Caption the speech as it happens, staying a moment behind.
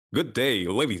Good day,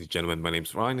 ladies and gentlemen. My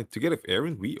name's Ryan, and together with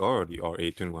Aaron, we are the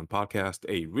RA21 podcast,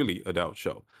 a really adult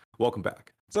show. Welcome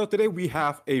back. So, today we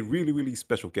have a really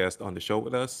special guest on the show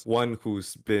with us, one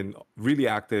who's been really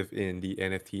active in the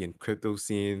NFT and crypto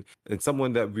scene, and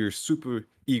someone that we're super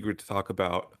eager to talk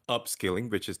about upskilling,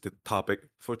 which is the topic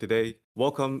for today.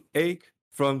 Welcome, Ake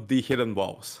from the Hidden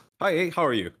Walls. Hi, Ake, how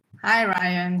are you? Hi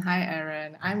Ryan, hi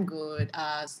Aaron. I'm good.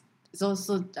 I'm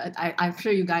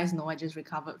sure you guys know I just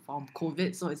recovered from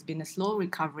COVID, so it's been a slow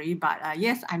recovery. But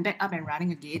yes, I'm back up and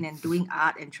running again and doing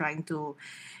art and trying to,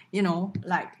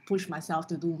 like push myself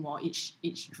to do more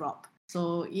each drop.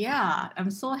 So yeah, I'm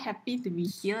so happy to be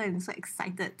here and so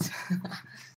excited.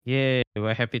 Yeah,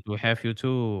 we're happy to have you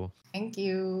too. Thank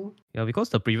you. Yeah, because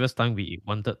the previous time we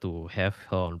wanted to have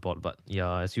her on board, but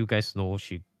yeah, as you guys know,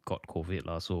 she got COVID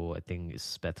lah. So I think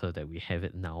it's better that we have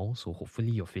it now. So hopefully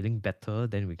you're feeling better.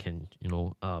 Then we can,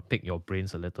 pick your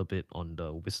brains a little bit on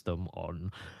the wisdom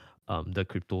on the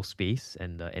crypto space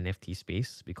and the NFT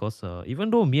space. Because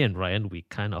even though me and Ryan we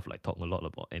kind of like talk a lot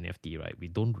about NFT, right? We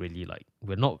don't really like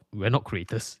we're not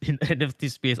creators in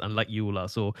NFT space, unlike you lah.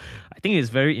 So I think it's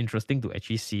very interesting to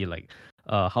actually see like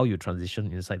how you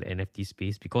transition inside the NFT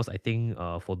space, because I think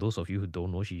for those of you who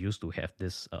don't know, she used to have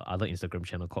this other Instagram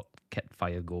channel called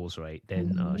Catfire Goals, right?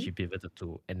 Then she pivoted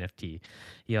to NFT.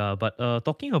 Yeah, but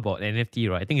talking about NFT,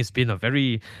 right? I think it's been a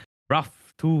very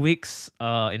rough 2 weeks.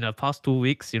 In the past 2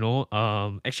 weeks,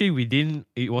 actually we didn't.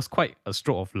 It was quite a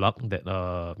stroke of luck that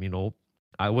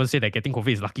I won't say that getting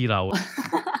COVID is lucky lah.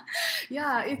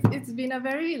 Yeah, it's been a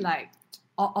very like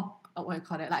what you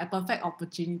call it, like a perfect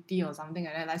opportunity or something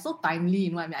like that. Like so timely, you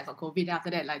know what I mean? I got COVID, then after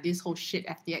that, like this whole shit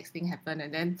FTX thing happened,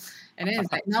 and then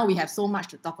it's like now we have so much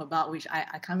to talk about, which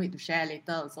I can't wait to share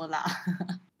later also lah.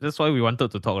 That's why we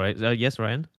wanted to talk, right? Yes,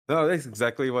 Ryan. No, that's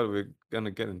exactly what we're gonna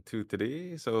get into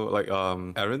today. So,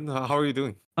 Aaron, how are you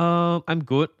doing? I'm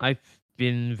good. I've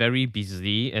been very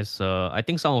busy, as I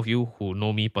think some of you who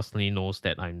know me personally knows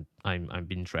that I've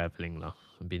been traveling lah.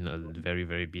 I've been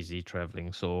very busy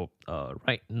traveling. So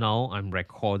right now I'm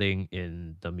recording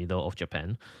in the middle of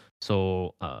Japan.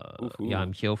 So Ooh.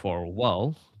 I'm here for a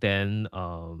while. Then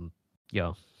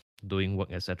doing work,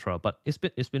 etc. But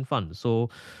it's been fun.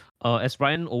 So as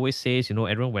Ryan always says,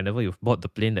 everyone, whenever you've bought the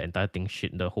plane, the entire thing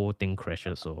the whole thing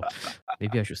crashes. So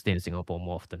maybe I should stay in Singapore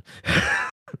more often.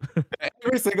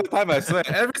 Every single time, I swear,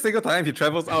 every single time he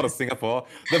travels out of Singapore,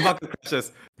 the market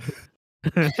crashes.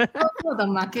 Also, the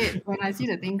market, when I see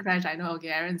the thing crash, I know, okay,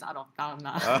 Aaron's out of town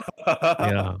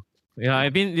now. Yeah, I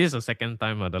mean, this is the second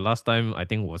time. The last time I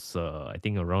think was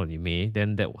around in May.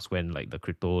 Then that was when like the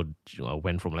crypto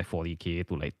went from like 40K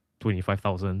to like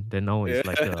 25,000. Then now it's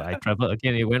like I traveled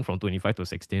again. It went from 25 to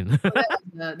 16.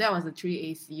 That was the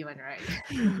 3AC one,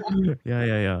 right?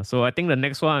 Yeah. So I think the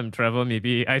next one I'm travel,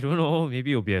 maybe I don't know,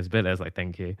 maybe it'll be as bad as like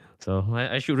 10K. So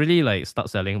I should really like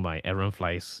start selling my Aaron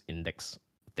Flies index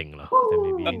thing lah. Then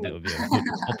maybe that would be a good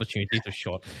opportunity to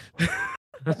short.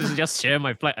 Just share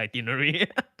my flight itinerary.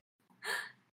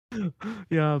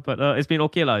 Yeah, but it's been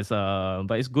okay lah.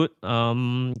 But it's good.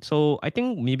 So I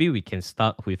think maybe we can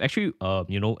start with actually,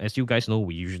 as you guys know,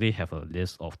 we usually have a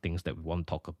list of things that we want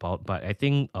to talk about. But I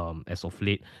think as of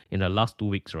late, in the last 2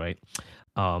 weeks, right,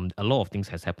 a lot of things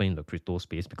has happened in the crypto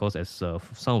space, because as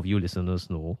some of you listeners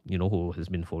know, who has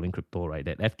been following crypto, right,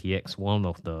 that FTX, one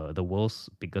of the world's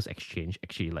biggest exchange,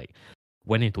 actually like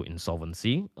went into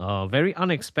insolvency. Very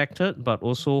unexpected, but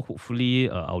also hopefully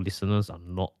our listeners are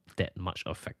not that much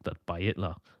affected by it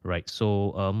lah, right?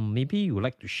 So maybe you would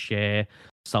like to share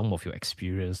some of your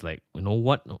experience, like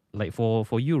what, like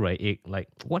for you, right, like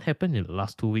what happened in the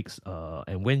last 2 weeks,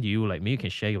 and when do you like, maybe you can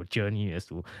share your journey as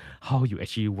to how you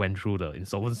actually went through the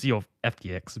insolvency of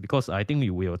FTX, because I think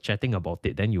we were chatting about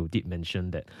it, then you did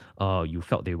mention that you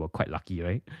felt they were quite lucky,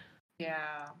 right?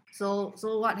 Yeah. So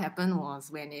what happened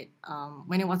was when it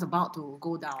was about to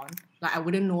go down, like I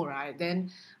wouldn't know, right?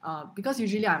 Then because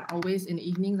usually I'm always in the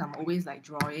evenings, I'm always like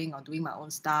drawing or doing my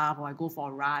own stuff, or I go for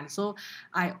a run. So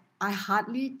I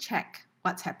hardly check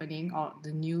what's happening or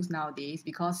the news nowadays,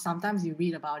 because sometimes you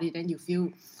read about it, then you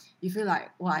feel like,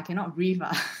 well, I cannot breathe.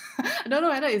 I don't know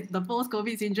whether it's the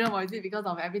post-COVID syndrome or is it because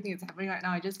of everything that's happening right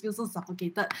now. I just feel so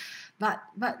suffocated. But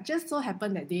just so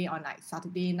happened that day on like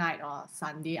Saturday night or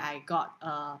Sunday, I got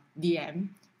a DM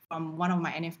from one of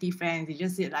my NFT friends. He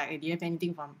just said like, hey, do you have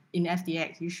anything from in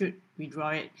FTX? You should withdraw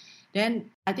it.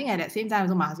 Then I think at that same time,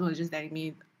 also my husband was just telling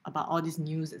me about all this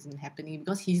news that's been happening,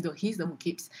 because he's the who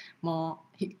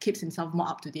keeps himself more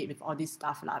up to date with all this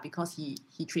stuff lah, because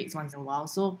he trades once in a while.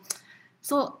 So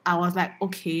I was like,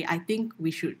 okay, I think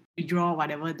we should withdraw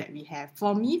whatever that we have.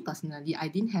 For me personally, I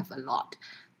didn't have a lot.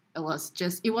 It was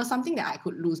something that I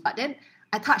could lose. But then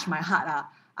I touched my heart.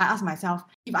 I asked myself,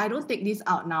 if I don't take this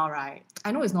out now, right?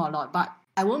 I know it's not a lot, but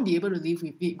I won't be able to live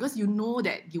with it because you know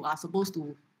that you are supposed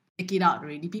to take it out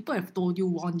already. People have told you,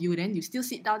 warned you, then you still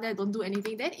sit down there, don't do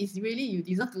anything. Then it's really you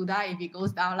deserve to die if it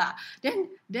goes down lah. Then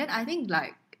I think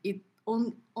like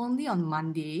only on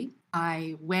Monday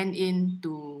I went in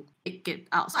to take it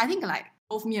out. So I think like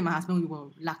both me and my husband, we were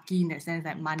lucky in that sense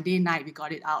that Monday night we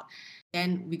got it out.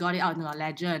 Then we got it out in our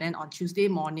ledger. And then on Tuesday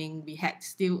morning, we had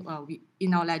still, we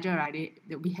in our ledger, right,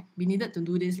 we needed to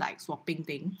do this like swapping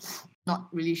thing. Not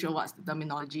really sure what's the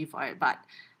terminology for it, but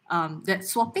that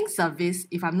swapping service,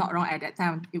 if I'm not wrong, at that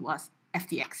time, it was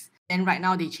FTX. And right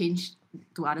now they changed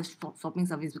to other swapping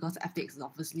service because FTX is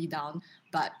obviously down.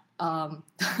 But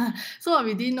so what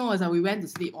we didn't know is that we went to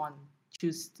sleep on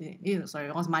Tuesday, sorry,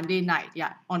 it was Monday night.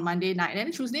 Yeah, on Monday night. And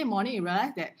then Tuesday morning, you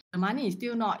realize that the money is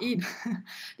still not in.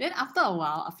 Then after a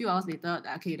while, a few hours later,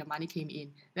 okay, the money came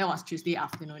in. That was Tuesday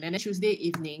afternoon. And then Tuesday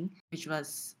evening, which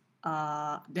was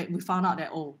that we found out that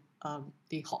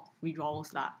they halt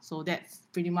withdrawals lah. So that's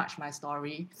pretty much my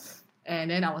story.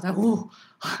 And then I was like, oh,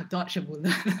 dodge a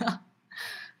bullet.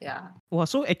 Yeah. Well,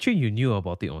 so actually you knew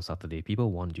about it on Saturday.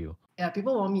 People warned you. Yeah,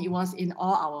 people warned me. It was in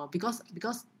all our because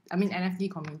I mean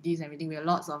NFT communities and everything. We have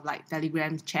lots of like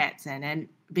Telegram chats and then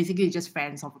basically just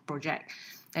friends of a project,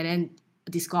 and then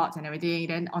Discords and everything.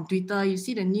 Then on Twitter, you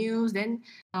see the news. Then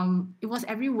it was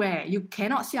everywhere. You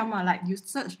cannot see like you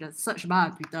search the search bar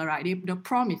on Twitter, right? The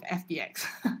prompt is FTX.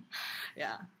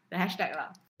 Yeah, the hashtag lah.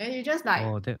 And you just like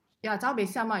yeah,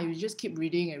 you just keep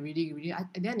reading and reading.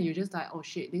 And then you just like, oh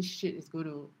shit, this shit is going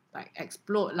to like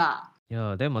explode lah.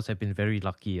 Yeah, that must have been very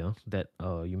lucky, that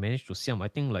you managed to siam, I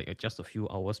think like just a few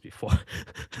hours before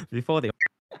before they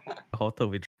halted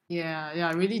with.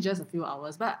 Yeah, really just a few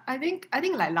hours. But I think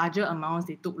like larger amounts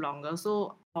they took longer.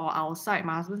 So for our side,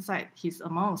 my husband's side, his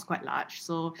amount was quite large,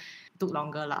 so it took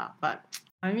longer lah. But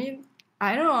I mean,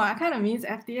 I don't know. I kind of miss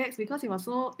FTX because it was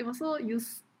so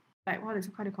used. Like what do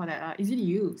you call that? Easy to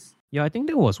use. Yeah, I think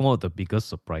that was one of the biggest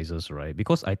surprises, right?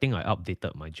 Because I think I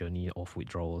updated my journey of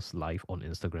withdrawals live on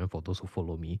Instagram for those who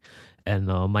follow me. And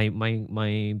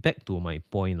my back to my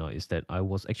point is that I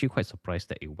was actually quite surprised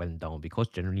that it went down because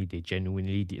generally they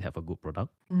genuinely did have a good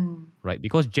product. Right?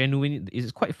 Because genuinely,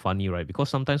 it's quite funny, right? Because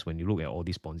sometimes when you look at all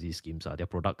these Ponzi schemes, their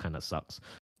product kind of sucks.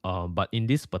 But in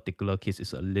this particular case,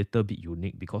 it's a little bit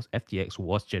unique because FTX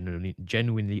was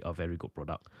genuinely a very good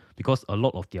product because a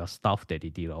lot of their stuff that they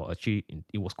did actually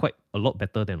it was quite a lot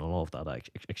better than a lot of the other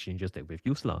exchanges that we've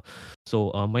used lah.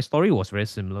 So my story was very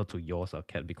similar to yours,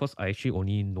 Kat, because I actually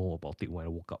only know about it when I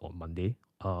woke up on Monday.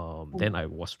 Then I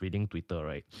was reading Twitter,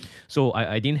 right? So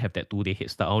I didn't have that 2-day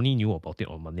head start. I only knew about it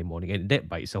on Monday morning, and that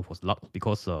by itself was luck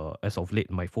because as of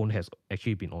late, my phone has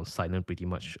actually been on silent pretty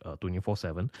much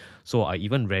 24/7. So I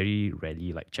even very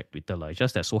rarely like check Twitter. Like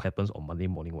just that so happens on Monday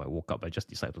morning when I woke up, I just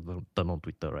decided to turn on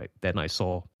Twitter, right? Then I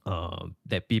saw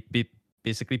that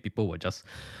basically people were just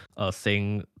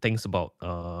saying things about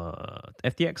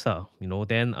FTX,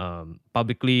 then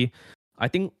publicly, I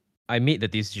think I made the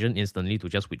decision instantly to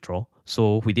just withdraw.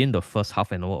 So within the first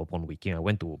half an hour upon waking, I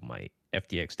went to my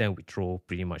FTX, then withdraw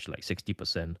pretty much like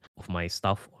 60% of my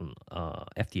stuff on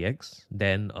FTX.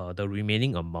 Then the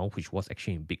remaining amount, which was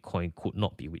actually in Bitcoin, could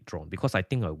not be withdrawn because I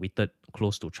think I waited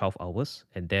close to 12 hours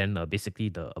and then basically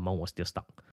the amount was still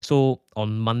stuck. So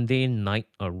on Monday night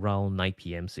around 9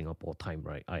 p.m. Singapore time,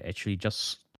 right, I actually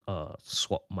just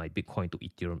swap my Bitcoin to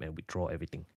Ethereum and withdraw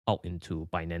everything out into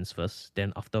Binance first.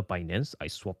 Then after Binance, I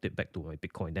swapped it back to my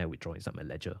Bitcoin, then I withdraw inside my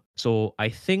ledger. So I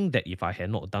think that if I had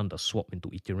not done the swap into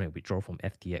Ethereum and withdraw from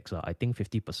FTX, I think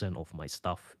 50% of my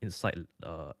stuff inside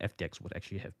FTX would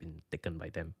actually have been taken by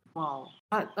them. Wow.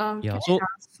 But can I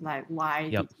ask, like, why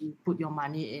did you put your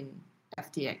money in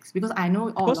FTX? Because I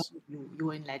know all of you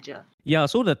were in Ledger. Yeah,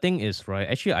 so the thing is, right,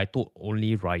 actually I told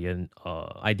only Ryan,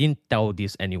 I didn't tell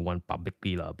this anyone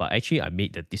publicly, but actually I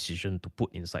made the decision to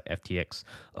put inside FTX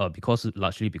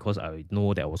largely because I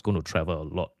know that I was going to travel a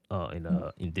lot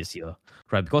in this year,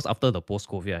 right? Because after the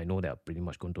post-COVID, I know that I'm pretty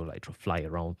much going to like fly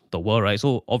around the world, right?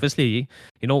 So obviously,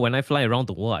 when I fly around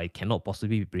the world, I cannot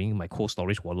possibly be bringing my cold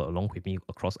storage wallet along with me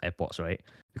across airports, right?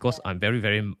 Because I'm very,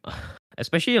 very,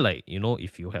 especially like,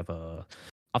 if you have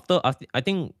I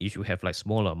think if you have like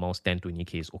small amounts, 10,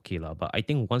 20K is okay lah. But I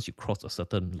think once you cross a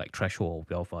certain like threshold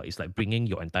of wealth, it's like bringing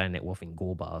your entire net worth in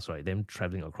gold bars, right? Then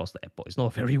traveling across the airport. It's not a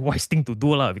very wise thing to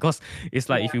do lah, because it's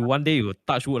like if you one day you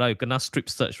touch wood, you gonna strip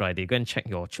search, right? They go and check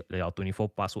your 24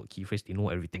 password key phrase. They know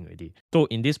everything already. So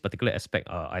in this particular aspect,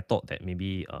 I thought that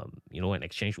maybe an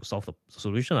exchange would solve the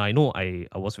solution. I know I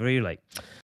was very like.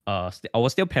 I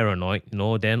was still paranoid,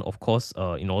 Then of course,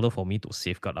 in order for me to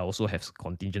safeguard, I also have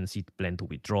contingency plan to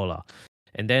withdraw lah.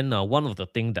 And then one of the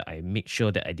things that I make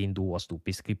sure that I didn't do was to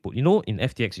basically put, you know, in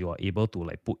FTX you are able to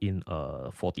like put in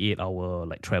a 48-hour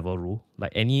like travel rule,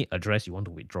 like any address you want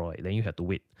to withdraw, right, then you have to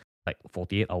wait like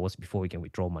 48 hours before you can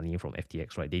withdraw money from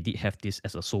FTX, right? They did have this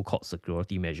as a so-called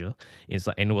security measure. It's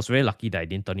like, and it was very lucky that I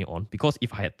didn't turn it on, because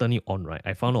if I had turned it on, right,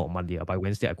 I found out on Monday, by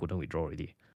Wednesday I couldn't withdraw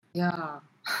already. Yeah.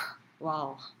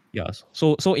 Wow. Yes.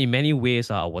 So in many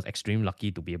ways, I was extremely lucky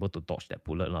to be able to dodge that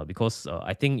bullet, because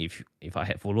I think if I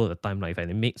had followed the timeline, if I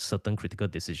had made certain critical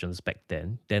decisions back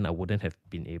then I wouldn't have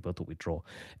been able to withdraw.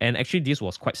 And actually, this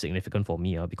was quite significant for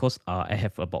me, because I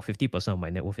have about 50% of my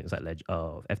net worth inside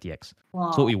FTX.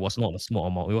 So Wow. it was not a small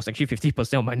amount. It was actually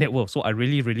 50% of my net worth. So I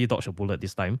really, really dodged a bullet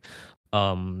this time.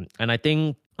 And I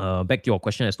think back to your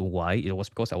question as to why, it was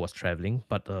because I was traveling.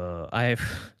 But I have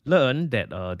learned that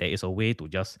there is a way to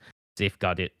just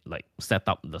safeguard it, like set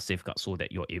up the safeguard so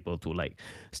that you're able to like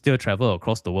still travel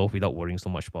across the world without worrying so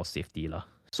much about safety lah.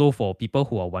 So for people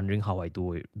who are wondering how I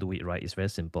do it right, it's very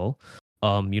simple.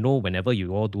 Whenever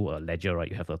you all do a ledger,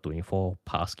 right, you have a 24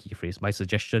 pass key phrase. My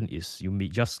suggestion is you may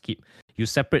just you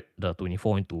separate the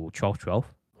 24 into 12,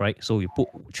 right? So you put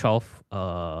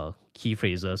 12 key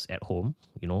phrases at home,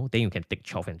 then you can take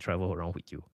 12 and travel around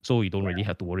with you. So you don't really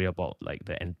have to worry about like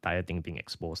the entire thing being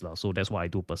exposed lah. So that's what I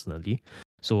do personally.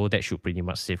 So that should pretty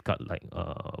much safeguard like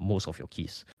most of your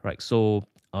keys, right? So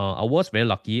I was very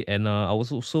lucky, and I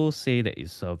was also say that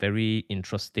it's very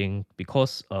interesting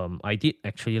because I did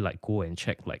actually like go and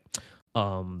check like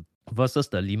versus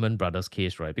the Lehman Brothers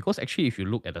case, right? Because actually, if you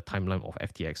look at the timeline of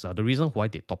FTX, the reason why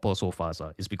they topple so fast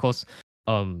is because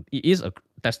it is a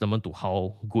testament to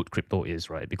how good crypto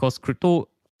is, right? Because crypto,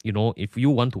 if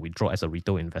you want to withdraw as a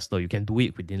retail investor, you can do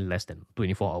it within less than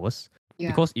 24 hours. Yeah.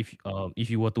 Because if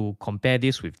you were to compare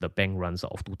this with the bank runs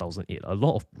of 2008, a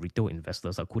lot of retail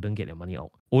investors couldn't get their money out.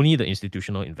 Only the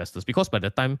institutional investors, because by the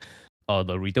time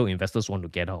the retail investors want to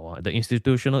get out, the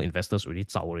institutional investors already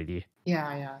zao already.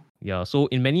 Yeah. Yeah, so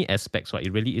in many aspects, right,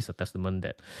 it really is a testament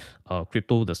that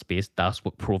crypto, the space, does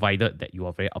work, provided that you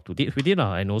are very up to date with it,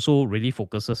 and also really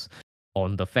focuses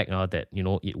on the fact that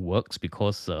it works,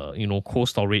 because cold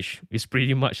storage is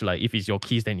pretty much like, if it's your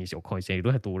keys, then it's your coins, and you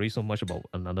don't have to worry so much about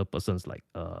another person's like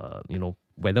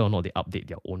whether or not they update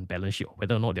their own balance sheet, or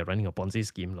whether or not they're running a Ponzi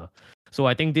scheme lah. So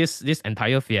I think this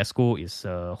entire fiasco is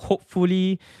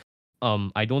hopefully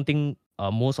I don't think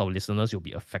most of our listeners will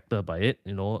be affected by it.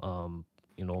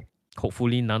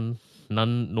 Hopefully no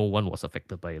one was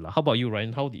affected by it lah. How about you,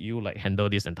 Ryan? How did you like handle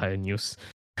this entire news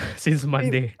since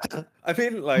Monday? I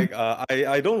mean, like,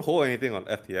 I don't hold anything on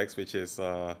FTX, which is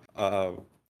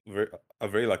very,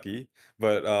 very lucky.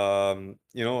 But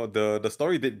the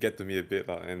story did get to me a bit,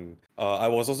 and I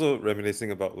was also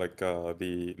reminiscing about like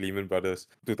the Lehman Brothers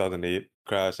 2008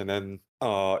 crash, and then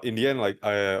in the end,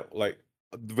 like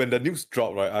when the news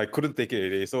dropped, right, I couldn't take it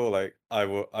already. So like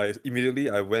I immediately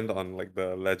I went on like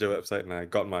the Ledger website and I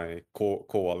got my core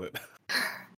wallet.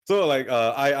 So like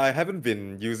I haven't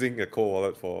been using a cold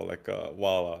wallet for like a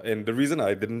while, and the reason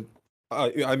I didn't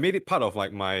I made it part of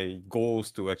like my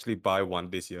goals to actually buy one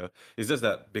this year. It's just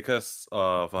that because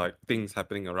of like things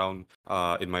happening around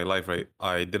in my life, right?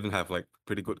 I didn't have like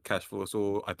pretty good cash flow,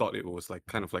 so I thought it was like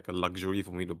kind of like a luxury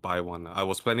for me to buy one. I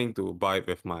was planning to buy it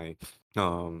with my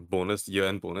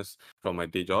year-end bonus from my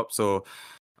day job. So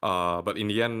but in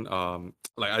the end,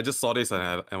 like I just saw this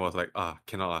and was like,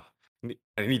 cannot lah.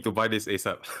 I need to buy this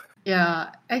ASAP. Yeah,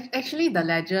 actually, the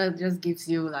ledger just gives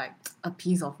you like a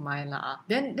peace of mind lah.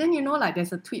 Then like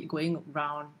there's a tweet going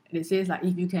around. It says like,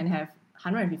 if you can have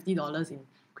 $150 in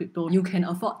crypto, you can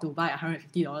afford to buy a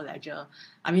 $150 ledger.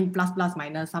 I mean, plus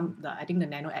minus I think the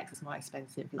Nano X is more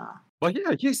expensive lah. But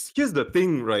yeah, here's the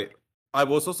thing, right? I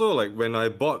was also like, when I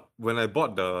bought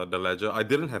the ledger, I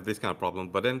didn't have this kind of problem.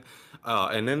 But then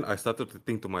and then I started to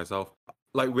think to myself,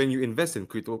 like, when you invest in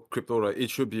crypto, right, it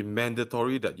should be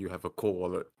mandatory that you have a cold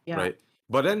wallet, Yeah. right?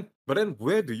 But then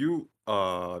where do you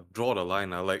draw the line?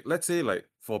 Like, let's say like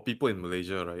for people in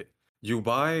Malaysia, right, you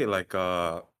buy like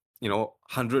 100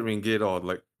 ringgit or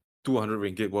like 200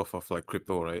 ringgit worth of like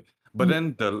crypto, right? But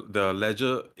then the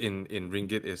ledger in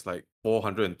ringgit is like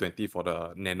 420 for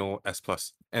the Nano S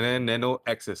Plus, and then Nano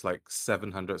X is like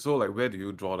 700. So like, where do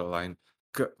you draw the line?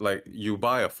 Like, you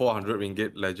buy a 400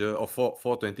 ringgit ledger or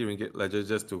 420 ringgit ledger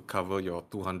just to cover your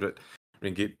 200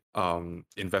 ringgit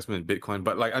investment in Bitcoin.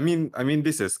 But like, I mean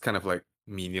this is kind of like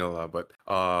menial, but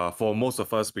for most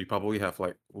of us, we probably have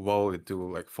like well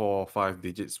into like 4 or 5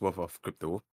 digits worth of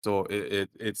crypto. So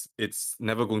it's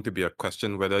never going to be a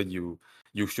question whether you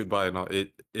should buy or not.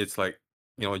 It's like,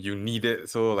 you need it,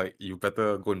 so like you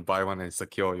better go and buy one and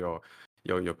secure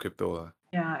your crypto.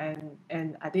 Yeah,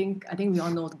 and I think we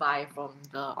all know to buy from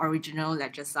the original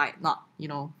ledger site, not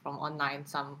from online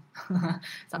some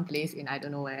place in I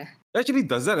don't know where. Actually,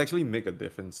 does that actually make a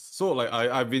difference? So like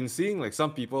I've been seeing like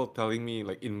some people telling me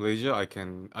like in Malaysia I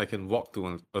can walk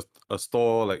to a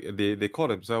store like they call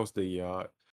themselves the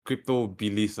crypto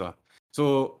bilis lah.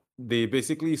 So they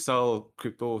basically sell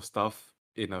crypto stuff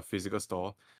in a physical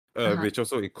store, Uh-huh. which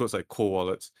also includes like cold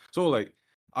wallets. So like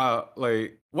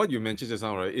what you mentioned just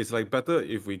now, right? It's like better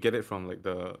if we get it from like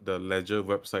the Ledger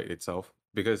website itself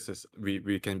because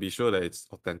we can be sure that it's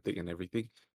authentic and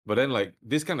everything. But then, like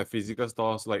this kind of physical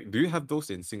stores, like, do you have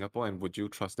those in Singapore, and would you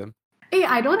trust them? Hey,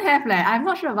 I don't have like I'm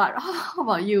not sure about how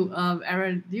about you,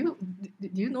 Aaron? Do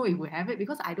you know if we have it?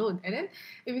 Because I don't. And then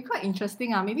it'd be quite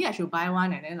interesting. Maybe I should buy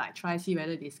one and then like try see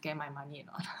whether they scam my money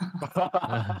or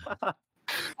not.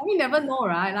 I mean, never know,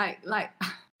 right? Like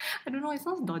I don't know. It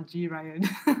sounds dodgy, Ryan.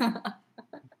 I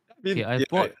Okay, mean, I yeah.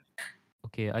 bought.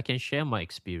 Okay, I can share my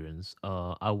experience.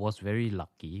 I was very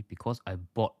lucky because I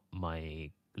bought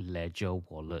my Ledger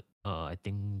wallet. I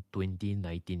think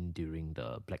 2019 during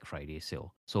the Black Friday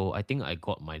sale. So I think I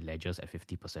got my ledgers at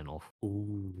 50% off.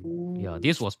 Ooh. Yeah, Ooh.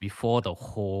 this was before the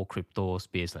whole crypto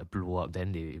space like blew up.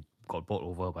 Then they got bought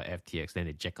over by FTX. Then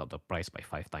they jack up the price by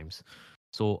 5 times.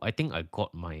 So I think I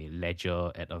got my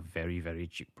ledger at a very very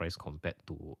cheap price compared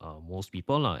to most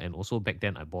people lah. And also back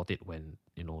then I bought it when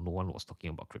no one was talking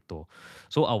about crypto.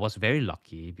 So I was very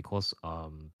lucky because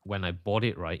when I bought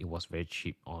it right, it was very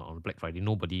cheap on Black Friday.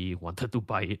 Nobody wanted to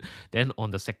buy it. Then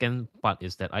on the second part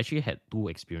is that I actually had two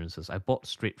experiences. I bought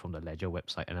straight from the Ledger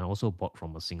website, and I also bought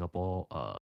from a Singapore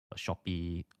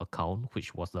Shopee account,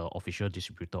 which was the official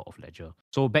distributor of Ledger.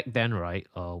 So back then, right,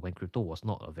 when crypto was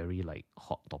not a very like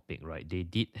hot topic, right, they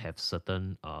did have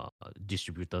certain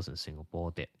distributors in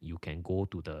Singapore that you can go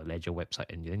to the Ledger website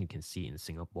and then you can see in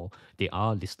Singapore they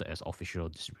are listed as official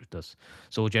distributors.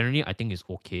 So generally, I think it's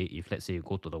okay if let's say you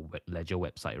go to the Ledger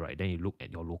website, right, then you look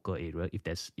at your local area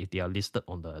if they are listed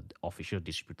on the official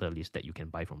distributor list that you can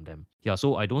buy from them. Yeah,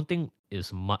 so I don't think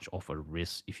it's much of a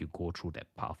risk if you go through that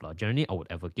path lah. Generally, I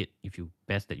would advocate if you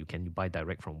best that you can buy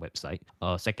direct from website.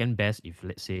 Second best if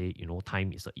let's say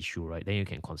time is an issue, right, then you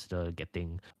can consider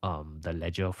getting the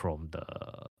ledger from the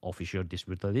official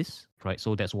distributor list, right?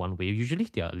 So that's one way. Usually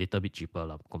they are a little bit cheaper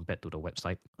lah, compared to the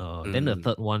website. Then the Mm.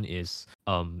 third one is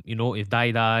if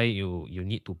die you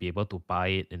need to be able to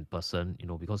buy it in person,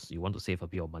 because you want to save a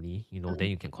bit of money, then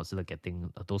you can consider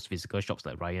getting those physical shops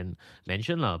like Ryan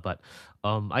mentioned lah. But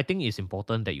I think it's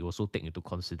important that you also take into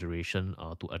consideration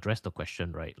to address the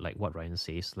question, right? Like what Ryan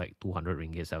says, like 200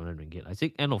 ringgit, 700 ringgit. I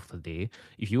think end of the day,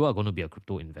 if you are going to be a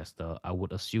crypto investor, I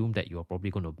would assume that you're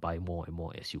probably going to buy more and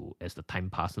more as the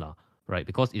time pass lah, right?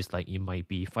 Because it's like it might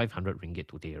be 500 ringgit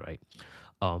today, right?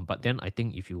 But then I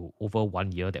think if you over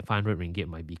 1 year, that 500 ringgit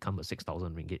might become a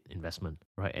 6,000 ringgit investment,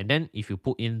 right? And then if you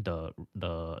put in the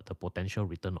potential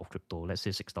return of crypto, let's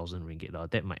say 6,000 ringgit,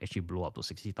 that might actually blow up to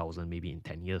 60,000 maybe in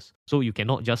 10 years. So you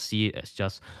cannot just see it as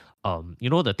just,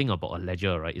 the thing about a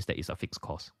ledger, right, is that it's a fixed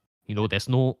cost. There's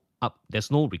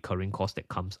no recurring cost that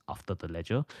comes after the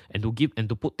ledger. And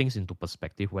to put things into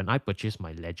perspective, when I purchased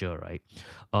my ledger, right,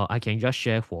 I can just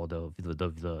share for the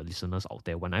listeners out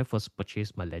there. When I first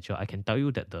purchased my ledger, I can tell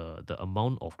you that the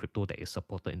amount of crypto that is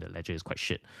supported in the ledger is quite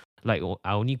shit. Like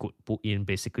I only could put in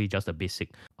basically just the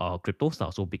basic crypto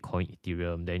stuff, so Bitcoin,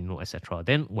 Ethereum, then etc.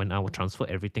 Then when I would transfer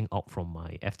everything out from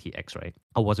my FTX, right,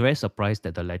 I was very surprised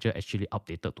that the ledger actually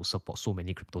updated to support so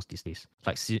many cryptos these days.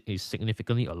 Like it's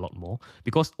significantly a lot more.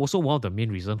 Because also one of the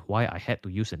main reasons why I had to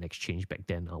use an exchange back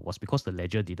then was because the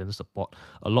ledger didn't support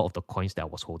a lot of the coins that I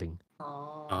was holding.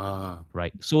 Oh. Ah.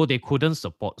 Right, so they couldn't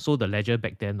support. So the ledger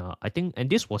back then, I think, and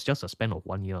this was just a span of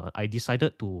 1 year. I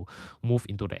decided to move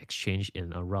into the exchange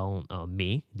in around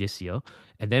May this year,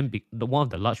 and then one of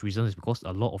the large reasons is because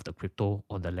a lot of the crypto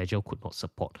on the ledger could not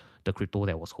support the crypto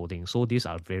that I was holding. So these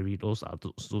are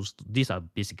these are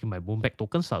basically my Bloomberg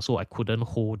tokens, so I couldn't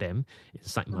hold them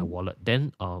inside my wallet.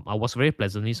 Then I was very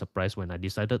pleasantly surprised when I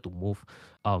decided to move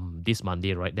this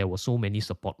Monday. Right, there was so many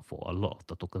support for a lot of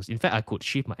the tokens. In fact, I could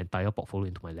shift my entire portfolio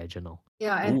into my ledger now.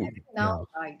 Yeah, and Ooh. I think now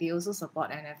like they also support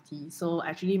NFT. So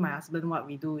actually, my husband, what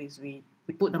we do is we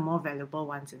put the more valuable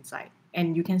ones inside,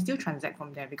 and you can still transact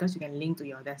from there because you can link to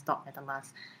your desktop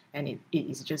MetaMask, and it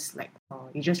is just like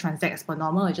you just transact as per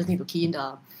normal. You just need to key in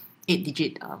the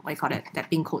 8-digit what you call that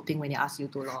PIN code thing when they ask you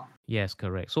to log. Yes,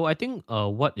 correct. So I think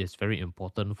what is very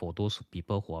important for those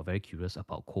people who are very curious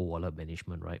about cold wallet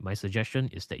management, right? My suggestion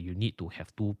is that you need to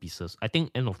have two pieces. I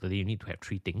think end of the day, you need to have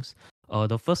three things.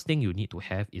 The first thing you need to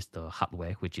have is the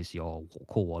hardware, which is your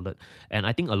cold wallet. And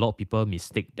I think a lot of people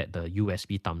mistake that the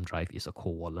USB thumb drive is a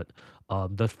cold wallet.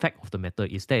 The fact of the matter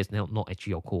is that is not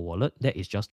actually your cold wallet. That is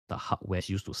just the hardware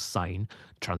used to sign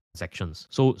transactions.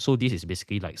 So this is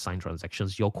basically like sign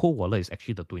transactions. Your cold wallet is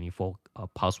actually the 24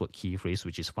 password key phrase,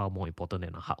 which is far more important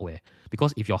than a hardware.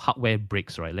 Because if your hardware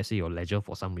breaks, right, let's say your ledger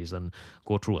for some reason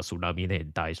go through a tsunami, then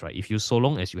it dies, right? If you, so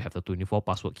long as you have the 24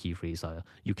 password key phrase,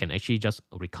 you can actually just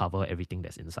recover everything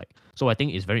that's inside. So I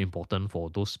think it's very important for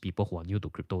those people who are new to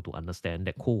crypto to understand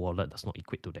that cold wallet does not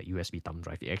equate to that USB thumb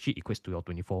drive. It actually equates to your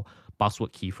 24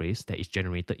 password key phrase that is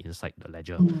generated inside the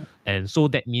ledger. Mm. And so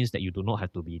that means that you do not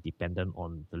have to be dependent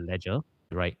on the ledger,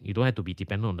 right? You don't have to be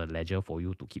dependent on the ledger for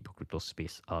you to keep your crypto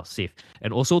space safe.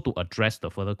 And also to address the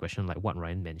further question, like what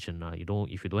Ryan mentioned,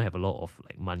 if you don't have a lot of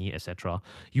like money, etc.,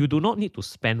 you do not need to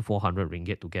spend 400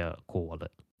 ringgit to get a cold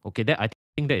wallet. Okay, that I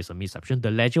think that is a misconception.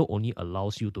 The ledger only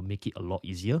allows you to make it a lot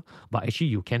easier, but actually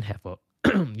you can have a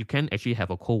you can actually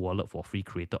have a cold wallet for free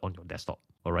created on your desktop.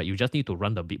 All right, you just need to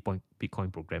run the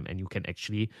Bitcoin program, and you can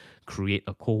actually create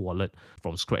a cold wallet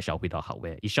from scratch out without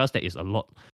hardware. It's just that it's a lot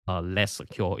less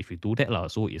secure if you do that lah.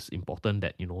 So it's important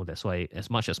that that's why as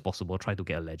much as possible try to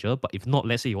get a ledger. But if not,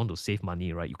 let's say you want to save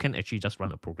money, right? You can actually just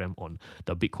run a program on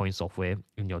the Bitcoin software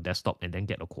in your desktop and then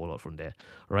get a cold wallet from there.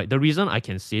 Right. The reason I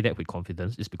can say that with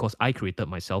confidence is because I created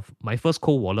myself. My first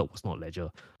cold wallet was not ledger.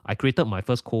 I created my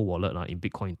first cold wallet in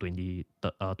Bitcoin in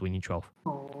 2012.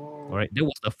 All Oh. right, that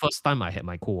was the first time I had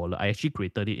my cold wallet. I actually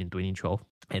created it in 2012,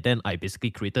 and then I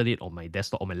basically created it on my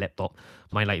desktop, on my laptop.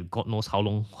 My like God knows how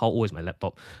old is my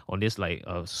laptop on this like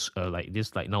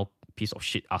now piece of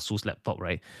shit Asus laptop,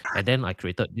 right? And then I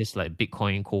created this like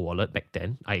Bitcoin cold wallet back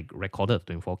then. I recorded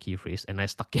 24 key phrase and I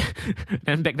stuck it.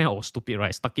 And back then I was stupid, right?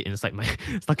 I stuck it inside my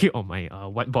stuck it on my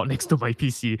whiteboard next to my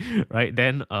PC, right?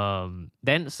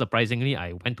 Then surprisingly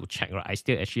I went to check, right? I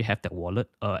still actually have that wallet,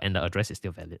 and the address is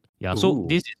still valid. Yeah. So Ooh.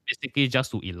 this is basically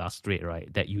just to illustrate,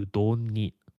 right, that you don't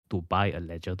need to buy a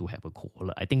ledger to have a cold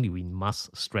wallet. I think we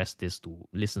must stress this to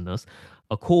listeners.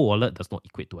 A cold wallet does not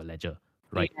equate to a ledger,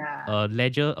 right? Yeah. A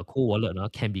ledger, a cold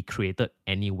wallet can be created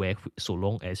anywhere so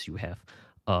long as you have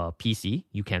a PC.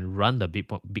 You can run the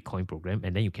Bitcoin program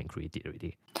and then you can create it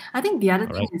already. I think the other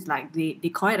All thing right. is like they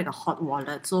call it like a hot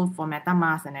wallet. So for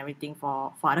MetaMask and everything,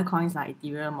 for other coins like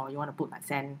Ethereum, or you want to put like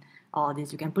Sand, all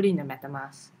this, you can put it in the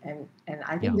MetaMask, and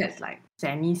I think Yeah. that's like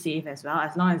semi-safe as well,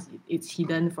 as long as it's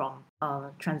hidden from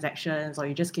transactions, or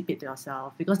you just keep it to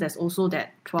yourself, because there's also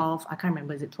that 12, I can't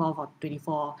remember, is it 12 or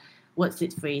 24 word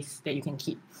seed phrase that you can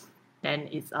keep. Then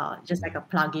it's just like a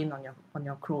plugin on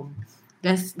your Chrome.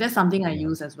 That's something I Yeah.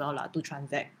 use as well to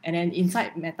transact. And then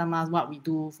inside MetaMask, what we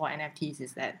do for NFTs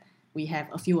is that we have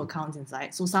a few accounts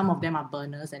inside. So some of them are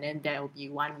burners, and then there will be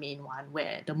one main one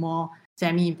where the more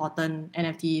semi-important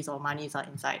NFTs or monies are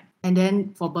inside. And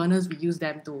then for burners, we use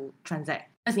them to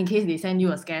transact. Just in case they send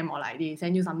you a scam, or like they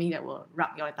send you something that will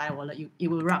rug your entire wallet, it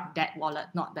will rug that wallet,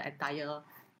 not the entire,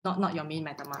 not your main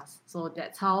MetaMask. So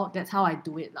that's how I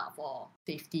do it for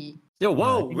safety. Yeah, I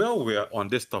while think we're on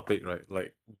this topic, right?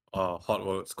 Like hot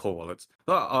wallets, cold wallets.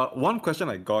 One question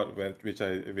I got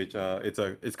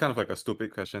it's kind of like a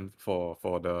stupid question for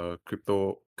the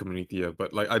crypto community here,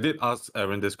 but like I did ask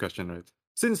Aaron this question, right?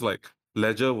 Since like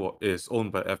Ledger is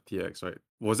owned by FTX, right?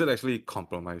 Was it actually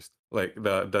compromised? Like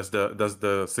does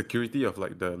the security of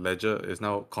like the Ledger is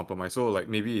now compromised? So like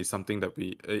maybe it's something that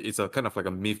it's a kind of like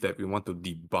a myth that we want to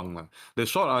debunk. Lah. The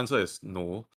short answer is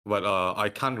no, but I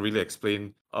can't really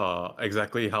explain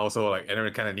exactly how. So like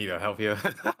Aaron kind of need a help here.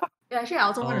 Yeah, actually, I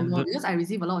also want to know, the because I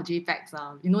receive a lot of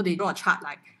JPEGs. They draw a chart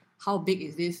like how big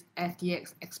is this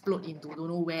FTX explode into don't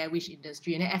know where, which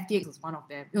industry, and then FTX was one of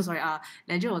them. No, sorry,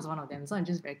 Ledger was one of them. So I'm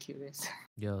just very curious.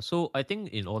 Yeah, so I think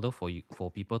in order for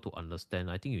people to understand,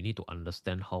 I think you need to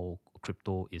understand how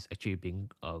crypto is actually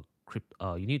being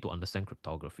you need to understand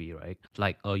cryptography, right?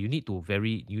 Like you need to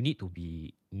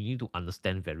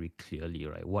understand very clearly,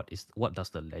 right? What does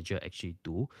the ledger actually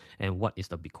do, and what is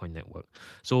the Bitcoin network?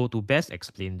 So to best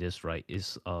explain this, right,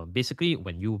 is basically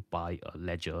when you buy a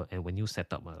ledger and when you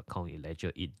set up an account in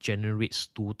ledger, it generates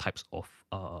two types of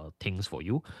things for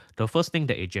you. The first thing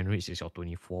that it generates is your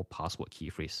 24 password key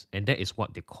phrase, and that is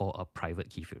what they call a private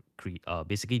key.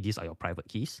 Basically, these are your private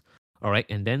keys. All right,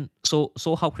 and then so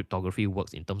how cryptography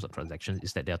works in terms of transactions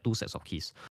is that there are two sets of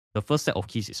keys. The first set of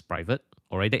keys is private.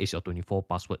 All right, that is your 24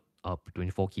 password,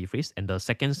 24 key phrase, and the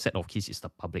second set of keys is the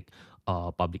public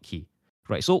key.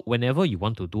 right? So whenever you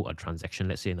want to do a transaction,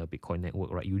 let's say in a Bitcoin network,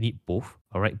 right, you need both,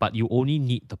 all right? But you only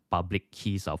need the public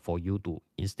keys for you to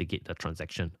instigate the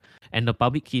transaction. And the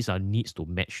public keys needs to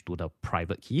match to the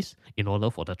private keys in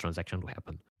order for the transaction to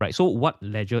happen, right? So what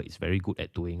Ledger is very good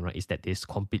at doing, right, is that they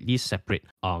completely separate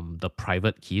the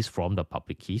private keys from the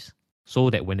public keys,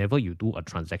 so that whenever you do a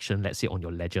transaction, let's say on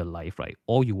your Ledger Live, right,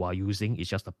 all you are using is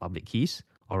just the public keys,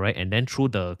 all right? And then through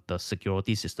the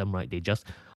security system, right, they just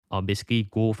basically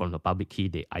go from the public key,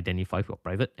 they identify your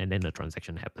private, and then the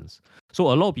transaction happens.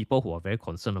 So a lot of people who are very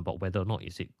concerned about whether or not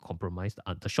is it compromised,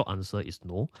 the short answer is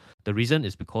no. The reason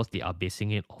is because they are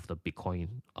basing it off the Bitcoin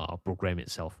program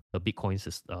itself, the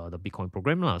Bitcoin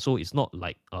program lah. So it's not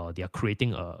like they are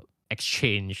creating a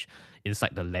exchange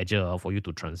inside the ledger for you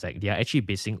to transact. They are actually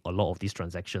basing a lot of these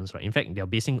transactions, right? In fact, they are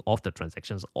basing off the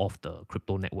transactions of the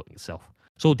crypto network itself.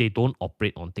 So they don't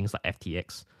operate on things like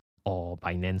FTX or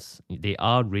Binance. They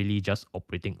are really just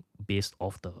operating based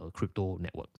off the crypto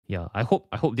network. Yeah, I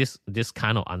hope this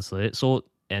kind of answer it. So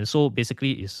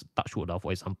basically is touch wood.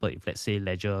 For example, if let's say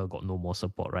Ledger got no more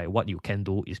support, right? What you can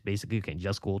do is basically you can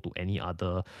just go to any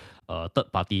other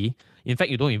third party. In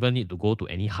fact, you don't even need to go to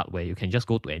any hardware. You can just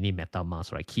go to any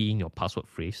MetaMask, right? Key in your password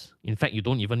phrase. In fact, you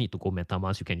don't even need to go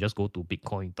MetaMask. You can just go to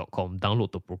bitcoin.com,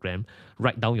 download the program,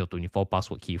 write down your 24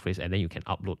 password key phrase, and then you can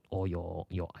upload all your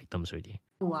items already.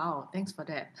 Wow, thanks for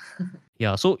that.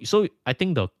 Yeah, so I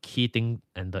think the key thing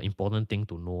and the important thing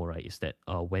to know, right, is that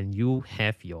when you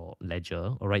have your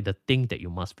ledger, all right, the thing that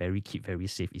you must keep very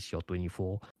safe is your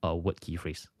 24 word key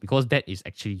phrase, because that is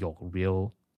actually your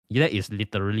real. That is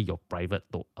literally your private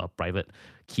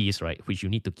keys, right, which you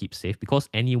need to keep safe, because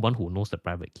anyone who knows the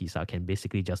private keys can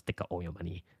basically just take out all your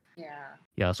money.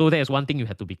 Yeah, so that is one thing you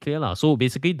have to be clear lah. So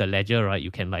basically the ledger, right,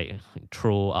 you can like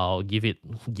throw out, give it,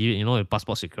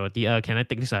 passport security. Can I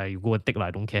take this? You go and take lah.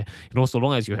 I don't care. So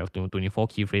long as you have 24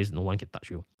 key phrase, no one can touch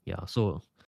you. Yeah, so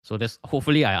that's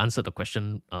hopefully I answered the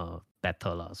question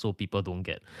better lah. So people don't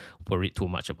get worried too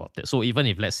much about that. So even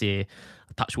if let's say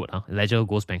touch wood, ledger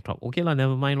goes bankrupt, okay lah,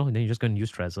 never mind lah. Then you're just gonna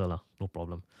use Trezor lah, no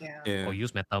problem. Yeah. Or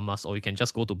use MetaMask, or you can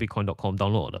just go to bitcoin.com,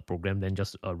 download the program, then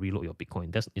just reload your Bitcoin.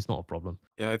 It's not a problem.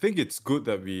 Yeah, I think it's good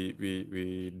that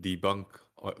we debunk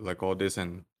like all this,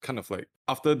 and kind of like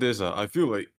after this, I feel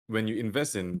like when you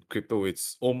invest in crypto,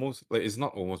 it's almost like it's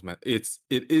not almost it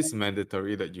is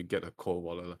mandatory that you get a cold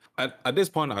wallet lah. At this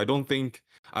point, I don't think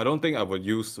I would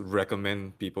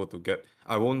recommend people to get.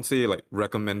 I won't say like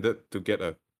recommended to get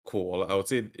a cold wallet. I would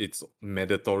say it's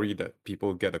mandatory that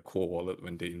people get a cold wallet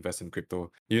when they invest in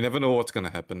crypto. You never know what's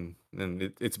gonna happen,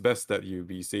 and it's best that you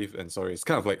be safe and sorry. It's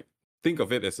kind of like think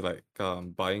of it as like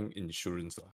buying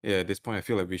insurance. Yeah, at this point, I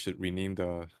feel like we should rename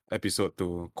the episode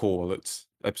to cold wallets.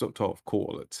 Episode 12, cold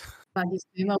wallets. But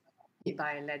disclaimer, we're not paid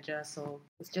by Ledger, so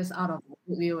it's just out of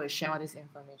goodwill we share all this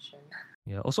information.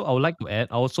 Yeah. Also, I would like to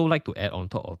add on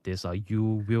top of this,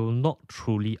 you will not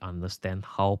truly understand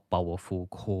how powerful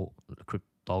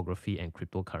cryptography and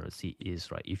cryptocurrency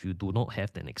is, right, if you do not have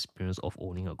an experience of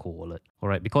owning a cold wallet. All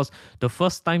right, because the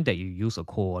first time that you use a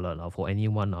cold wallet, for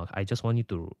anyone, I just want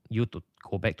you to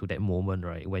go back to that moment,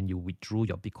 right, when you withdrew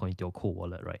your Bitcoin to your cold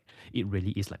wallet, right. It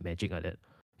really is like magic like that.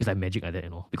 It's like magic like that,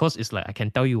 because it's like I can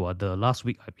tell you, the last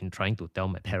week I've been trying to tell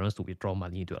my parents to withdraw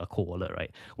money into a cold wallet, right?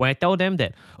 When I tell them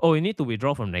that, oh, you need to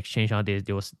withdraw from the exchange,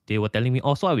 they were telling me,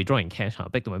 oh, so I withdraw in cash,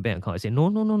 back to my bank account. I said,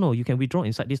 no, you can withdraw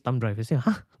inside this thumb drive. I said,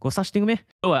 got such thing, meh?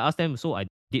 So I asked them, so I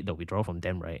did the withdrawal from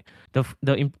them, right?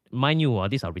 Mind you,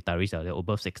 these are retirees, they're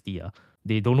above 60.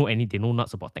 They don't know they know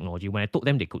nuts about technology. When I told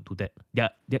them they could do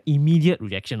that, their immediate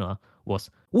reaction was,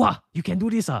 wow, you can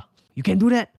do this, you can do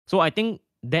that. So I think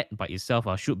that by itself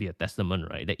should be a testament,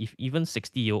 right? That if even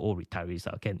 60-year-old retirees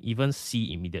can even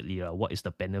see immediately what is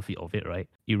the benefit of it, right?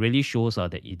 It really shows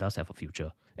that it does have a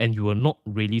future. And you will not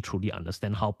really truly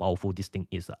understand how powerful this thing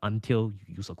is until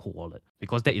you use a cold wallet,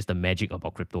 because that is the magic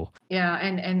about crypto. Yeah,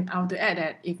 and I want to add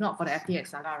that if not for the FTX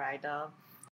saga, right, the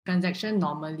transaction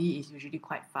normally is usually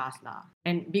quite fast lah.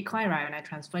 And Bitcoin, right, when I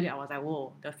transferred it, I was like,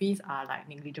 whoa, the fees are like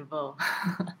negligible.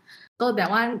 So that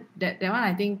one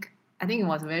I think it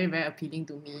was very, very appealing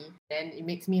to me. Then it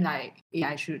makes me like,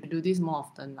 I should do this more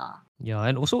often lah. Yeah,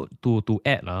 and also to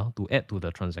add to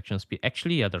the transaction speed,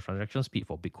 actually, the transaction speed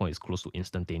for Bitcoin is close to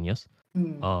instantaneous.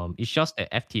 It's just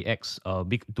at FTX.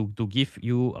 To give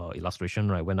you illustration,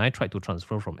 right? When I tried to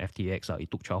transfer from FTX, it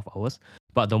took 12 hours.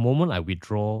 But the moment I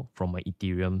withdraw from my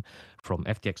Ethereum from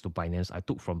FTX to Binance, I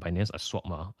took from Binance a swap.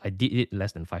 I did it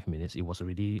less than 5 minutes. It was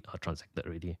already transacted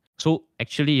already. So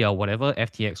actually, whatever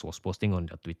FTX was posting on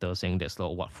their Twitter saying that's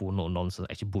what full node nonsense,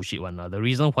 actually bullshit one. The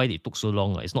reason why it took so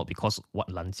long is not because what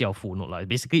懒觉 full node.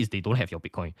 Basically, is they don't have your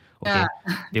Bitcoin. Okay,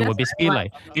 they were basically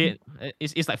like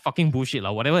it's like fucking bullshit.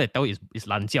 Whatever they tell is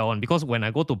懒觉 one. Because when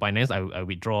I go to Binance, I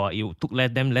withdraw. It took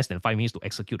them less than 5 minutes to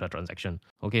execute a transaction.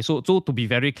 Okay, so to be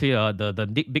very clear, the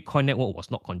Bitcoin network was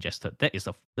not congested. That is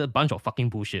a bunch of fucking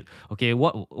bullshit. Okay,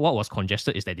 what was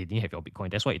congested is that they didn't have your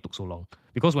Bitcoin. That's why it took so long.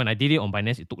 Because when I did it on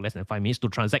Binance, it took less than 5 minutes to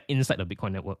transact inside the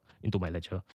Bitcoin network into my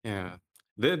ledger. Yeah.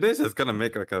 This is gonna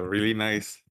make like a really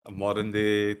nice modern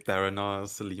day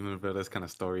Theranos, Lehman Brothers kind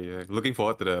of story. Looking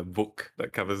forward to the book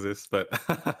that covers this. But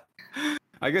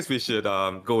I guess we should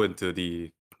go into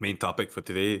the main topic for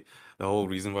today. The whole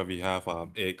reason why we have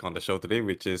Egg on the show today,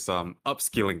 which is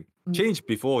upskilling. Change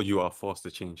before you are forced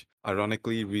to change.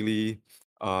 Ironically, really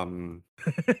something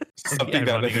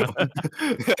that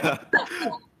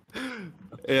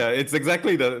yeah, it's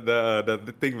exactly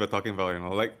the thing we're talking about,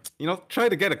 try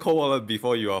to get a cold wallet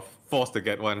before you are forced to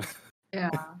get one. Yeah.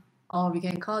 Or we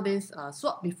can call this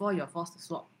swap before you're forced to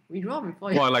swap. Withdraw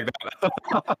before Oh, I like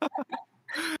that.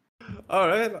 All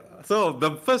right. So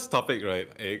the first topic, right,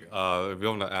 Egg, we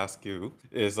want to ask you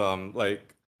is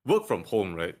like work from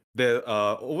home, right? There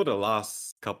over the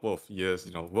last couple of years,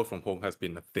 work from home has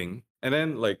been a thing. And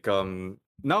then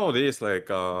nowadays,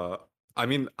 I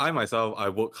mean, I myself I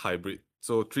work hybrid.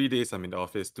 So 3 days I'm in the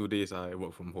office, 2 days I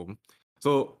work from home.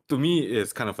 So to me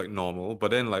it's kind of like normal,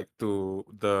 but then like to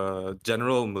the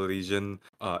general Malaysian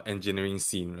engineering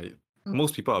scene, right?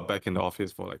 Most people are back in the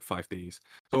office for like 5 days.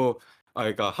 So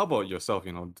how about yourself?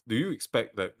 Do you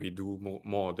expect that we do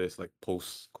more of this like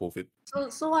post-COVID?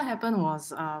 So what happened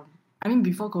was, I mean,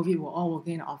 before COVID, we were all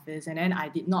working in the office, and then I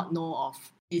did not know of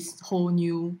this whole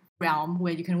new realm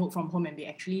where you can work from home and be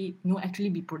actually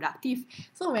be productive.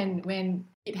 So when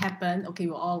it happened, okay,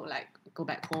 we all like go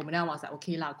back home, and then I was like,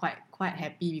 okay lah, quite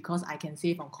happy because I can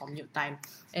save on commute time.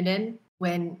 And then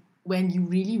when you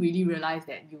really realize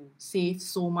that you save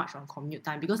so much on commute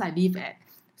time, because I live at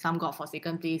some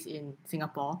godforsaken place in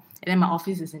Singapore, and then my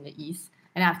office is in the east,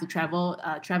 and I have to travel.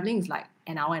 Traveling is like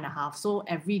an hour and a half, so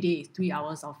every day is 3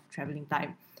 hours of traveling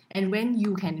time. And when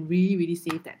you can really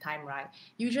save that time, right,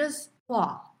 you just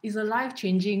it's a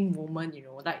life-changing moment,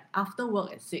 like after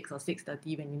work at 6 or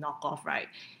 6:30 when you knock off, right,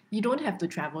 you don't have to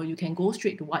travel, you can go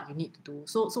straight to what you need to do.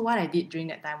 So what I did during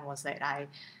that time was that I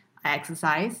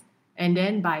exercised, and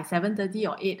then by 7:30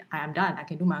 or 8 I am done. I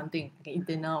can do my own thing, I can eat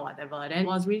dinner or whatever. Then it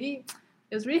was really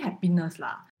happiness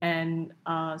lah. And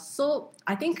so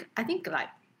I think like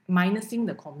minusing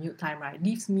the commute time, right,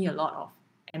 leaves me a lot of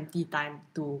empty time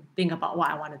to think about what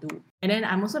I want to do. And then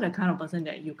I'm also the kind of person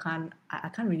that I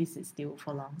can't really sit still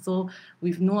for long. So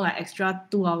with no like extra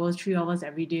 2 hours, 3 hours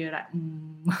every day, like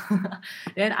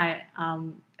then I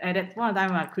at that point of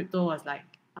time my crypto was like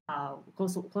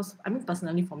because I mean,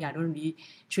 personally for me, I don't really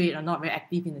trade or not very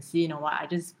active in the scene or what. I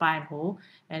just buy and hold,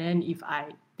 and then if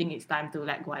I think it's time to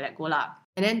let go, I let go lah.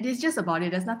 And then it's just about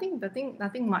it. There's nothing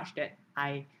much that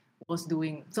I was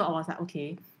doing. So I was like,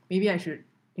 okay, maybe I should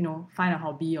find a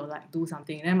hobby or like do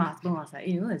something. And then my husband was like,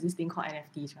 hey, there's this thing called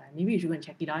NFTs, right? Maybe you should go and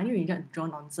check it out. Anyway, you get draw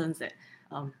nonsense that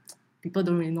people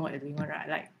don't really know what they're doing, right?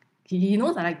 Like he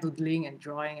knows I like doodling and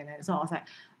drawing, and then so I was like,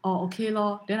 oh, okay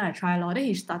lor. Then I try lor. Then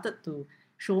he started to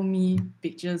show me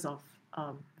pictures of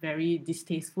very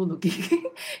distasteful looking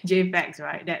JPEGs,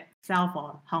 right, that sell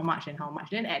for how much.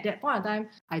 Then at that point of time,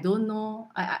 I don't know,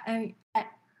 I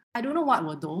don't know what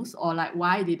were those, or like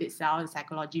why did it sell, the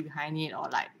psychology behind it, or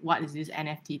like what is this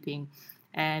NFT thing.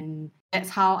 And that's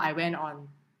how I went on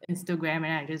Instagram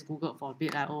and I just googled for a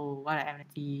bit, like, oh, what are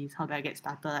NFTs, how do I get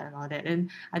started and all that. And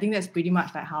I think that's pretty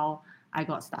much like how I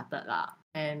got started lah.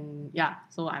 And yeah,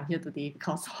 so I'm here today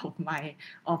because of my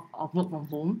of work from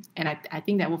home. And I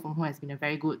think that work from home has been a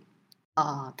very good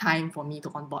time for me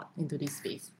to onboard into this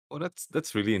space. Oh,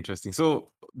 that's really interesting. So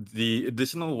the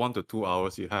additional 1 to 2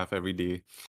 hours you have every day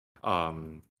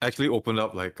actually opened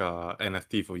up like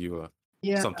NFT for you,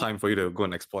 some time for you to go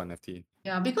and explore NFT.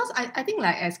 Yeah, because I think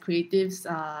like as creatives,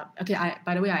 okay,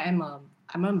 by the way, I'm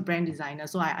a brand designer,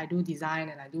 so I do design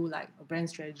and I do like a brand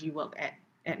strategy work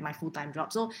at my full-time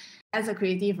job. So as a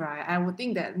creative, right, I would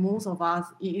think that most of us,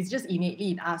 it's just innately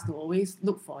in us to always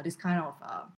look for this kind of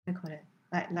what do you call it,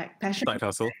 like passion side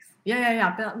hustle.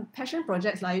 Yeah, passion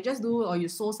projects, like you just do, or you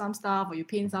sew some stuff, or you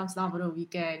paint some stuff over the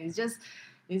weekend. It's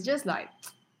just like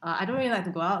I don't really like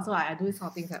to go out, so I do these sort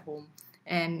of things at home.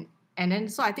 And then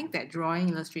so I think that drawing,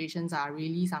 illustrations are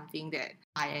really something that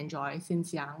I enjoy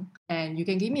since young. And you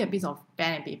can give me a piece of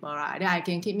pen and paper, right? Then I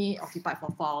can keep me occupied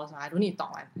for 4 hours. I don't need to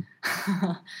talk.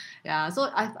 Yeah, so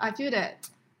I feel that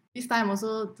this time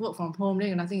also to work from home, then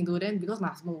you got nothing to do. Then because my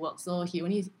husband works, so he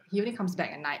only comes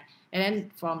back at night. And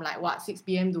then from like what 6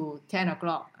 p.m. to 10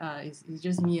 o'clock, it's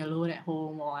just me alone at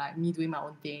home or like me doing my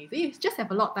own things. So you just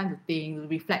have a lot of time to think, to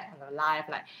reflect on your life,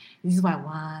 like this is what I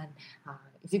want.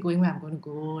 Is it going where I'm going to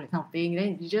go? That kind of thing.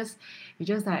 Then you just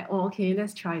like, oh, okay,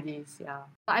 let's try this. Yeah.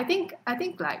 But I think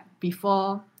like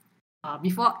before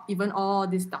even all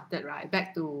this started, right?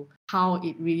 Back to how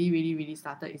it really, really, really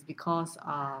started is because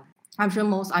I'm sure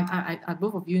most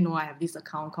both of you know I have this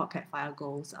account called Catfire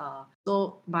Goals.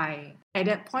 So my at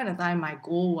that point of time, my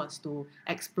goal was to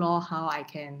explore how I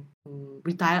can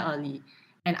retire early,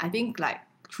 and I think like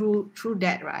through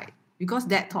that, right? Because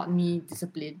that taught me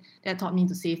discipline, that taught me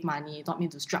to save money, taught me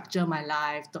to structure my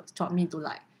life, taught me to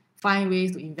like find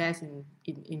ways to invest in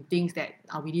things that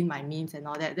are within my means and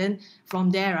all that. Then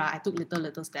from there, I took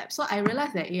little steps. So I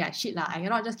realized that, hey, shit lah, I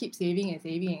cannot just keep saving and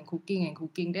saving and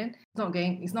cooking. Then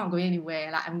it's not going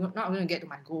anywhere. Like I'm not going to get to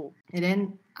my goal. And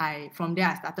then from there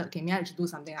I started, okay, maybe I should do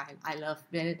something I love.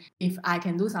 Then if I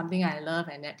can do something I love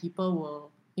and that people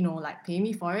will, like pay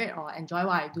me for it or enjoy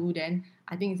what I do, then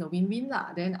I think it's a win-win lah.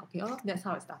 Then okay, that's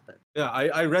how it started. Yeah,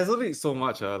 I resonate so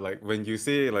much. Like when you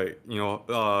say like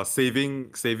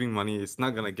saving money is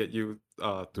not gonna get you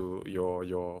to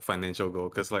your financial goal.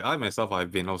 Because like I myself,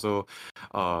 I've been also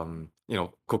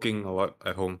cooking a lot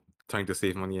at home, trying to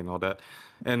save money and all that,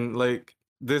 and like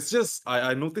there's just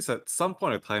I noticed at some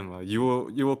point of time you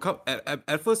will come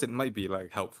at first it might be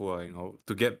like helpful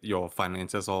to get your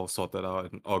finances all sorted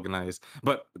out and organized,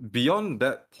 but beyond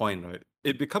that point, right,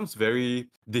 it becomes very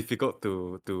difficult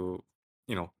to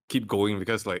keep going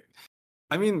because like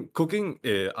I mean cooking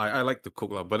I like to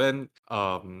cook lah, but then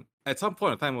at some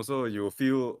point of time also you will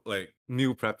feel like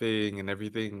meal prepping and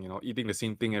everything, eating the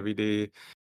same thing every day.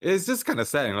 It's just kind of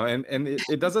sad, and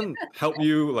it doesn't help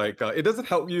you like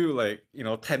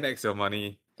 10x your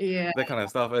money, Yeah. that kind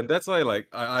of stuff. And that's why like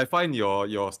I find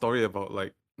your story about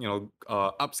like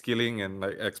upskilling and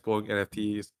like exploring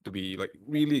NFTs to be like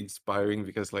really inspiring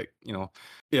because like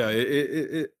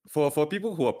yeah, for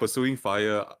people who are pursuing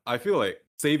fire, I feel like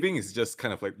saving is just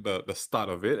kind of like the start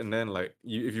of it, and then like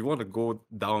if you want to go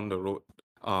down the road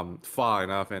far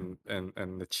enough and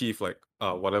achieve like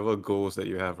whatever goals that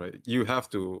you have, right, you have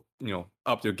to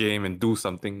up your game and do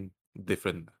something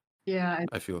different, Yeah,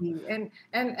 I feel. exactly.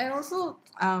 And also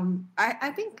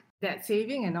I think that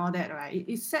saving and all that, right,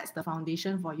 it sets the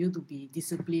foundation for you to be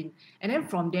disciplined. And then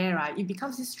from there, right, it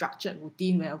becomes this structured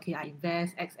routine where okay, I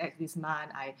invest X this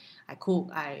month, I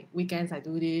cook, I weekends I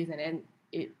do this, and then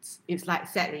it's like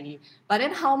set really. But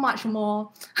then how much more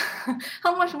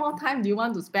how much more time do you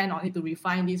want to spend on it to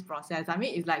refine this process? I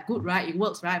mean, it's like good, right? It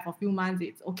works, right? For a few months,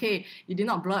 it's okay. You did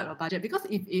not blow up your budget. Because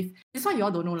if this one you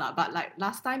all don't know lah, but like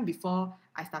last time before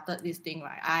I started this thing,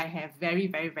 right, I have very,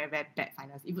 very, very, very bad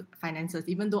finances.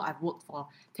 Even though I've worked for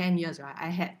 10 years, right, I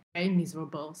had very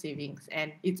miserable savings.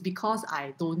 And it's because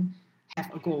I don't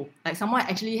have a goal. Like someone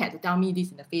actually had to tell me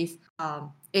this in the face,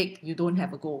 Egg, you don't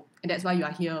have a goal. And that's why you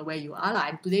are here where you are.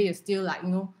 And today you're still like,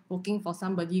 working for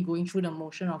somebody, going through the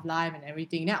motion of life and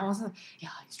everything. Then I was like, yeah,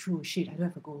 it's true, shit, I don't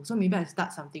have a goal. So maybe I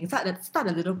start something, start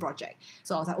a little project.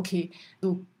 So I was like, okay,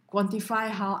 to quantify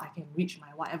how I can reach my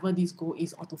whatever this goal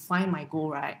is or to find my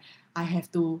goal, right, I have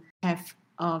to have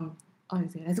I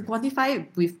have to quantify it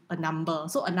with a number.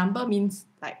 So a number means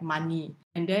like money.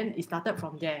 And then it started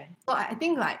from there. So I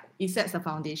think like it sets the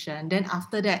foundation. Then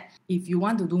after that, if you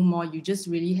want to do more, you just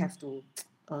really have to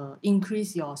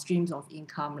increase your streams of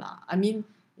income lah. I mean,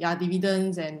 yeah,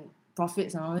 dividends and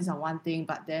profits and all this are one thing,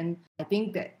 but then I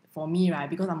think that for me, right,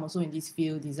 because I'm also in this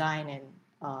field, design and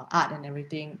art and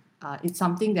everything, it's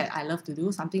something that I love to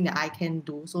do, something that I can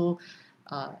do. So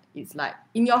it's like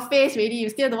in your face really, you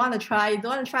still don't want to try, you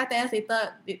don't want to try 10 years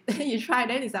later, you try,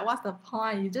 then it's like, what's the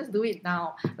point? You just do it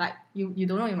now. Like you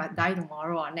don't know, you might die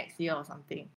tomorrow or next year or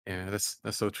something. Yeah, that's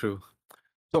so true.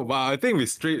 So, but I think we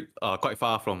strayed quite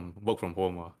far from work from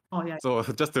home. Oh yeah. So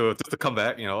just to come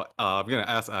back, I'm gonna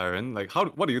ask Aaron, like,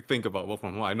 what do you think about work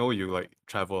from home? I know you like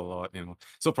travel a lot,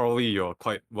 so probably you're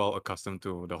quite well accustomed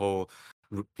to the whole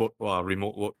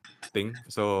remote work thing.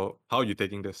 So, how are you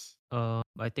taking this?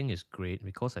 I think it's great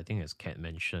because I think as Kat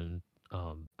mentioned,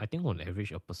 I think on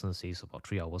average a person saves about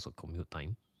 3 hours of commute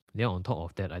time. Then on top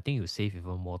of that, I think you save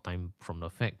even more time from the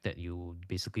fact that you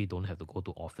basically don't have to go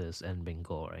to office and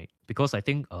mingle, right? Because I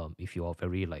think if you are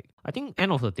very like, I think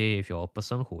end of the day, if you're a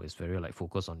person who is very like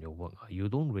focused on your work, you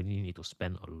don't really need to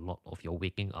spend a lot of your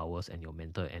waking hours and your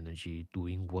mental energy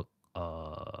doing work,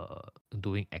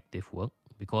 doing active work.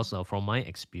 Because from my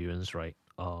experience, right,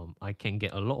 I can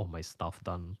get a lot of my stuff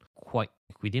done quite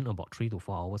within about 3 to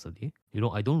 4 hours a day.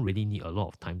 I don't really need a lot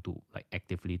of time to like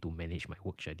actively to manage my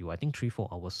work schedule. I think 3 4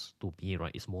 hours to me,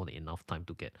 right, is more than enough time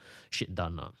to get shit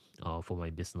done for my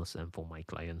business and for my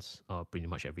clients pretty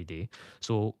much every day.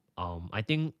 So I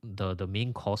think the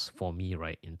main cost for me,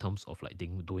 right, in terms of like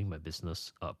doing my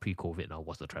business pre-COVID now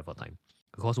was the travel time.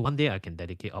 Because one day I can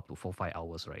dedicate up to 4 5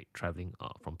 hours, right, traveling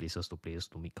from places to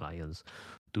place to meet clients,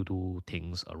 to do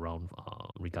things around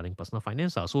regarding personal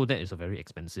finance. So that is a very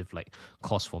expensive like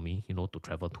cost for me, to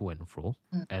travel to and fro.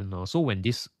 Mm. And so when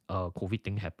this COVID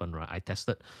thing happened, right, I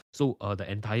tested. So the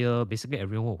entire basically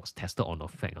everyone was tested on the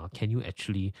fact, do you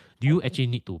actually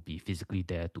need to be physically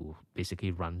there to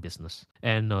basically run business?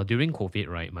 And during COVID,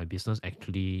 right, my business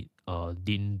actually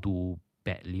didn't do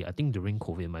badly. I think during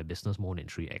COVID, my business more than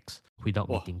 3x without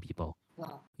Wow. meeting people.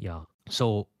 Wow. Yeah.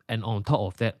 So, and on top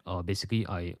of that, basically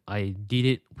I did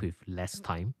it with less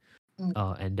time. Mm.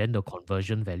 And then the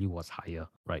conversion value was higher,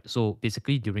 right? So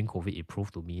basically during COVID, it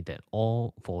proved to me that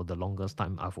for the longest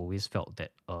time, I've always felt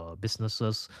that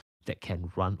businesses that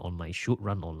can run online should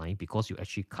run online, because you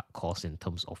actually cut costs in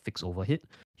terms of fixed overhead.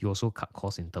 You also cut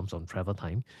costs in terms of travel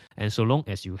time. And so long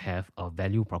as you have a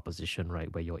value proposition,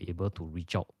 right, where you're able to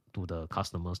reach out to the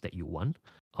customers that you want,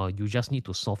 you just need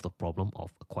to solve the problem of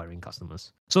acquiring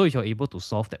customers. So if you're able to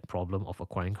solve that problem of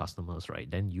acquiring customers, right,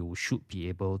 then you should be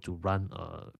able to run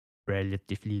a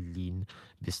relatively lean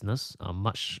business,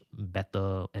 much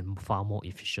better and far more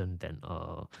efficient than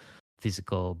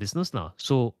physical business now.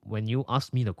 So when you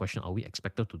ask me the question, are we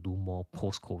expected to do more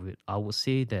post COVID? I would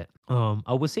say that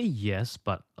I would say yes,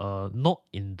 but not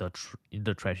in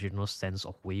the traditional sense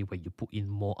of way where you put in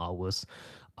more hours.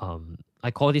 I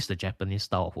call this the Japanese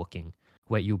style of working,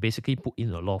 where you basically put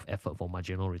in a lot of effort for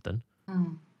marginal return.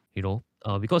 Mm.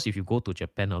 Because if you go to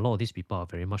Japan, a lot of these people are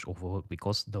very much overworked,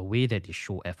 because the way that they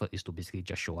show effort is to basically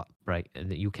just show up, right? And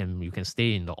then you can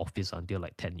stay in the office until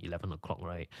like 10, 11 o'clock,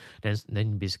 right?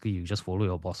 Then basically you just follow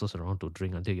your bosses around to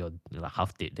drink until you're like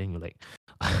half dead. Then you like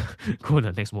go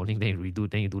the next morning, then you redo,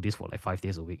 then you do this for like 5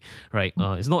 days a week, right?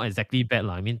 It's not exactly bad,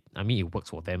 lah. I mean it works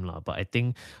for them, lah. But I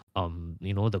think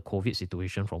the COVID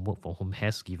situation from work from home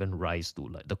has given rise to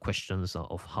like the questions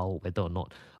of whether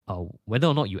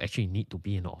or not you actually need to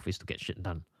be in the office to get shit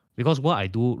done. Because what I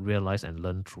do realize and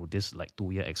learn through this like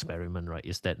 2 year experiment, right,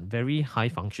 is that very high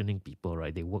functioning people,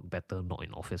 right, they work better not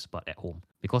in office but at home.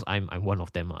 Because I'm one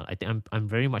of them. I think I'm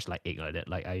very much like egg like that.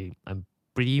 Like I'm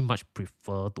pretty much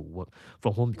prefer to work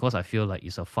from home, because I feel like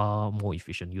it's a far more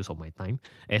efficient use of my time.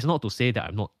 And it's not to say that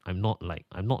I'm not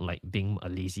like being a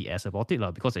lazy ass about it,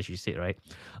 lah. Because as you said, right,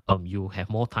 you have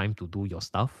more time to do your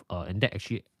stuff, and that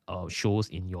actually shows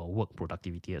in your work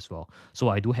productivity as well. So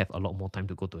I do have a lot more time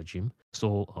to go to a gym.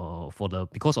 So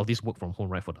because of this work from home,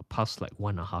 right, for the past like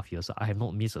 1.5 years, I have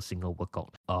not missed a single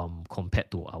workout compared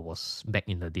to I was back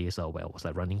in the days where I was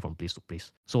like running from place to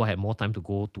place. So I had more time to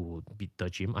go to the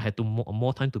gym. I had to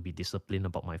more time to be disciplined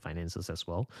about my finances as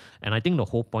well. And I think the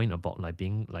whole point about like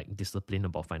being like disciplined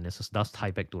about finances does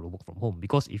tie back to the work from home.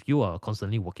 Because if you are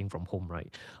constantly working from home,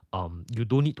 right, you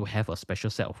don't need to have a special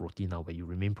set of routine now where you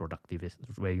remain productive,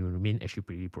 where you remain actually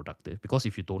pretty productive. Because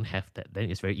if you don't have that, then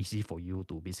it's very easy for you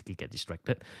to basically get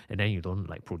distracted, and then you don't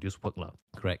like produce work, lah.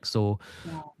 Correct. So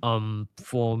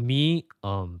for me,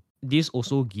 this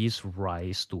also gives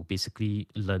rise to basically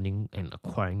learning and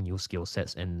acquiring new skill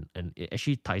sets, and it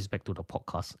actually ties back to the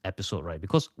podcast episode, right?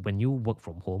 Because when you work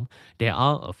from home, there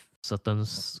are certain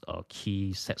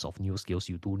key sets of new skills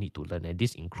you do need to learn, and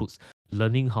this includes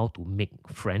learning how to make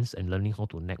friends and learning how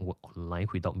to network online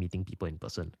without meeting people in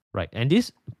person, right? And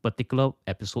this particular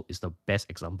episode is the best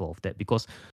example of that, because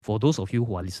for those of you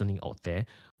who are listening out there,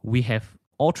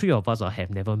 all three of us have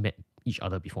never met each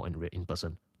other before in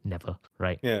person. Never,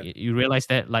 right? Yeah. You realize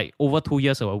that like over 2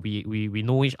 years ago, we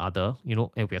know each other,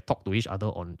 and we have talked to each other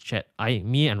on chat.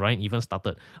 Me and Ryan even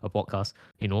started a podcast,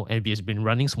 and it's been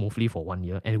running smoothly for 1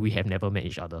 year, and we have never met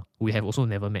each other. We have also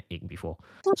never met Ig before.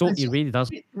 So it really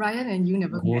does. Ryan and you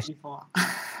never met goes before.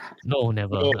 No,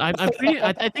 never. No. I'm pretty.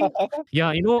 I think, yeah.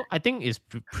 I think it's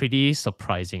pretty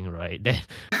surprising, right?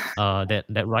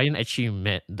 That Ryan actually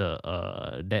met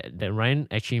that Ryan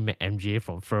actually met MJ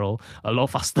from Furl a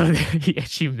lot faster than he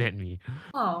actually met me.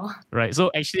 Oh. Right. So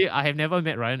actually, I have never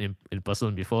met Ryan in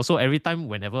person before. So every time,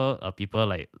 whenever people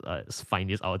like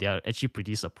find this out, they are actually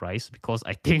pretty surprised, because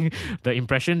I think the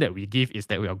impression that we give is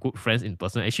that we are good friends in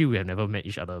person. Actually, we have never met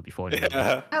each other before.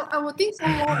 Yeah. I would think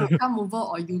someone will come over,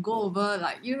 or you go over,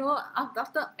 like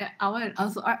after an hour and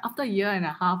also after a year and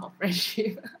a half of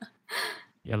friendship.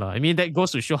 Yeah, lah. I mean, that goes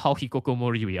to show how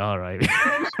hikokomori we are, right?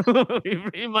 we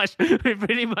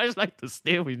pretty much like to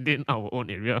stay within our own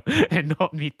area and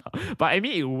not meet up. But I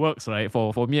mean, it works, right?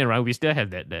 For me and Ryan, we still have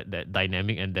that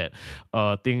dynamic and that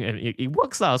thing, and it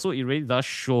works, lah. So it really does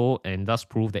show and does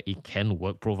prove that it can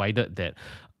work, provided that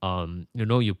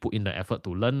you put in the effort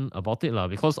to learn about it, lah.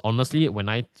 Because honestly, when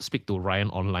I speak to Ryan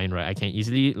online, right,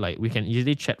 we can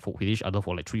easily chat with each other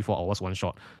for like 3-4 hours one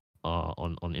shot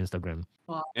on Instagram.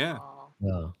 Wow. Yeah.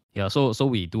 Yeah. Yeah, so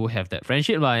we do have that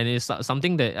friendship lah, and it's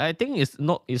something that I think is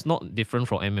not different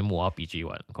from MMORPG,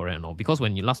 what, correct or not? Because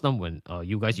last time when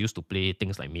you guys used to play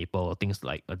things like Maple, things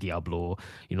like Diablo,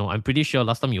 I'm pretty sure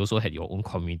last time you also had your own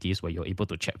communities where you're able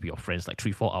to chat with your friends like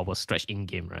 3-4 hours stretch in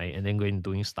game, right? And then going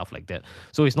doing stuff like that.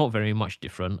 So it's not very much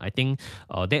different. I think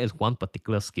there is one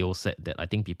particular skill set that I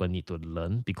think people need to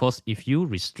learn, because if you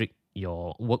restrict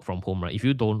your work from home, right? If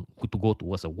you don't to go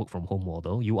towards a work from home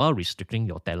model, you are restricting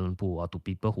your talent pool to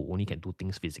people who only can do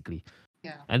things physically.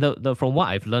 Yeah. And the from what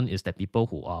I've learned is that people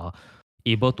who are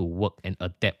able to work and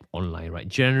adapt online, right?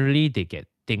 Generally, they get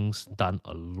things done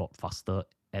a lot faster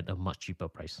at a much cheaper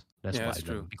price. That's Yeah, what that's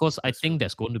I learned. true. Because I That's think true.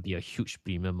 there's going to be a huge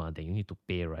premium that you need to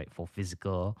pay, right, for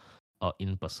physical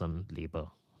in-person labor.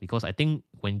 Because I think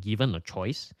when given a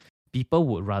choice, people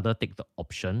would rather take the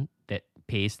option that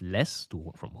pays less to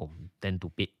work from home than to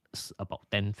pay about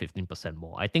 10-15%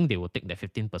 more. I think they will take that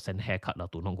 15% haircut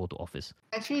to not go to office.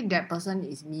 Actually, that person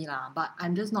is me lah, but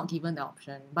I'm just not given the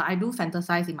option. But I do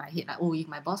fantasize in my head like, oh, if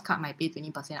my boss cut my pay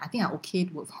 20%, I think I'm okay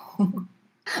to work from home.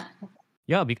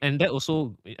 Yeah, and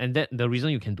that the reason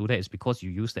you can do that is because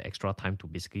you use the extra time to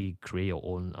basically create your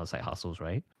own side hustles,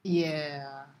 right?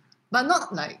 Yeah. But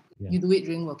not like Yeah. you do it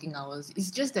during working hours.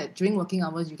 It's just that during working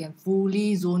hours, you can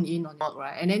fully zone in on work,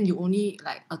 right? And then you only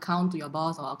like account to your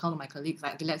boss or account to my colleagues,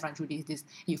 like, okay, let's run through this.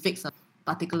 You fix a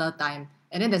particular time.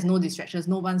 And then there's no distractions.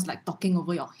 No one's like talking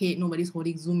over your head. Nobody's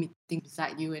holding Zoom meeting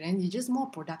beside you. And then you're just more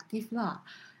productive lah.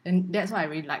 And that's what I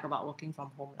really like about working from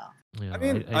home lah. Yeah,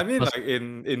 I mean, like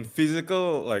in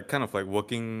physical, like kind of like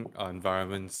working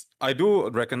environments, I do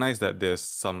recognize that there's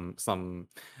some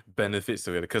benefits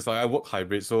to it, because like, I work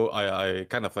hybrid, so I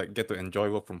kind of like get to enjoy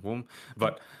work from home.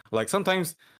 But like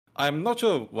sometimes I'm not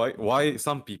sure why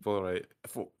some people, right,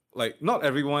 for like not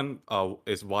everyone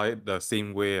is wired the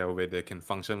same way where they can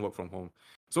function work from home.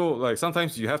 So like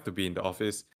sometimes you have to be in the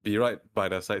office, be right by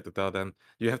their side to tell them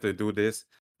you have to do this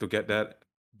to get that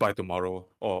by tomorrow,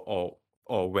 or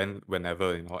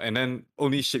whenever, and then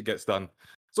only shit gets done.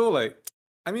 So like,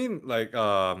 I mean, like,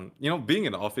 being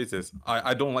in the office is,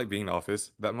 I don't like being in the office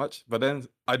that much, but then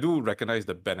I do recognize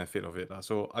the benefit of it.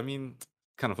 So I mean,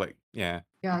 kind of like, yeah.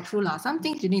 Yeah, true lah. Some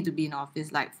things you need to be in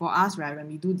office. Like for us, right, when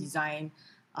we do design,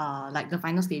 like the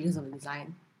final stages of the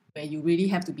design, where you really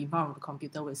have to be in front of the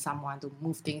computer with someone to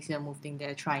move things here, move things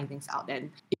there, trying things out.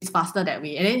 Then it's faster that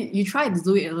way. And then you try to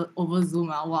do it over Zoom.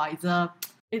 Wow,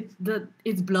 it's blur,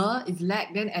 it's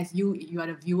lag. Then as you are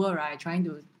the viewer, right, trying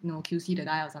to QC the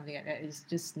die or something like that, it's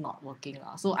just not working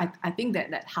lah. So I think that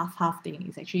half thing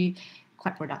is actually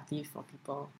quite productive for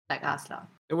people like us lah.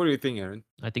 What do you think, Aaron?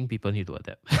 I think people need to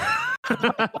adapt.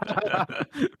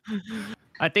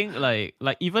 I think like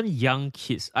even young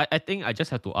kids, I think I just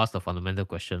have to ask the fundamental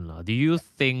question. Do you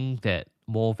think that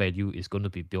more value is going to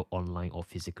be built online or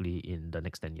physically in the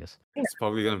next 10 years? It's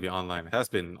probably going to be online. It has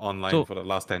been online So- for the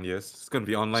last 10 years. It's going to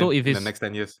be online So if in the it's- next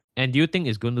 10 years. And do you think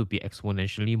it's going to be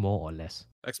exponentially more or less?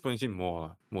 Exponentially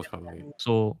more, most probably.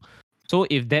 So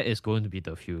if that is going to be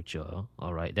the future,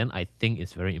 all right, then I think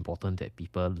it's very important that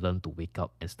people learn to wake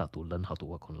up and start to learn how to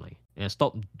work online and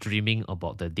stop dreaming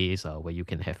about the days where you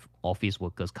can have office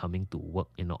workers coming to work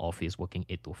in the office, working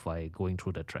 8 to 5, going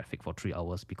through the traffic for 3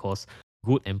 hours, because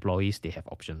good employees, they have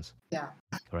options. Yeah.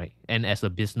 Right. And as a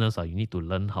business, you need to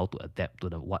learn how to adapt to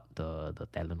what the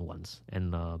talent wants.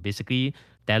 And basically,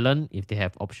 talent, if they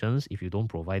have options, if you don't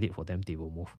provide it for them, they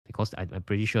will move, because I'm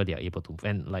pretty sure they are able to.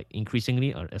 And like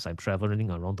increasingly, as I'm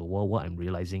traveling around the world, what I'm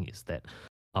realizing is that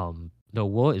the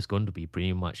world is going to be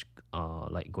pretty much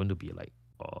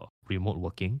remote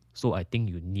working. So I think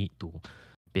you need to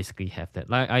basically have that.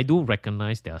 Like, I do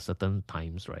recognize there are certain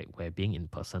times, right, where being in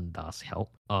person does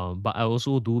help. But I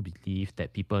also do believe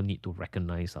that people need to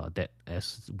recognize that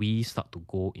as we start to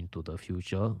go into the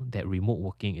future, that remote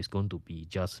working is going to be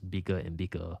just bigger and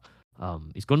bigger.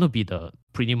 It's going to be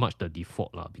pretty much the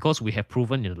default because we have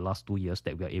proven in the last 2 years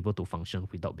that we are able to function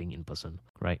without being in person,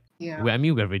 right? Yeah.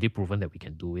 We've already proven that we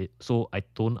can do it. So I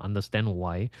don't understand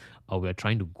why we're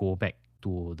trying to go back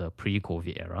to the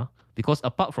pre-COVID era, because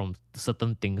apart from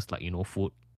certain things like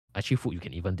food, actually food you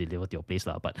can even deliver to your place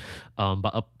lah. But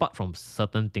apart from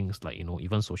certain things like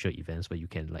even social events where you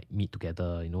can like meet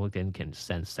together, then can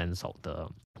sense out the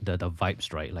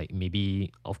vibes, right? Like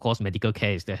maybe of course medical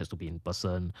care is there has to be in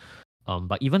person.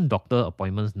 But even doctor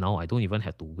appointments now, I don't even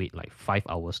have to wait like 5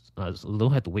 hours.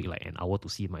 Don't have to wait like an hour to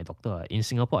see my doctor. In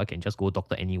Singapore, I can just go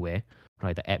doctor anywhere,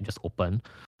 right? The app just open.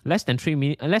 Less than 3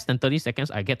 minutes, less than 30 seconds,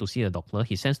 I get to see the doctor.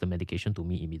 He sends the medication to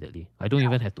me immediately. I don't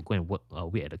even have to go and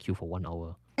wait at the queue for 1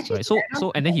 hour, Actually, right? to So add on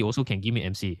so to and then that, he also can give me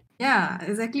MC. yeah,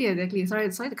 exactly.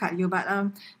 Sorry to cut you, but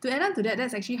to add on to that,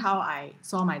 that's actually how I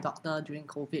saw my doctor during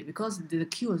COVID because the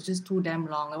queue was just too damn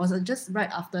long. It was just right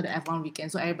after the F1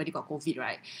 weekend, so everybody got COVID,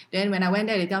 right? Then when I went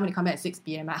there, they tell me to come back at 6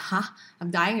 p.m. Like, huh?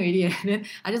 I'm dying already. And then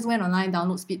I just went online,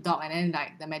 download Speed Doc, and then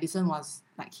like the medicine was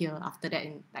like here after that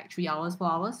in like 3 hours,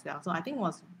 4 hours. Yeah. So I think it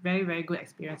was very, very good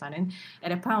experience. And then at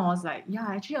that point I was like, yeah,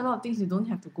 actually a lot of things you don't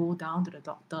have to go down to the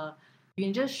doctor. You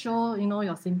can just show,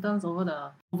 your symptoms over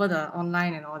the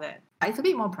online and all that. It's a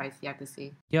bit more pricey, I have to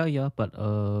say. Yeah, but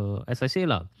as I say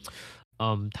lah,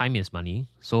 time is money.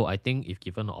 So I think if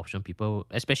given the option, people,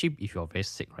 especially if you're very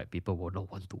sick, right, people will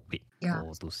not want to wait Yeah.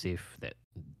 for to save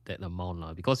that amount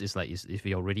lah. Because it's like if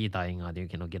you're already dying, then you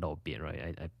cannot get out of bed,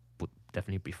 right? I would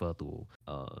definitely prefer to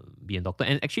be a doctor.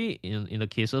 And actually, in the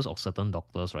cases of certain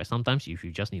doctors, right, sometimes if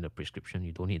you just need a prescription,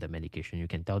 you don't need the medication, you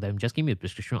can tell them just give me a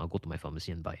prescription, I'll go to my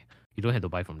pharmacy and buy. You don't have to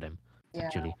buy from them. Yeah.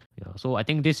 Actually, yeah. So I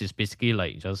think this is basically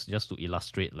like just to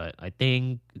illustrate, like I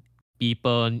think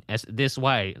people as this is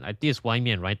why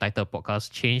me and Ryan title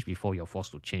podcast change before you're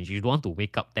forced to change. You don't want to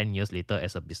wake up 10 years later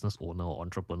as a business owner or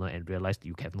entrepreneur and realize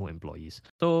you have no employees.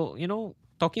 So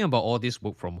talking about all this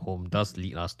work from home does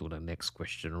lead us to the next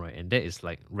question, right? And that is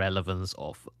like relevance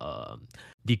of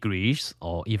degrees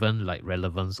or even like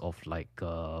relevance of like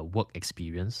work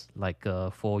experience. Like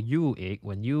for you, Egg,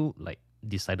 when you like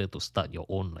decided to start your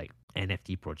own like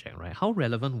NFT project, right? How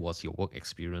relevant was your work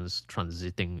experience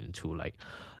transiting into like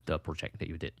the project that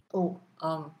you did?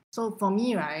 So for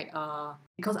me, right,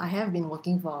 because I have been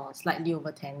working for slightly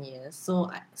over 10 years,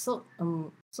 so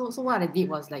what I did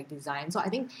was like design. So I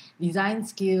think design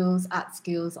skills, art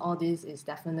skills, all this is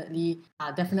definitely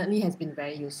has been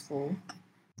very useful.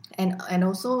 And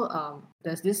also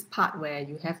there's this part where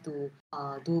you have to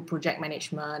do project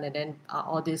management and then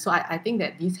all this. So I think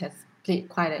that this has played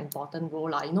quite an important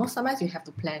role. Sometimes you have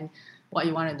to plan what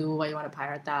you want to do, what you want to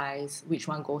prioritize, which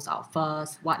one goes out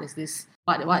first, what is this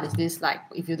like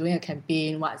if you're doing a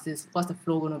campaign, what's the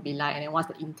flow going to be like, and then what's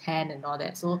the intent and all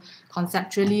that. So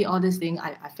conceptually, all this thing,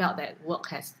 I felt that work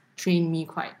has trained me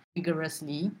quite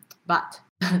vigorously, but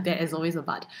there is always a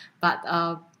but. But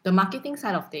the marketing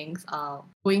side of things,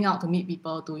 going out to meet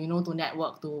people, to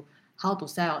network, to how to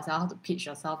sell yourself, how to pitch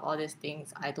yourself, all these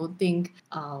things, I don't think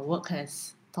work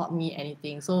has taught me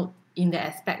anything. So in that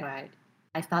aspect, right,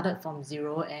 I started from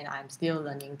zero and I'm still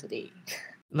learning today.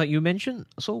 Like you mentioned,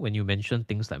 so when you mention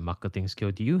things like marketing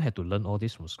skill, do you have to learn all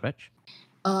this from scratch?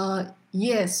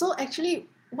 Yes. So actually,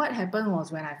 what happened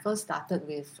was when I first started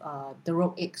with the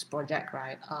Rogue Eggs project,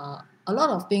 right? A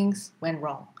lot of things went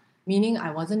wrong. Meaning,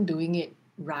 I wasn't doing it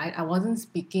right. I wasn't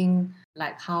speaking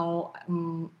like how.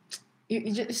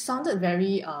 It sounded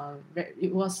very.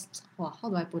 It was. Well, how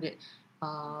do I put it?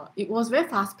 It was very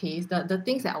fast paced. The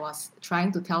things that I was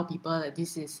trying to tell people that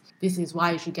this is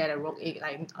why you should get a Rogue Egg,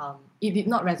 like it did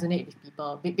not resonate with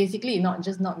people. Basically,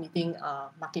 not meeting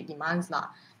market demands lah.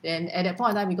 Then at that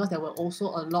point in time, because there were also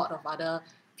a lot of other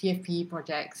PFP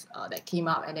projects that came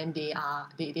up, and then they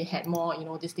had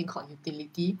more this thing called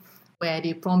utility, where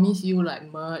they promise you like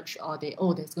merch, or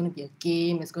there's going to be a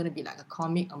game, there's going to be like a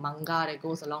comic, a manga that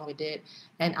goes along with it,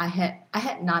 and I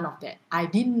had none of that. I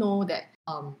didn't know that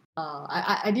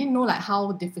I didn't know like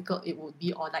how difficult it would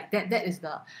be, or like that's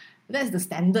the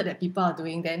standard that people are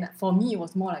doing. Then for me it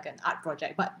was more like an art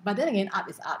project, but then again, art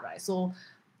is art, right? So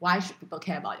why should people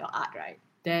care about your art, right?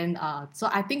 Then so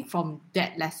I think from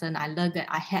that lesson I learned that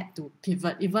I had to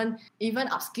pivot. Even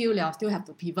upskill, I'll still have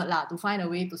to pivot lah, to find a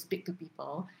way to speak to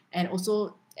people, and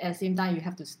also at the same time you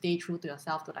have to stay true to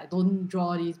yourself, to like don't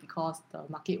draw this because the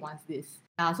market wants this.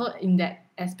 So in that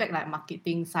aspect, like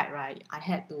marketing side, right, I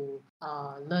had to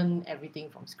learn everything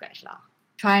from scratch lah.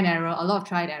 Try and error, a lot of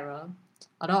try and error,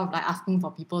 a lot of like asking for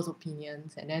people's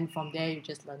opinions, and then from there you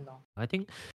just learn. I think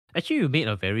actually you made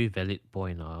a very valid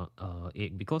point,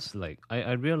 Ek, because like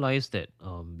I realized that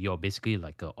you're basically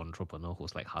like an entrepreneur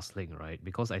who's like hustling, right?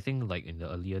 Because I think like in the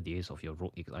earlier days of your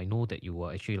road, I know that you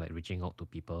were actually like reaching out to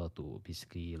people to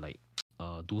basically like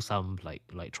do some like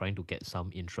trying to get some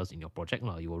interest in your project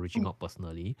lah. You were reaching out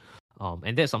personally.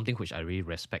 And that's something which I really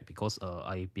respect because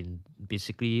I've been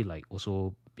basically like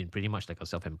also been pretty much like a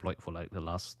self-employed for like the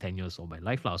last 10 years of my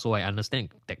life lah. So I understand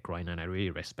that grind and I really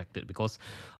respect it because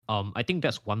I think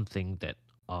that's one thing that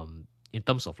in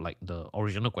terms of like the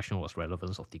original question was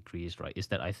relevance of degrees, right? Is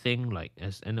that I think like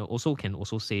as and also can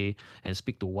also say and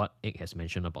speak to what Egg has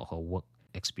mentioned about her work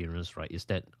experience, right? Is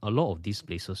that a lot of these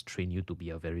places train you to be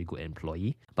a very good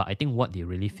employee, but I think what they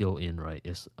really fill in, right,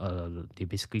 is they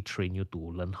basically train you to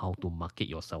learn how to market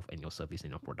yourself and your service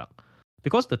and your product.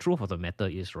 Because the truth of the matter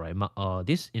is, right,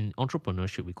 this in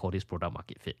entrepreneurship we call this product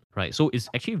market fit, right? So it's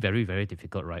actually very very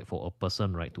difficult, right, for a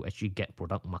person, right, to actually get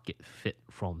product market fit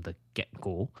from the get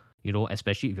go.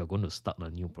 Especially if you're going to start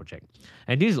a new project.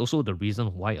 And this is also the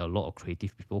reason why a lot of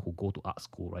creative people who go to art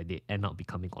school, right, they end up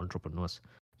becoming entrepreneurs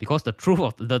because the truth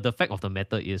of the fact of the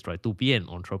matter is, right, to be an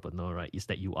entrepreneur, right, is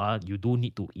that you do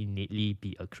need to innately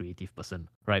be a creative person,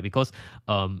 right? Because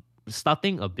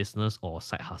starting a business or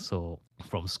side hustle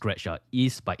from scratch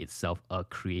is by itself a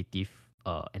creative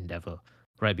endeavor,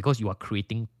 right? Because you are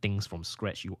creating things from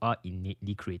scratch, you are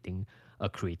innately creating a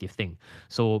creative thing.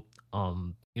 So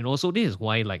so this is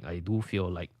why like I do feel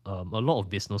like a lot of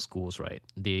business schools, right,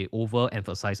 they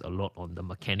overemphasize a lot on the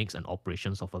mechanics and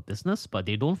operations of a business, but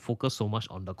they don't focus so much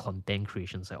on the content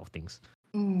creation side of things,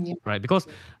 Yeah. right? Because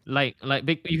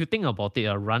if you think about it,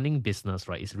 running business,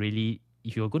 right, is really,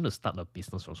 if you're going to start a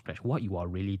business from scratch, what you are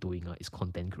really doing is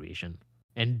content creation.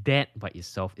 And that by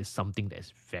itself is something that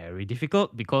is very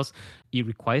difficult because it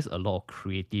requires a lot of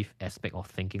creative aspect of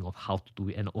thinking of how to do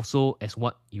it. And also, as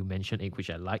what you mentioned, which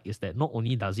I like, is that not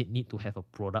only does it need to have a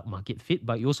product market fit,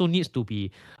 but it also needs to be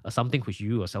something which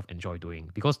you yourself enjoy doing.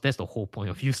 Because that's the whole point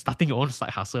of you starting your own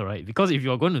side hustle, right? Because if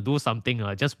you're going to do something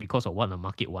just because of what the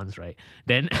market wants, right,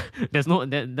 then that's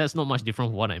not much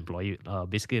different from what an employee,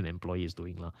 basically an employee is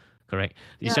doing, lah. Correct.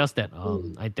 It's Yeah. just that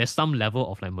there's some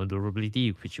level of like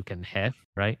maneuverability which you can have,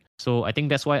 right? So I think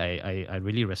that's why I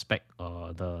really respect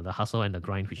the hustle and the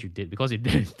grind which you did because it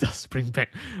does bring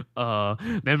back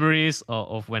memories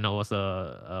of when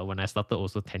when I started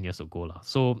also 10 years ago lah.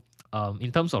 So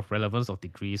in terms of relevance of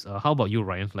degrees, how about you,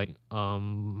 Ryan? Like how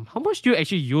much do you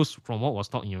actually use from what was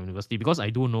taught in your university? Because I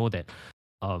do know that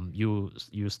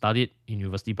you studied in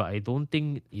university, but I don't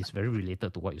think it's very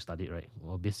related to what you studied, right?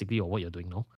 Or basically or what you're doing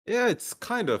now. Yeah, it's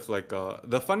kind of like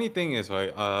the funny thing is,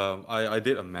 right, I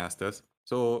did a master's.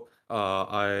 So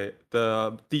I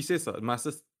the thesis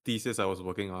master's thesis I was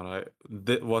working on, right,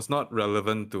 that was not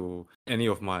relevant to any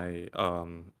of my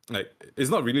like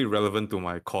it's not really relevant to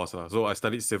my course. So I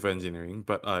studied civil engineering,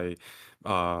 but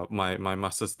my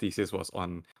master's thesis was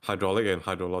on hydraulic and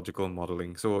hydrological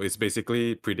modeling. So it's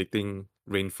basically predicting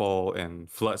rainfall and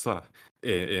floods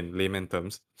in layman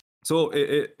terms. So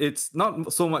it's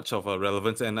not so much of a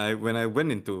relevance. And when I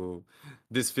went into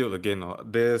this field again,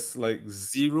 there's like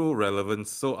zero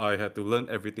relevance. So I had to learn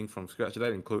everything from scratch.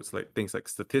 That includes like things like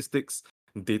statistics,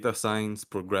 data science,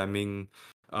 programming,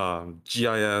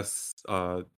 GIS.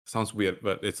 Sounds weird,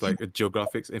 but it's like a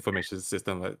geographics information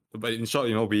system. But in short,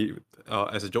 we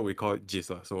as a joke we call it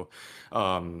GIS. So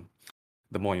um,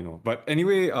 the more you know. But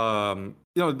anyway,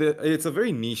 it's a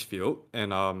very niche field,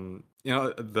 and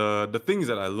the things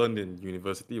that I learned in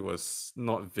university was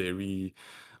not very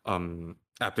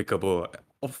applicable.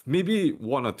 Of maybe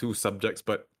one or two subjects,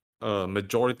 but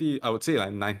majority, I would say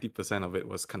like 90% of it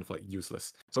was kind of like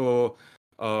useless. So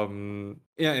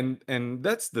yeah, and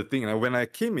that's the thing. When I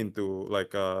came into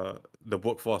like the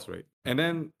workforce, right, and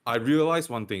then I realized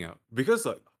one thing because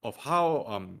of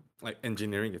how like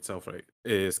engineering itself, right,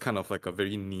 is kind of like a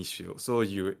very niche field. So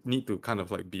you need to kind of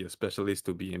like be a specialist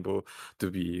to be able to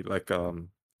be like a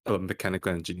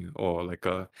mechanical engineer or like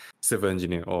a civil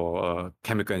engineer or a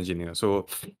chemical engineer. So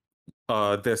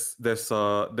there's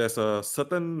a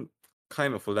certain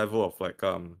kind of level of like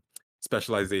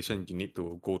specialization you need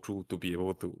to go through to be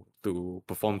able to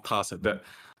perform tasks at that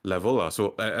level.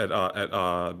 So at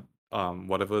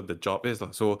whatever the job is.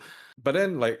 So but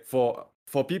then like for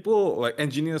people like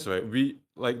engineers, right, we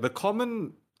like the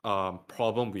common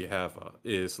problem we have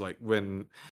is like when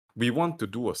we want to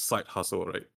do a side hustle,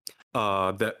 right,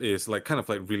 that is like kind of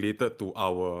like related to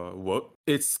our work,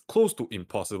 it's close to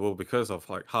impossible because of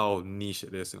like how niche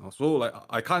it is. So like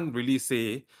I can't really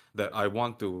say that I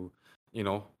want to, you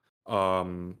know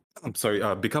I'm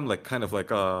sorry, become like kind of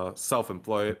like a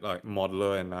self-employed like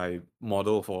modeler, and I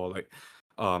model for like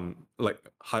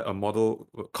a model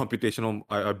computational,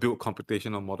 I build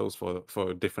computational models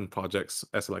for different projects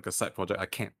as like a side project. I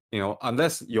can't,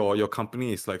 unless your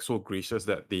company is like so gracious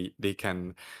that they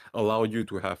can allow you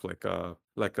to have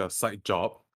like a side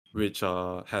job which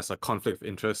has a conflict of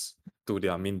interest to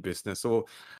their main business. So,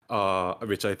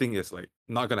 which I think is like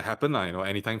not gonna happen,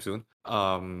 anytime soon.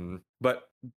 But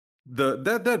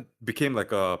that became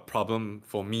like a problem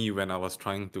for me when I was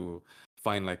trying to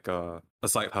find like a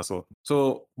side hustle.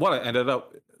 So what I ended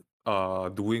up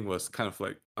doing was kind of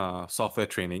like software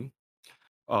training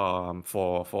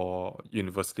for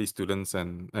university students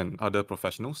and other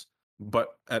professionals,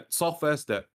 but at softwares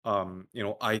that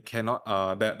I cannot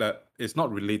that is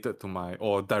not related to my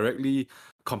or directly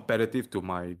competitive to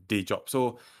my day job.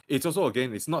 So it's also,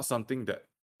 again, it's not something that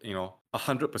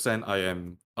 100% I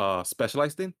am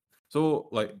specialized in. So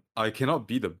like I cannot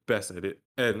be the best at it.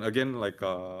 And again, like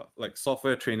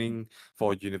software training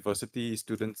for university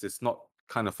students is not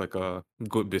kind of like a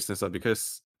good business,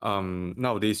 because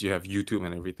nowadays you have YouTube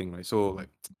and everything, right? So like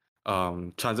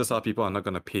chances are people are not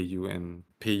gonna pay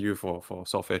you for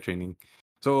software training.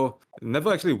 So it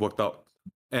never actually worked out.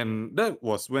 And that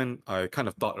was when I kind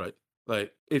of thought, right,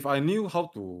 like if I knew how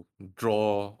to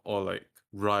draw or like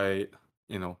write,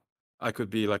 you know, I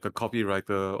could be like a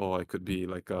copywriter, or I could be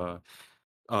like a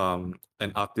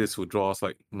an artist who draws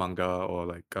like manga, or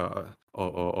like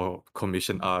or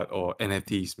commission art or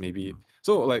NFTs maybe.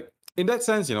 So like in that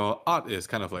sense, art is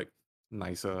kind of like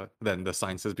nicer than the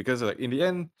sciences, because like in the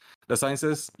end, the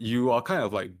sciences, you are kind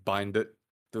of like binded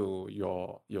to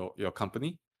your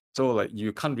company. So like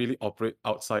you can't really operate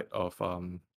outside of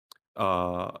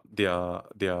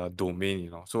their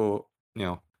domain, So,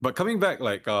 but coming back,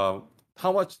 like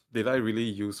how much did I really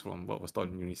use from what was taught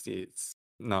in university?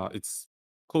 It's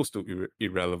close to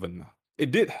irrelevant now.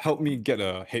 It did help me get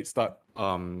a head start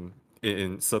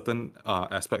in certain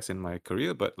aspects in my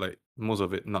career, but like most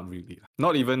of it not really.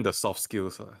 Not even the soft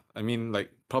skills. I mean,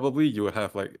 like probably you would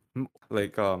have like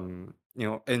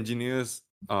engineers.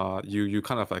 You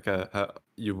kind of like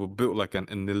you will build like an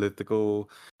analytical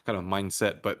kind of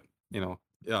mindset, but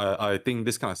I think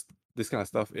this kind of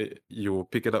stuff, you will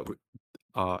pick it up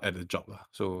at the job lah.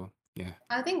 So yeah.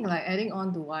 I think like adding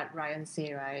on to what Ryan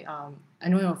said, right? I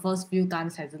know your first few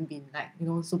times hasn't been like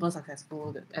super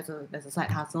successful as a side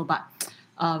hustle, but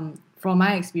from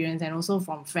my experience and also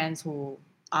from friends who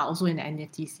are also in the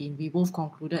NFT scene, we both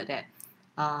concluded that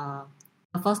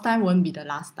the first time won't be the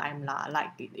last time lah.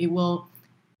 Like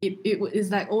it's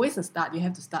like always a start. You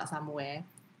have to start somewhere,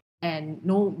 and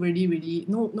no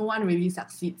one really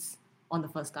succeeds on the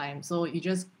first time. So you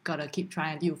just gotta keep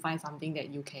trying until you find something that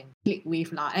you can click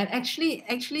with lah. And actually,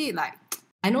 like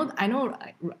I know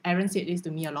like, Aaron said this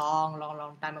to me a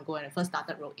long time ago when I first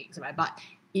started Rogue Eggs, right? But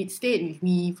it stayed with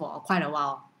me for quite a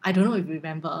while. I don't know if you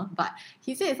remember, but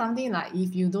he said something like,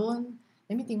 if you don't,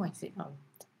 let me think what he said.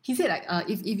 He said like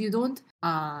if you don't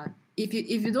if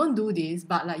you don't do this,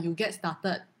 but like you get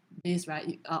started this,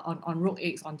 right, on Rogue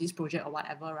Eggs, on this project or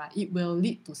whatever, right, it will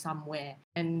lead to somewhere.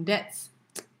 And that's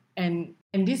and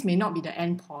this may not be the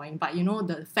end point, but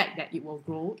the fact that it will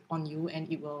grow on you,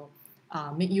 and it will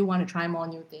make you want to try more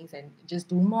new things and just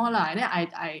do more lah. And then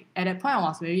I at that point I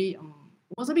was very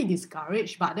was a bit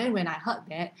discouraged, but then when I heard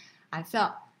that, I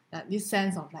felt that this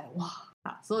sense of like, wow.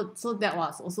 So that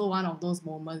was also one of those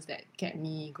moments that kept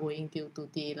me going till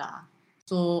today lah.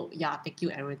 So yeah, thank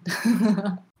you, Aaron.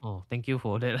 Oh, thank you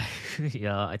for that.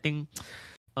 Yeah, I think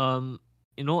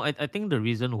I think the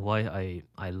reason why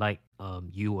I like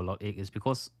you a lot, Egg, is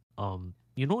because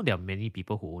there are many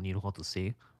people who only know how to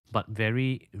say, but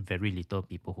very very little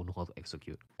people who know how to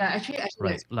execute. Yeah, actually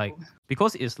Right, that's like true.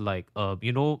 because it's like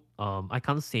I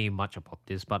can't say much about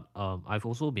this, but I've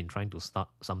also been trying to start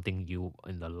something new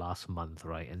in the last month,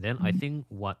 right? And then I think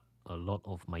what a lot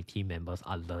of my team members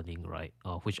are learning, right,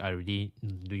 which I already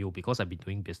knew because I've been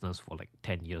doing business for like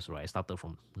 10 years, right? I started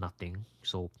from nothing.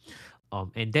 So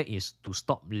and that is to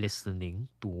stop listening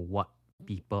to what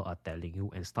people are telling you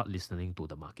and start listening to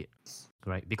the market,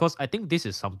 right? Because I think this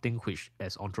is something which,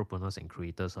 as entrepreneurs and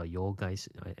creators, are your guys,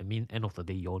 I mean, end of the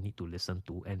day, you all need to listen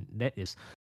to. And that is,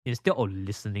 instead of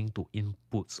listening to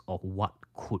inputs of what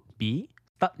could be,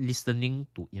 start listening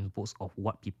to inputs of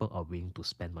what people are willing to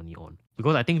spend money on.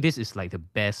 Because I think this is like the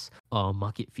best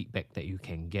market feedback that you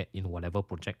can get in whatever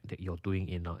project that you're doing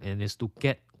in, and is to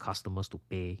get customers to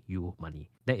pay you money.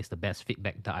 That is the best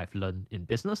feedback that I've learned in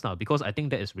business now, because I think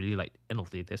that is really like, end of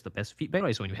the day, that's the best feedback,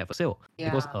 right? Is when you have a sale.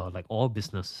 Because Yeah. like all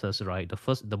businesses, right,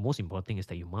 the most important thing is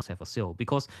that you must have a sale.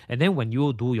 Because and then when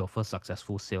you do your first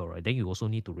successful sale, right, then you also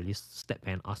need to really step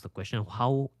back and ask the question,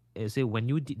 how is it, when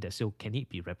you did that sale, can it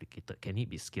be replicated, can it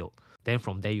be scaled? Then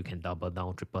from there you can double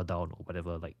down, triple down, or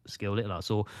whatever, like scale it lah.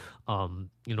 So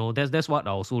that's what I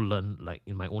also learned, like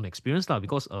in my own experience lah.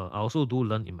 Because I also do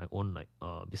learn in my own like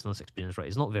business experience, right?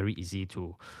 It's not very easy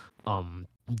to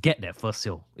get that first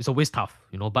sale. It's always tough,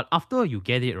 but after you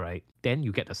get it right, then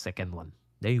you get the second one.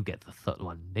 then you get the third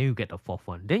one, then you get the fourth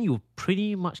one. Then you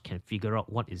pretty much can figure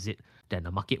out what is it that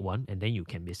the market want, and then you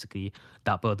can basically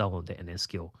double down on that and then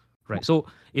scale. Right. So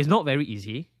it's not very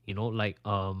easy, like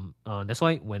that's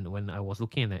why when I was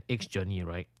looking at the X journey,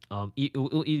 right?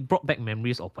 It brought back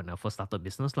memories of when I first started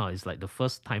business. Now it's like the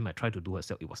first time I tried to do a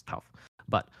sale, it was tough.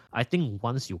 But I think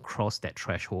once you cross that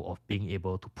threshold of being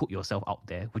able to put yourself out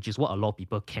there, which is what a lot of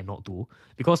people cannot do,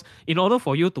 because in order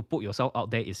for you to put yourself out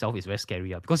there itself is very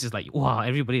scary. Because it's like, wow,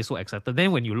 everybody is so excited.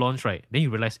 Then when you launch, right, then you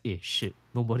realize, shit,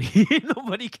 nobody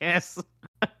nobody cares.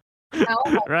 Oh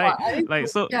my Right? God. I mean, Like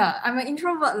so yeah, I'm an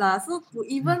introvert lah. So to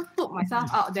even put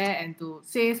myself out there and to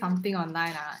say something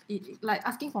online, like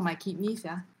asking for my kidneys,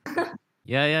 yeah.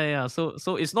 Yeah. So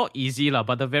it's not easy lah,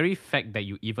 but the very fact that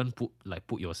you even put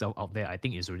yourself out there, I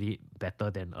think is really better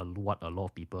than what a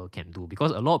lot of people can do,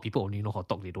 because a lot of people only know how to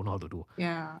talk, they don't know how to do.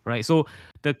 Yeah. Right. So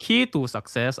the key to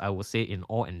success, I would say, in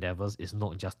all endeavors is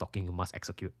not just talking, you must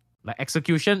execute. Like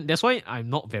execution, that's why I'm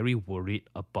not very worried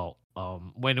about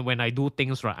when I do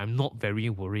things right, I'm not very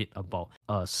worried about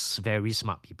very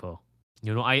smart people.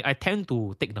 I tend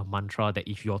to take the mantra that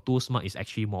if you're too smart, it's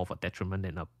actually more of a detriment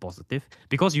than a positive.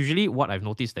 Because usually what I've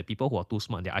noticed that people who are too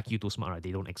smart, their IQ too smart, right,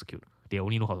 they don't execute. They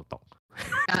only know how to talk.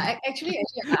 Yeah, actually,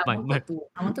 I My, my,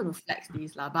 wanted to flex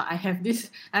this lah, but I have this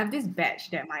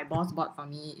badge that my boss bought for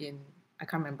me in, I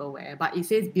can't remember where, but it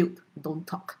says build, don't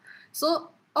talk. So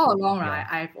all along, right,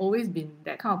 yeah. I've always been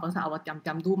that kind of person. I will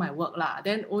do my work lah.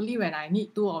 Then only when I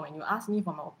need to, or when you ask me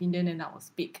for my opinion, then I will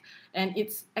speak. And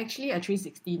it's actually a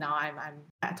 360 now.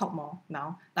 I talk more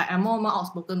now. Like I'm more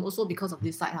outspoken, also because of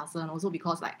this side hustle, and also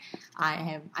because like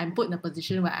I'm put in a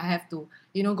position where I have to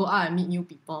go out and meet new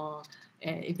people.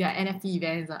 And if there are NFT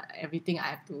events or everything,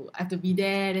 I have to be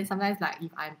there. Then sometimes like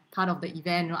if I'm part of the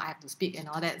event, I have to speak and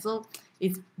all that. So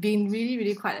it's been really,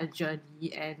 really quite a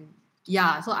journey. And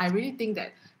yeah, so I really think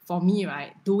that for me,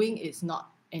 right, doing is not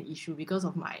an issue because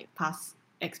of my past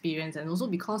experience, and also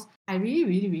because I really,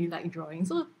 really, really like drawing.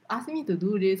 So asking me to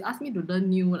do this, ask me to learn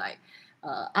new like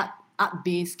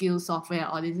art-based skill software,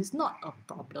 all this is not a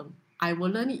problem. I will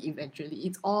learn it eventually.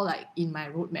 It's all like in my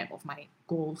roadmap of my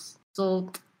goals. So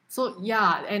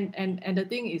yeah, and the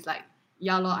thing is like,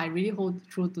 yeah, lor, I really hold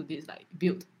true to this like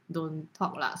build, don't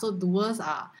talk lah. So doers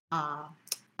are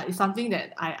it's something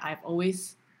that I've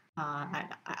always I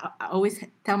always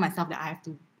tell myself that I have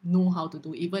to know how to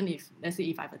do. Even if let's say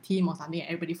if I have a team or something and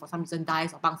everybody for some reason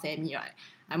dies or bunks at me, right,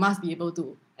 I must be able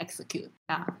to execute.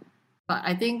 Yeah. But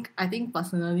I think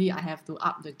personally I have to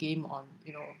up the game on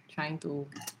trying to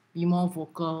be more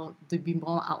vocal, to be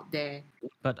more out there.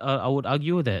 But I would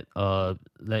argue that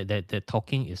that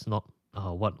talking is not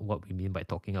what we mean by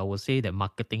talking. I would say that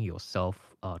marketing yourself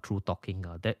through talking,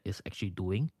 that is actually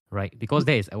doing, right? Because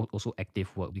there is also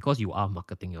active work, because you are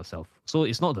marketing yourself. So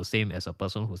it's not the same as a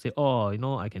person who say, oh,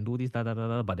 I can do this, da da da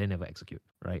da, but they never execute,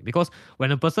 right? Because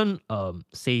when a person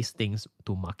says things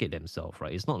to market themselves,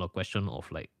 right, it's not a question of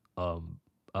like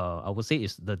I would say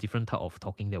it's the different type of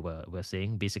talking that we're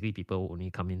saying. Basically, people only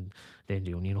come in, then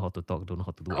they only know how to talk, don't know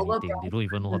how to do anything. They don't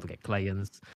even know how to get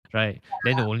clients, right?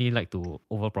 Then they only like to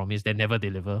overpromise, they never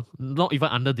deliver. Not even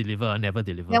under deliver, never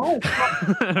deliver. That one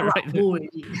is right?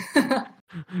 already.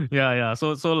 Yeah.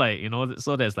 So like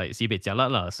so there's like sibei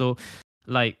jialat lah. So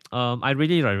like I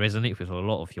really like resonate with a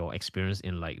lot of your experience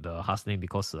in like the hustling,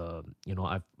 because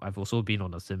I've also been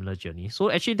on a similar journey.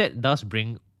 So actually that does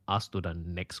bring us to the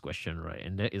next question, right?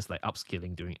 And that is like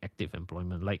upskilling during active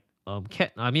employment. Like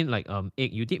Kat, I mean like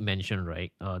Egg, you did mention,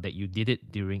 right, that you did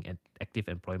it during active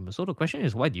employment. So the question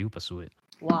is, why do you pursue it?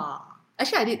 Wow.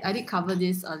 Actually, I did cover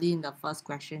this early in the first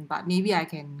question, but maybe I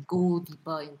can go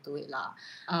deeper into it lah.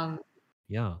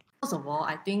 Yeah. First of all,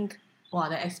 I think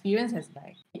the experience has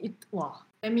like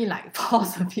let me like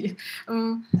pause a bit.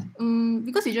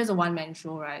 Because it's just a one-man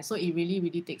show, right? So it really,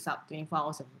 really takes up 24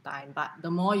 hours of your time. But the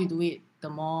more you do it, the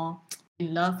more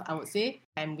in love, I would say,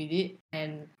 I'm with it.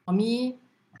 And for me,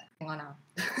 hang on now.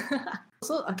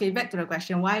 So okay, back to the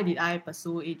question, why did I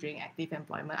pursue it during active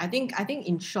employment? I think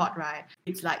in short, right,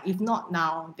 it's like if not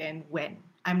now, then when?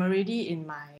 I'm already in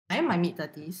my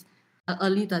mid-30s.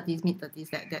 Early 30s, mid-30s,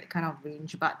 that kind of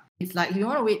range. But it's like, if you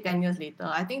want to wait 10 years later,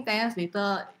 I think 10 years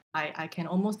later, I can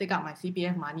almost take out my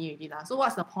CPF money already lah. So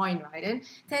what's the point, right? Then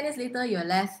 10 years later, you're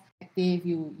less active.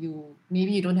 You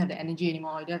maybe you don't have the energy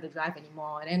anymore. You don't have the drive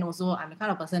anymore. And then also, I'm the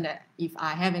kind of person that if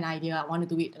I have an idea, I want to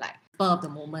do it like spur of the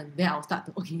moment. Then I'll start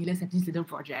to, okay, let's have this little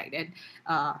project. Then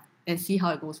and see how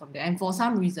it goes from there. And for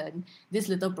some reason, this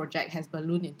little project has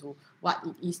ballooned into what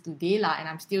it is today lah. And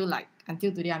I'm still like,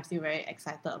 until today, I'm still very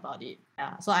excited about it.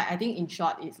 Yeah. So I think in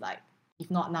short, it's like, if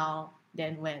not now,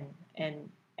 then when? And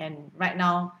And right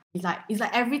now, it's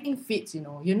like everything fits.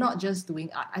 You're not just doing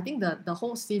art. I think the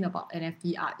whole scene about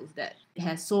NFT art is that it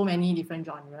has so many different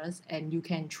genres, and you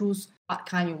can choose what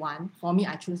kind you want. For me,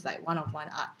 I choose like one-of-one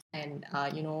art, and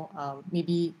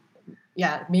maybe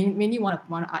mainly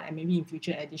one-of-one art, and maybe in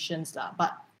future editions lah.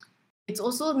 But it's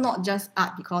also not just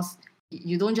art, because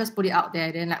you don't just put it out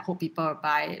there then like hope people will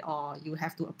buy it, or you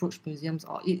have to approach museums,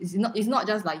 or it's not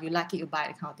just like you like it, you buy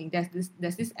it kind of thing.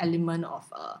 There's this element of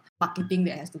marketing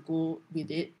that has to go with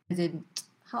it. As in,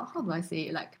 how do I say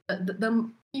it? Like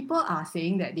the people are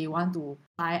saying that they want to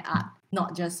buy art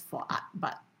not just for art,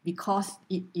 but because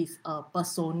it is a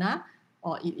persona,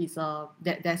 or it is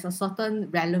that there's a certain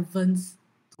relevance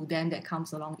to them that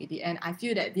comes along with it. And I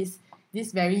feel that this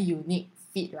very unique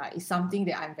fit, right, is something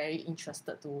that I'm very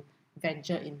interested to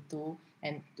venture into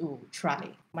and to try.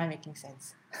 Am I making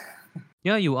sense?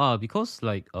 Yeah, you are, because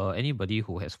like anybody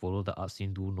who has followed the art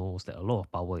scene do knows that a lot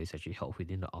of power is actually held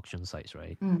within the auction sites,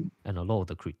 right? And a lot of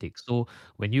the critics. So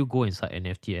when you go inside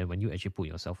NFT and when you actually put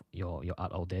your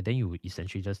art out there, then you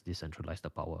essentially just decentralize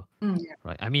the power, Yeah.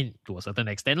 right? I mean, to a certain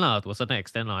extent lah.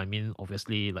 I mean,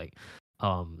 obviously, like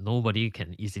nobody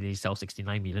can easily sell $69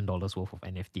 million worth of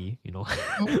NFT,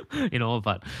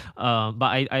 but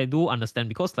I do understand,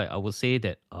 because like I would say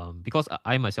that because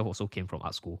I myself also came from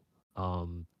art school.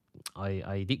 um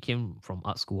I did came from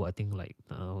art school, I think like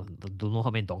don't know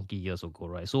how many donkey years ago,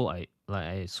 right? So I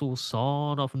so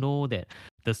sort of know that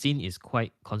the scene is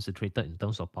quite concentrated in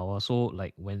terms of power. So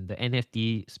like when the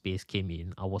NFT space came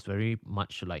in, I was very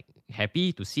much like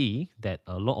happy to see that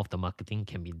a lot of the marketing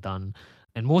can be done,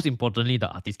 and most importantly, the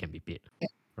artists can be paid.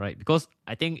 Right, because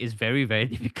I think it's very very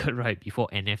difficult, right, before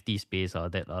NFT space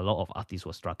that a lot of artists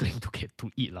were struggling to get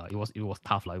to eat lah. It was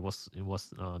tough lah. It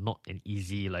was not an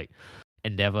easy like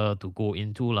endeavor to go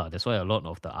into lah. That's why a lot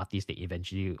of the artists, they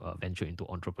eventually venture into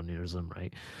entrepreneurism,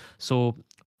 right? So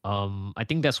I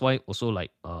think that's why also like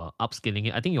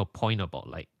upskilling it. I think your point about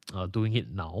like doing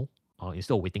it now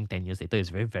instead of waiting 10 years later is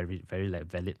very very very like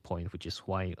valid point, which is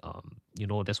why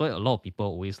that's why a lot of people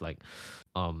always like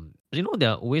there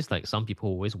are always like some people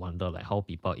always wonder like how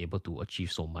people are able to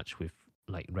achieve so much with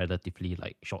like relatively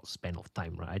like short span of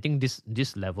time, right? I think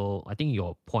this level, I think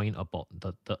your point about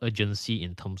the urgency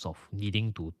in terms of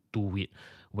needing to do it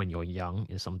when you're young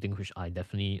is something which I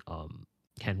definitely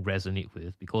can resonate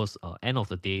with, because end of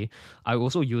the day, I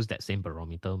also use that same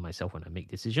barometer myself when I make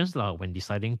decisions lah. When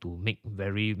deciding to make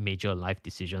very major life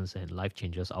decisions and life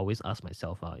changes, I always ask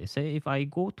myself, say if I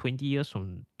go 20 years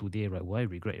from today, right, will I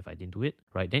regret if I didn't do it?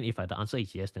 Right? Then if the answer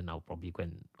is yes, then I'll probably go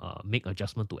and make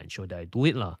adjustment to ensure that I do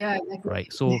it lah. Yeah, exactly.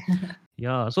 Right. So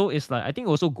yeah, so it's like I think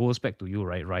also goes back to you,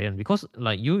 right, Ryan? Because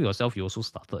like you yourself, you also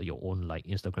started your own like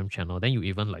Instagram channel. Then you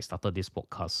even like started this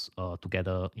podcast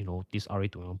together, this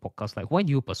RA21 podcast. Like why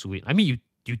do you pursue it? I mean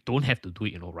you don't have to do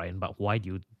it, Ryan, but why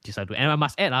do you decide to? And I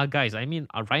must add, guys, I mean,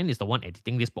 Ryan is the one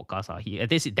editing this podcast. He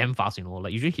edits it damn fast,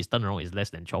 like usually his turnaround is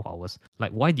less than 12 hours.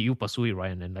 Like, why do you pursue it,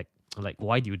 Ryan? And like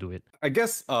why do you do it? I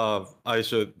guess I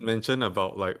should mention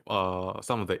about like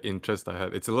some of the interests I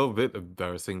had. It's a little bit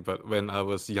embarrassing, but when I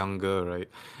was younger, right,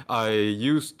 I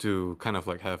used to kind of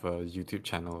like have a YouTube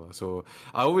channel. So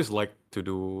I always liked to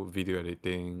do video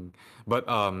editing, but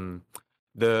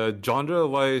the genre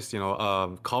wise,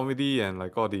 comedy and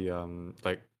like all the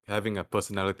like having a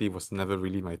personality was never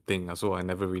really my thing. So I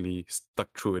never really stuck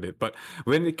through with it. But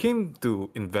when it came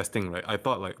to investing, right, I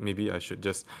thought like maybe I should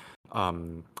just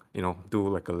do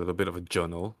like a little bit of a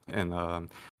journal and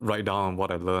write down what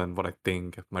I learned, what I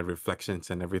think, my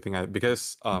reflections and everything.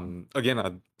 Because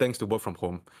again, thanks to work from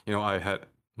home, I had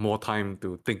more time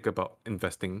to think about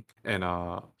investing, and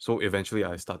so eventually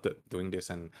I started doing this.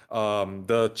 And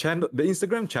the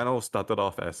Instagram channel started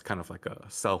off as kind of like a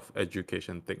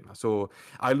self-education thing. So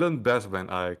I learned best when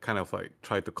I kind of like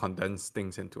try to condense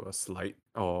things into a slide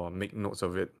or make notes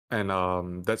of it, and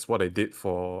that's what I did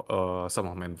for some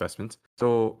of my investments.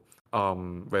 So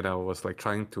when I was like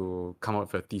trying to come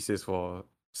up with a thesis for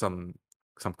some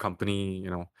company,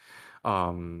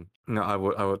 I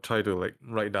would try to like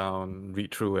write down,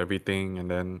 read through everything, and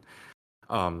then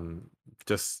um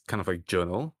just kind of like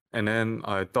journal. And then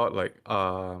I thought like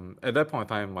at that point in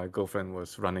time, my girlfriend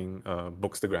was running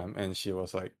Bookstagram, and she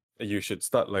was like, you should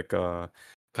start like a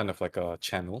kind of like a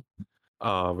channel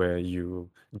where you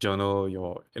journal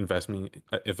your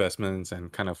investments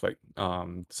and kind of like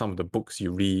some of the books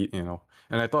you read.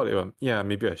 And I thought, yeah,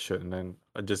 maybe I should. And then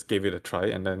I just gave it a try,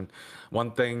 and then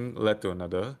one thing led to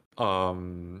another. I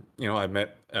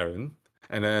met Aaron,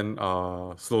 and then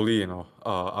slowly,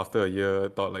 after a year,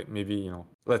 thought like maybe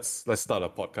let's start a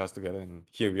podcast together, and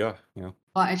here we are.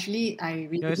 Well, actually, I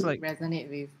Yeah, it's really like resonate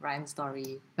with Ryan's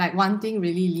story. Like one thing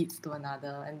really leads to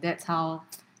another, and that's how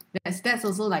that's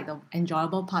also like the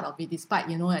enjoyable part of it. Despite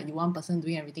like you one person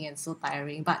doing everything and so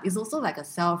tiring, but it's also like a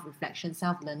self reflection,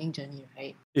 self learning journey,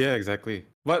 right? Yeah, exactly.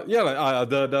 But yeah, like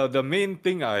the main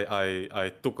thing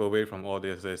I took away from all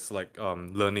this is like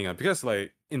learning, because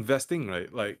like investing,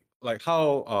 right? Like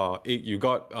how you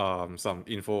got some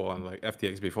info on like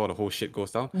FTX before the whole shit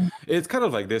goes down. Mm. It's kind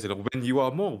of like this, when you are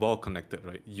more well connected,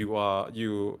 right?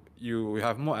 You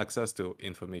have more access to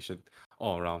information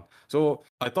all around. So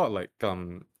I thought like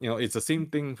it's the same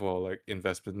thing for like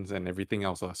investments and everything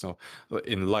else. So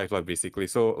in life, like basically.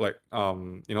 So like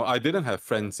I didn't have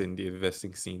friends in the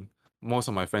investing scene. Most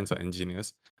of my friends are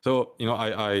engineers. So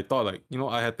I thought like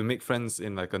I had to make friends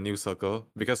in like a new circle,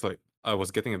 because like I was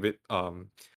getting a bit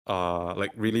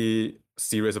like really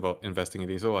serious about investing in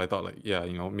it. So I thought like, yeah,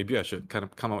 maybe I should kind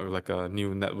of come up with like a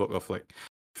new network of like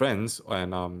friends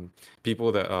and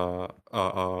people that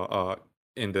are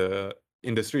in the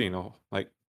industry, like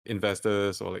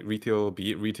investors or like retail,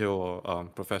 be it retail or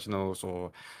professionals,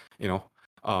 or you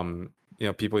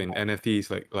know people in NFTs,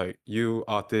 like you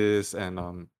artists,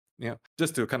 and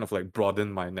just to kind of like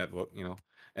broaden my network.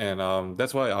 And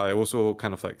that's why I also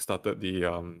kind of like started the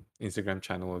Instagram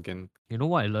channel again. you know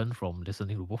what I learned from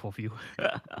listening to both of you.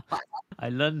 But I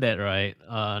learned that right.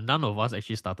 None of us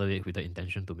actually started it with the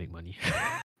intention to make money.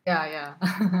 yeah,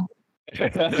 yeah.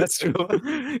 That's true.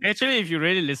 Actually, if you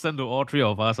really listen to all three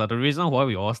of us, the reason why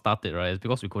we all started, right, is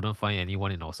because we couldn't find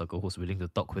anyone in our circle who's willing to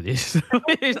talk with this.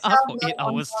 We asked for 8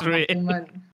 hours Self-learned straight. argument.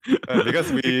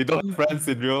 Because we don't have friends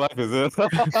in real life, is it?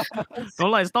 No,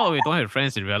 like, it's not that we don't have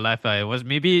friends in real life. It was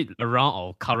maybe around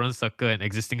our current circle and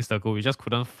existing circle. We just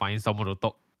couldn't find someone to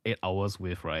talk 8 hours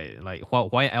with, right? Like,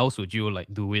 why else would you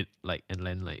like do it, like, and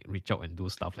then like reach out and do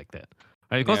stuff like that?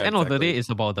 Right? Because Yeah, end of the day, exactly. it's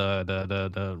about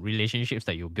the relationships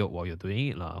that you build while you're doing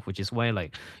it, lah. Which is why,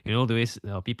 like, there is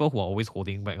people who are always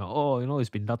holding back. Oh, it's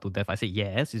been done to death. I say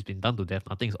yes, it's been done to death.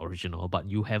 Nothing is original, but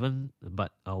you haven't.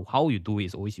 But how you do it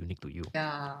is always unique to you,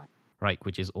 Yeah, right?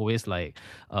 Which is always like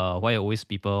why always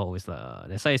people always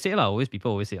that's why I say lah, always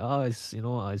people always say, it's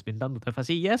it's been done to death. I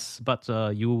say yes, but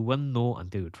you won't know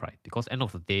until you try, because end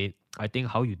of the day, I think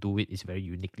how you do it is very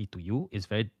uniquely to you. It's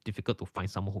very difficult to find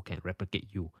someone who can replicate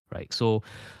you, right? So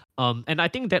and I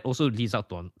think that also leads up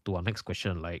to our next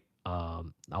question, like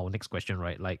our next question,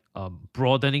 right? Like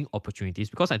broadening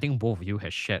opportunities, because I think both of you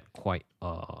has shared quite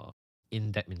in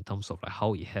depth in terms of like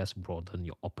how it has broadened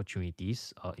your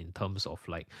opportunities in terms of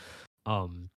like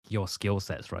your skill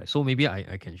sets, right? So maybe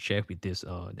I can share with this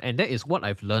and that is what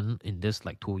I've learned in this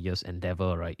like 2 years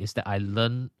endeavor, right? Is that I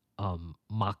learned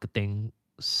marketing.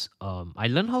 I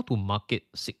learned how to market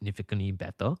significantly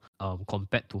better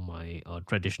compared to my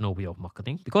traditional way of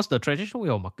marketing, because the traditional way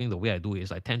of marketing, the way I do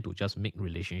is I tend to just make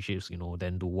relationships,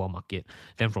 then do warm market,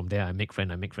 then from there I make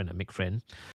friend, I make friend, I make friend.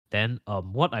 Then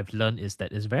what I've learned is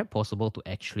that it's very possible to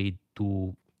actually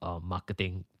do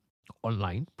marketing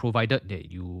online, provided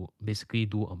that you basically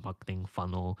do a marketing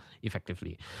funnel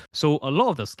effectively. So a lot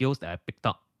of the skills that I picked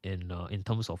up in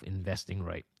terms of investing,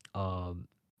 right,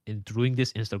 in doing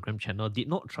this Instagram channel did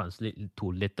not translate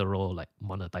into literal like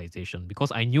monetization,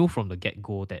 because I knew from the get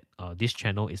go that this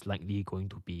channel is likely going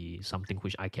to be something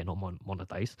which I cannot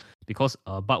monetize, because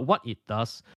but what it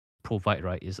does provide,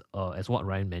 right, is as what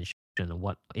Ryan mentioned and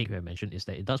what Ake mentioned, is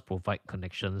that it does provide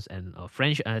connections and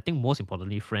friends. And I think most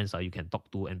importantly, friends you can talk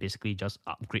to and basically just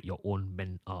upgrade your own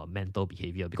mental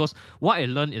behavior. Because what I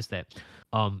learned is that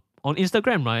on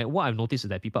Instagram, right, what I've noticed is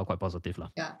that people are quite positive, lah,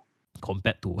 yeah,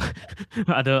 compared to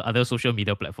other social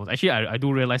media platforms. Actually, I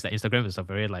do realize that Instagram is a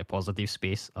very like positive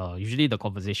space. Usually the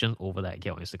conversation over that I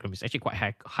get on Instagram is actually quite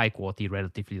high quality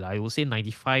relatively. Like, I would say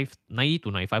 90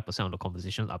 to 95% of the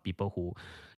conversations are people who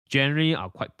generally are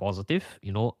quite positive.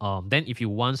 Then if you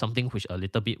want something which a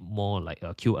little bit more like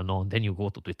a QAnon, then you go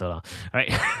to Twitter, lah,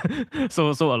 right?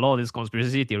 So a lot of these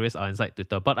conspiracy theories are inside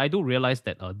Twitter. But I do realize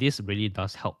that this really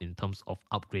does help in terms of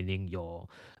upgrading your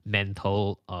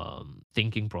mental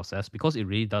thinking process, because it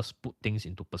really does put things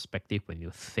into perspective when you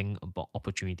think about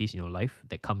opportunities in your life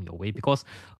that come your way. Because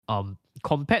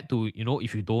compared to,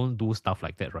 if you don't do stuff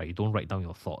like that, right, you don't write down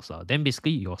your thoughts, then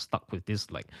basically you're stuck with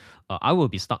this like I will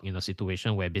be stuck in a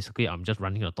situation where basically I'm just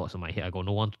running the thoughts in my head. I got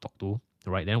no one to talk to,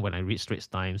 right? Then when I read Straits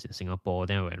Times in Singapore,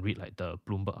 then when I read like the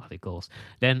Bloomberg articles,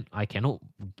 then I cannot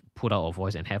put out a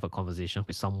voice and have a conversation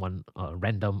with someone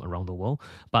random around the world.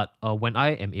 But when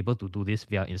I am able to do this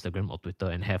via Instagram or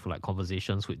Twitter and have like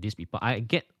conversations with these people, I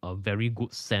get a very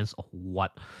good sense of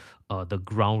what the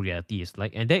ground reality is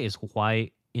like. And that is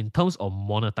why, in terms of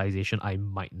monetization, I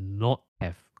might not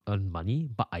have earn money,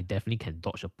 but I definitely can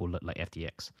dodge a bullet like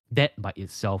FTX. That by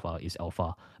itself is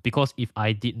alpha. Because if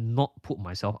I did not put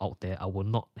myself out there, I would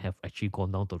not have actually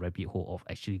gone down the rabbit hole of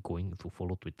actually going to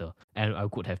follow Twitter. And I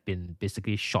could have been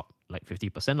basically shot like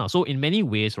 50% now. So in many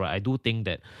ways, right, I do think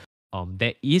that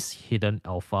there is hidden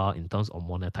alpha in terms of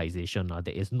monetization that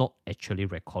is not actually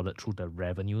recorded through the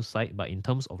revenue side, but in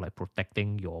terms of like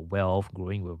protecting your wealth,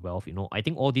 growing with wealth, I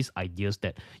think all these ideas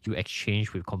that you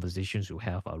exchange with conversations you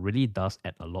have really does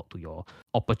add a lot to your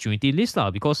opportunity list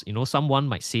because someone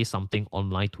might say something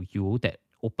online to you that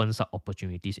opens up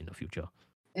opportunities in the future.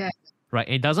 Yeah. Right,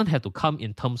 and it doesn't have to come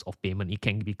in terms of payment. It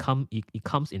can become it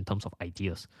comes in terms of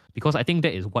ideas, because I think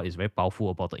that is what is very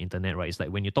powerful about the internet, right? It's like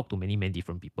when you talk to many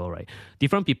different people, right?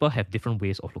 Different people have different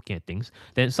ways of looking at things.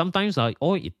 Then sometimes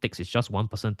all it takes is just one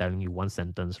person telling you one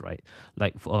sentence, right?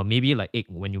 Like maybe like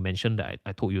when you mentioned that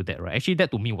I told you that, right? Actually,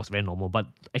 that to me was very normal, but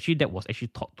actually that was actually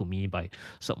taught to me by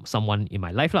someone in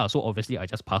my life lah. So obviously I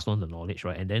just passed on the knowledge,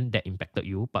 right? And then that impacted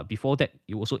you, but before that,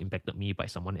 it also impacted me by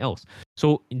someone else.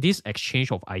 So in this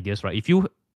exchange of ideas, right, if you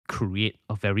create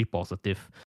a very positive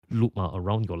loop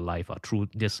around your life through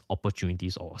these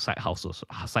opportunities or side hustles,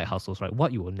 right,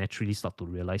 what you will naturally start to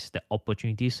realize that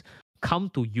opportunities come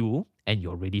to you and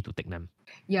you're ready to take them.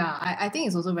 Yeah, I think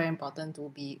it's also very important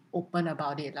to be open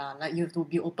about it lah. Like you have to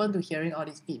be open to hearing all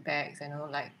these feedbacks and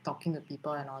like talking to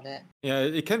people and all that. Yeah,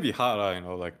 it can be hard,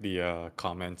 like the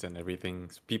comments and everything.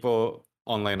 People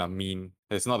online are mean.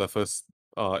 It's not the first.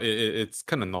 It's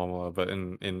kind of normal, but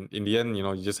in the end,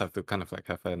 you just have to kind of like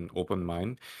have an open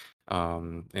mind,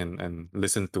 and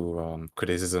listen to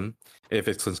criticism. If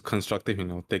it's constructive,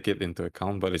 take it into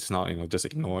account. But it's not, just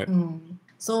ignore it.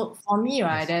 So for me,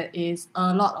 right, Yes. there is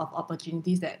a lot of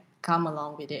opportunities that come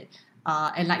along with it.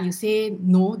 And like you say,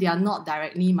 no, they are not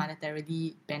directly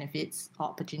monetarily benefits or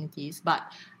opportunities, but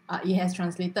it has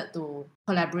translated to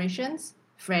collaborations,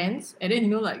 friends, and then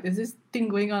like there's this thing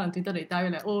going on Twitter. They tell you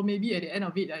like, oh, maybe at the end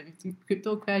of it, like if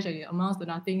crypto crash and it amounts to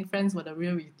nothing, friends were the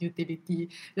real utility.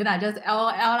 Then I just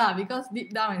LOL lah, because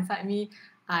deep down inside me,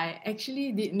 I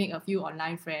actually did make a few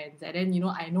online friends, and then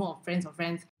I know of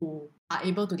friends who are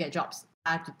able to get jobs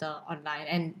at Twitter online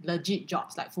and legit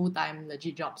jobs, like full-time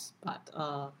legit jobs.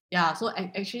 But yeah, so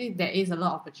actually there is a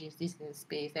lot of opportunities in this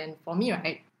space. And for me,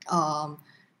 right,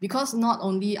 because not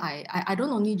only I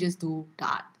don't only just do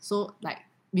that. So like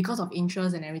because of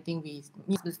interest and everything, we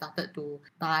started to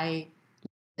buy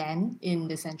land in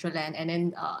the central land, and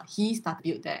then he started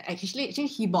build that. Actually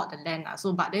he bought the land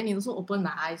so but then it also opened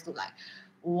my eyes to like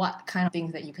what kind of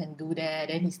things that you can do there.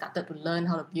 Then he started to learn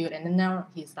how to build, and then now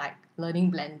he's like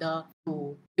learning Blender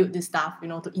to build this stuff,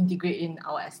 to integrate in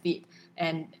our estate.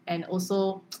 And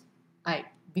also like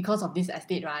because of this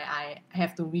estate, right, I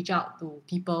have to reach out to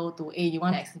people to, hey, you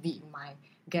want to exhibit in my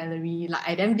gallery? Like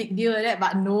I damn big deal like that,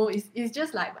 but no, it's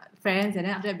just like friends. And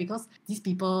then after that, because these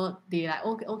people, they like,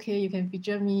 okay, you can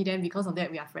feature me, then because of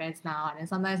that we are friends now. And then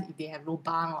sometimes if they have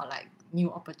lobang or like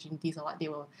new opportunities or what, they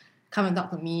will come and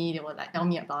talk to me, they will like tell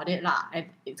me about it lah, and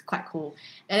it's quite cool.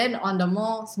 And then on the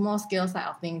more small scale side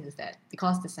of things is that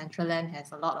because the Central Land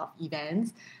has a lot of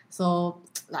events, so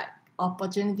like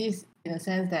opportunities in the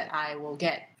sense that I will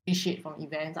get free shit from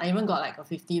events. I even got like a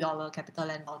 $50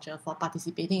 CapitaLand voucher for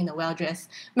participating in the well-dressed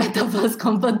metaverse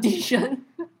competition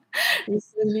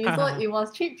recently. So it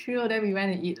was cheap thrill. Then we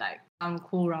went to eat like some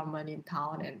cool ramen in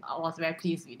town, and I was very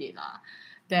pleased with it lah.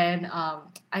 Then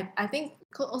I think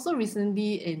also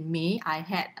recently in May, I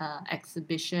had an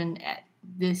exhibition at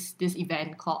this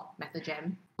event called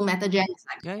MetaJam. So MetaJam is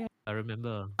like Yeah, I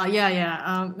remember.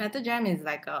 MetaJam is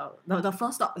like the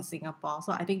first stop in Singapore.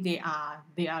 So I think they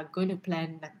are going to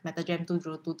plan like MetaJam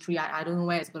 2023. I don't know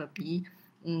where it's going to be.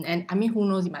 And I mean, who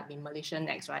knows, it might be Malaysia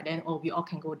next, right? Then we all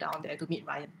can go down there to meet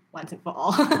Ryan once and for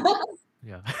all.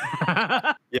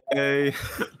 Yeah. Yay!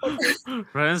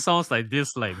 Ryan sounds like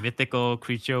this like mythical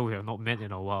creature we have not met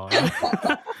in a while.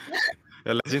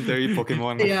 A legendary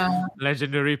Pokemon. Yeah.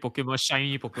 Legendary Pokemon,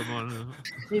 shiny Pokemon.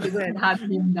 Need to go and hunt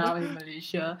him down in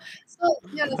Malaysia. So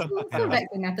Yeah. back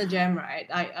to MetaJam, right?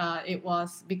 It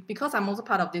was because I'm also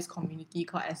part of this community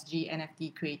called SG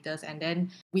NFT Creators, and then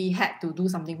we had to do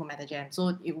something for MetaJam.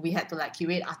 So we had to like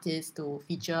curate artists to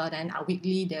feature. Then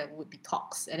weekly there would be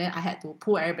talks, and then I had to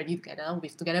pull everybody together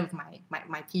with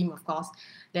my team, of course.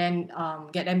 Then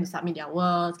get them to submit their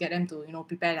works, get them to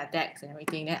prepare their decks and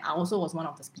everything. Then I also was one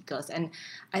of the speakers, and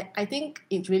I think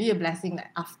it's really a blessing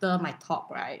that after my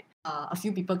talk, right, a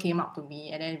few people came up to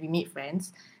me and then we made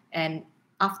friends. And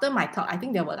after my talk, I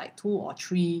think there were like 2 or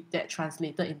 3 that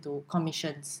translated into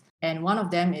commissions. And one of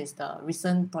them is the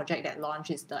recent project that launched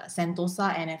is the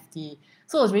Sentosa NFT.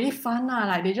 So it was really fun.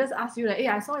 Like they just asked you like, hey,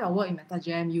 I saw your work in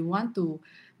MetaJam. You want to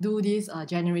do this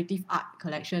generative art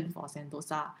collection for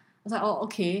Sentosa. I was like, oh,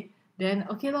 okay. Then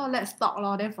okay lor, let's talk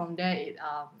lor. Then from there,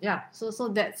 so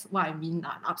that's what I mean.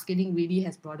 Upskilling really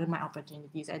has broadened my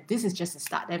opportunities, and this is just a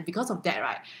start. And because of that,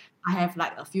 right, I have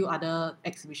like a few other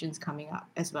exhibitions coming up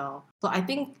as well. So I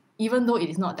think even though it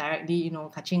is not directly,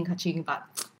 kaching, but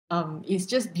it's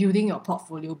just building your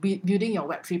portfolio, building your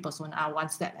Web3 persona one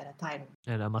step at a time.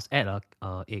 And I must add,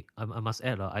 I must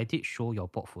add, I did show your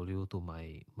portfolio to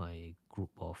my group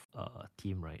of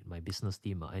team, right? My business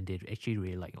team, and they actually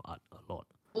really like your art a lot.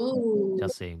 Oh,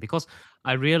 Just saying, because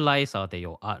I realize that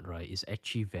your art, right, is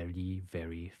actually very,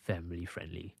 very family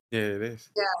friendly. Yeah, it is.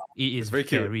 It It's is very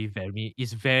cute.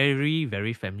 it's very,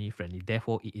 very family friendly.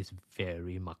 Therefore, it is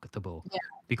very marketable. yeah.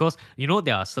 Because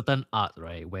there are certain art,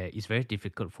 right, where it's very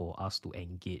difficult for us to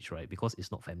engage, right, because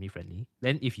it's not family friendly.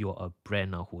 Then if you're a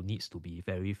brand now who needs to be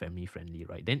very family friendly,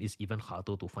 right, then it's even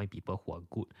harder to find people who are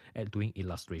good at doing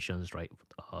illustrations, right,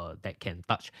 that can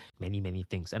touch many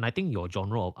things. And I think your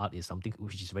genre of art is something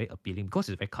which is very appealing because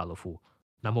it's very colorful.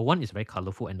 Number one is very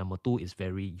colorful, and number two is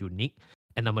very unique.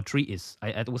 And number three is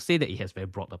I would say that it has very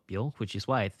broad appeal, which is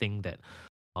why I think that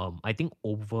I think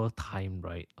over time,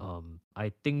 right,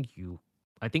 I think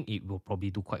it will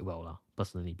probably do quite well lah,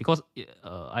 personally, because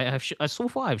so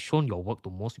far I've shown your work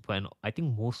to most people, and I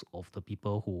think most of the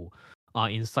people who are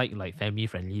inside like family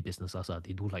friendly businesses,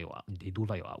 they do like your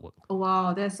artwork. Oh,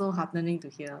 wow, that's so heartening to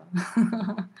hear.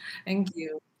 Thank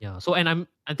you. Yeah. So, and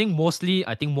I think mostly,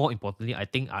 I think more importantly, I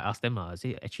think I asked them, I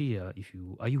say, actually, if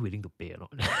are you willing to pay or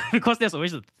not? Because that's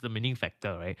always the determining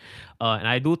factor, right? And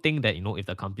I do think that, if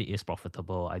the company is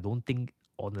profitable, I don't think,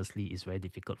 honestly, it's very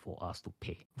difficult for us to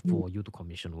pay Mm. for you to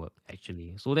commission work,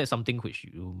 actually. So that's something which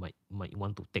you might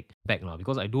want to take back now,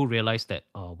 because I do realize that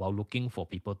while looking for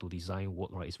people to design work,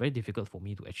 right, it's very difficult for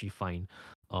me to actually find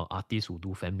artists who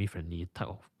do family friendly type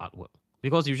of artwork.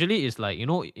 Because usually it's like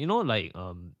like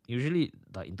usually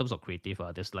like in terms of creative,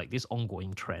 there's like this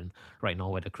ongoing trend right now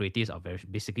where the creatives are very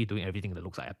basically doing everything that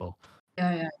looks like Apple,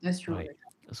 Yeah, that's true. right?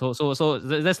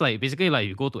 That's like basically like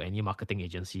you go to any marketing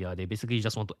agency, they basically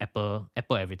just want to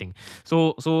Apple everything.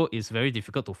 So it's very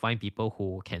difficult to find people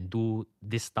who can do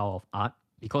this style of art,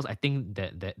 because I think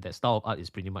that style of art is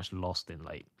pretty much lost in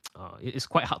like it's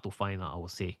quite hard to find, I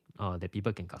would say, that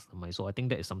people can customize. So I think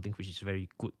that is something which is very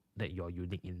good that you're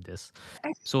unique in this.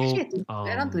 So Actually, to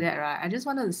add on to that, right, I just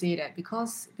wanted to say that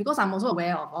because I'm also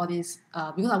aware of all this,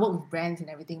 because I work with brands and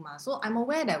everything, so I'm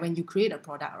aware that when you create a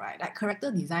product, right, like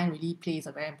character design really plays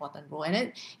a very important role. And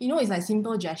then, it's like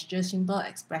simple gestures, simple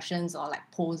expressions, or like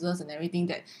poses and everything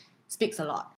that speaks a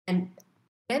lot. And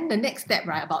then the next step,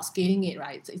 right, about scaling it,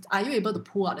 right, it's are you able to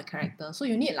pull out the character? So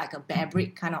you need like a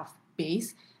fabric kind of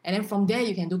base, and then from there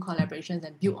you can do collaborations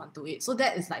and build onto it. So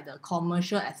that is like the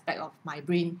commercial aspect of my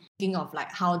brain, thinking of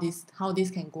like how this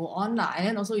can go on lah. And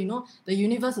then also, the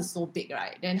universe is so big,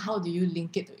 right? Then how do you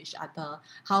link it to each other?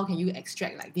 How can you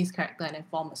extract like this character and then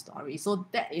form a story? So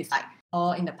that is like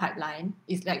all in the pipeline.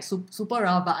 It's like super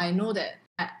raw, but I know that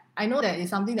it's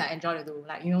something that I enjoy to do,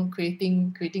 like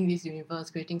creating this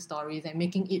universe, creating stories, and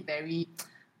making it very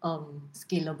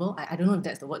scalable. I don't know if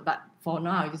that's the word, but for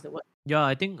now I'll use the word. yeah,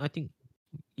 I think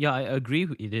yeah, I agree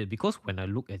with it, because when I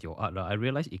look at your art, I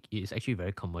realize it is actually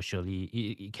very commercially,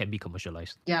 it can be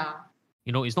commercialized. Yeah.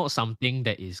 It's not something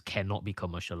that cannot be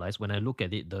commercialized. When I look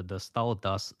at it, the style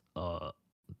does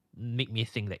make me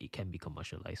think that it can be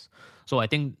commercialized. So I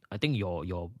think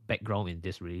your background in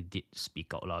this really did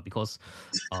speak out lah, because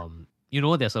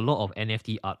there's a lot of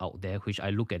NFT art out there which I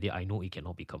look at it, I know it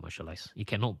cannot be commercialized. It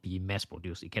cannot be mass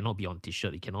produced. It cannot be on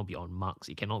t-shirt. It cannot be on mugs.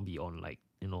 It cannot be on like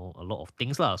a lot of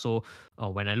things lah. So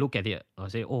when I look at it, I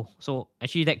say, oh, so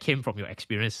actually that came from your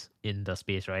experience in the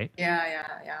space, right? Yeah.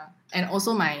 And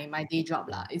also my day job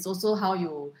lah. It's also how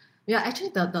you. Yeah, actually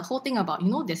the whole thing about,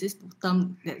 there's this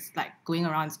term that's like going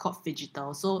around, it's called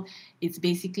phygital. So it's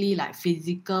basically like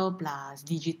physical plus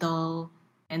digital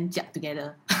and jiak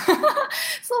together.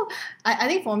 So I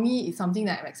think for me it's something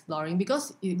that I'm exploring,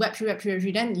 because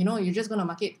Web3, then you're just gonna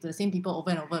market to the same people over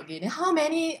and over again. Then how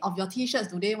many of your t-shirts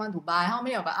do they want to buy? How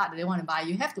many of your art do they want to buy?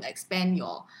 You have to expand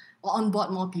or onboard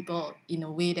more people in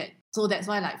a way that, so that's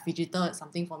why like phygital is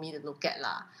something for me to look at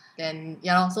lah. Then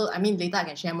so I mean later I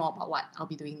can share more about what I'll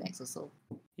be doing next also.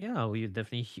 Yeah, we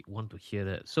definitely want to hear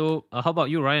that. So how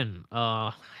about you, Ryan?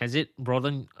 Has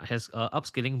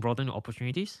upskilling broadened your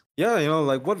opportunities? Yeah,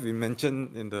 like what we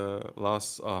mentioned in the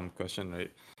last question,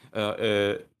 right?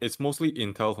 It's mostly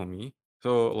intel for me.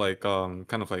 So like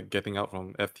kind of like getting out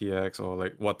from FTX or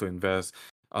like what to invest,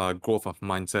 growth of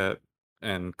mindset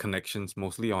and connections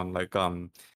mostly on like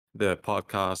the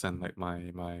podcast and like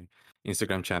my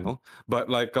Instagram channel. But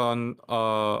like on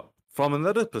from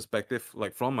another perspective,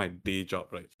 like from my day job,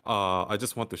 right? I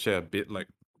just want to share a bit like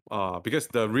because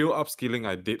the real upskilling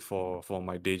I did for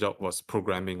my day job was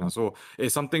programming. So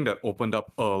it's something that opened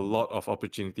up a lot of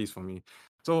opportunities for me.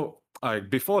 So I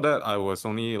before that I was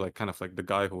only like kind of like the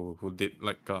guy who did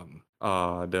like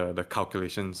the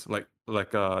calculations like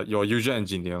your usual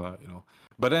engineer lah, you know.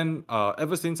 But then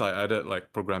ever since I added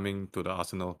like programming to the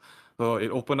arsenal, so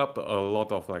it opened up a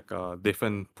lot of like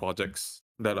different projects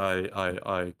that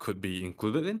I could be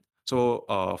included in. So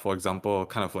for example,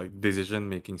 kind of like decision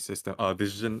making system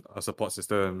decision support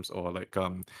systems or like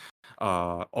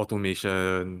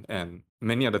automation and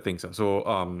many other things.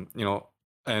 So you know,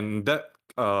 and that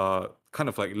kind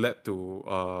of like led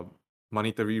to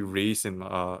monetary raise in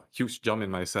huge jump in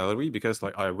my salary because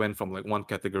like I went from like one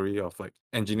category of like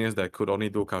engineers that could only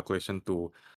do calculation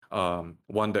to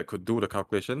one that could do the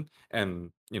calculation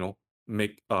and you know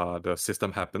make the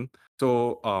system happen.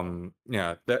 So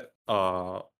yeah, that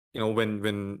you know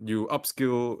when you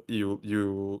upskill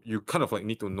you kind of like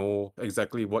need to know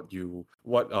exactly what you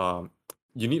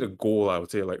need a goal, I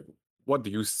would say. Like what do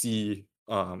you see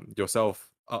yourself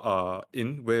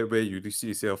in where you do see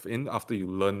yourself in after you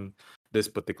learn this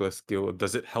particular skill?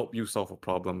 Does it help you solve a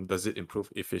problem? Does it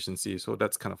improve efficiency? So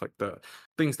that's kind of like the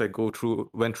things that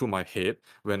went through my head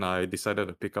when I decided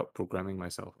to pick up programming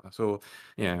myself. So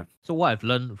yeah. So what I've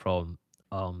learned from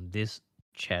this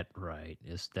chat, right,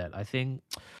 is that I think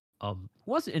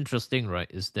what's interesting,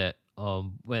 right, is that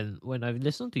when I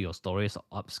listen to your stories of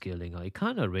upscaling, it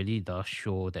kind of really does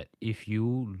show that if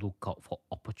you look out for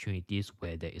opportunities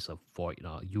where there is a void,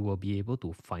 you will be able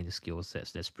to find skill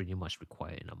sets that's pretty much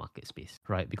required in a market space,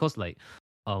 right? Because like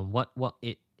what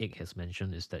it has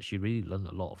mentioned is that she really learned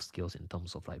a lot of skills in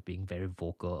terms of like being very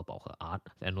vocal about her art,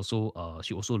 and also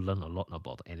she also learned a lot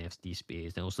about the NFT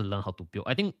space, and also learn how to build.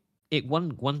 I think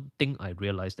one thing I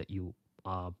realized that you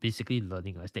are basically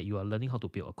learning is that you are learning how to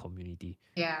build a community,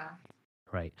 Yeah.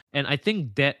 right? And I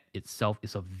think that itself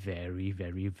is a very,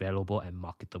 very valuable and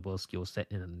marketable skill set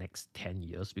in the next 10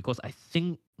 years, because I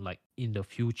think like in the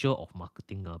future of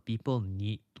marketing, people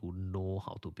need to know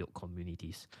how to build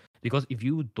communities. Because if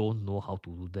you don't know how to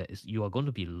do that, you are going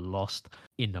to be lost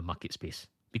in the market space.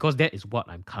 Because that is what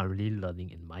I'm currently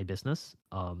learning in my business.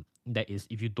 That is,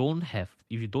 if you don't have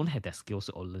that skill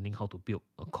set or learning how to build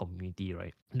a community,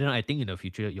 right, then I think in the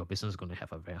future your business is going to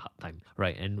have a very hard time,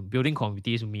 right? And building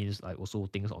communities means like also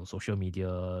things on social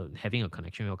media, having a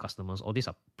connection with your customers. All these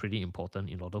are pretty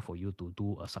important in order for you to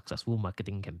do a successful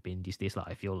marketing campaign these days. Like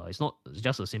I feel like it's not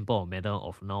just a simple matter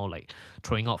of now like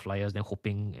throwing out flyers, then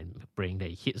hoping and praying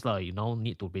that it hits. Like you now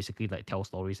need to basically like tell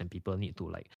stories, and people need to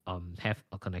like have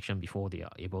a connection before they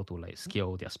are able to like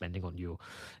scale their spending on you.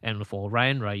 And for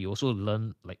Ryan, right, you also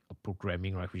learn like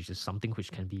programming, right, which is something which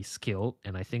can be scaled.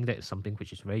 And I think that is something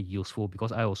which is very useful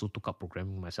because I also took up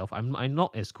programming myself. I'm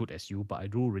not as good as you, but I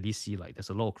do really see like there's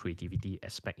a lot of creativity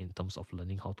aspect in terms of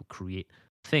learning how to create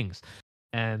things.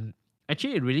 And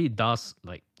actually it really does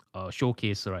like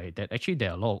showcase, right, that actually there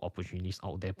are a lot of opportunities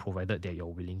out there provided that you're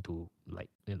willing to like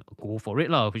go for it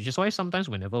lah. Which is why sometimes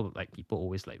whenever like people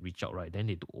always like reach out, right, then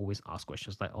they do always ask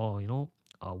questions like, oh,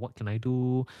 what can I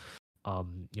do,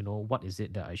 what is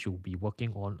it that I should be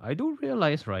working on? I do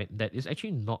realize, right, that it's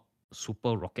actually not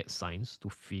super rocket science to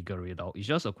figure it out. It's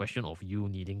just a question of you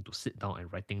needing to sit down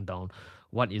and writing down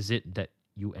what is it that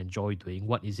you enjoy doing,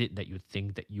 what is it that you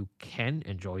think that you can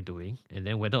enjoy doing, and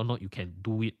then whether or not you can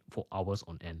do it for hours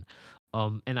on end.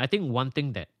 And I think one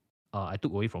thing that I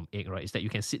took away from Egg, right, is that you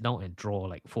can sit down and draw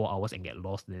like 4 hours and get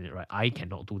lost in it, right? I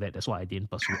cannot do that. That's why I didn't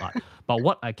pursue art. But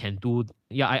what I can do,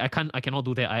 yeah, I cannot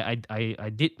do that. I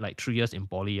did like 3 years in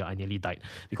poly. I nearly died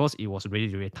because it was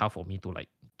really really tough for me to like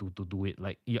to do it.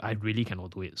 Like yeah, I really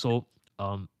cannot do it. So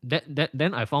that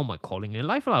then I found my calling in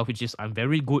life lah, which is I'm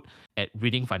very good at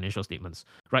reading financial statements.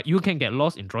 Right, you can get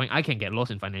lost in drawing. I can get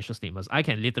lost in financial statements. I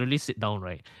can literally sit down,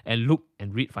 right, and look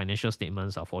and read financial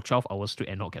statements for 12 hours straight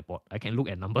and not get bored. I can look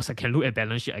at numbers. I can look at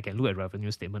balance sheet. I can look at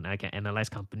revenue statement. I can analyze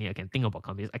company. I can think about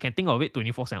companies. I can think of it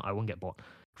 24/7. I won't get bored.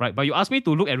 Right, but you ask me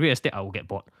to look at real estate, I will get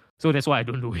bored. So that's why I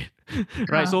don't do it.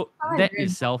 Right. So How is that it?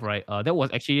 itself, right, that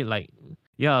was actually like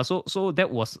Yeah, so that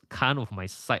was kind of my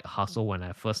side hustle when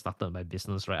I first started my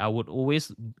business, right? I would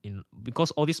always in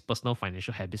because all these personal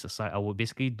financial habits aside, I would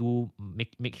basically do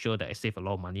make sure that I save a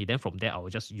lot of money. Then from there, I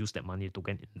would just use that money to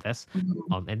go and invest.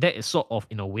 Mhm. And that is sort of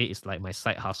in a way is like my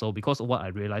side hustle because what I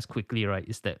realized quickly, right,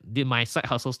 is that my side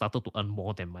hustle started to earn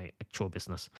more than my actual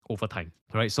business over time,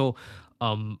 right? So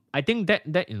I think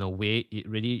that in a way it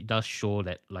really does show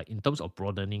that like in terms of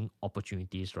broadening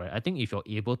opportunities, right? I think if you're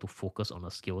able to focus on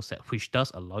a skill set which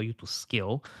does allow you to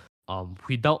scale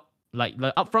without like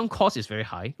the upfront cost is very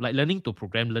high, like learning to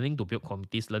program, learning to build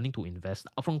communities, learning to invest,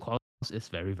 upfront cost is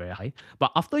very very high.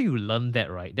 But after you learn that,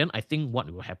 right, then I think what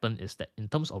will happen is that in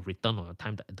terms of return on your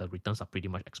time, the returns are pretty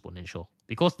much exponential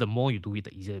because the more you do it,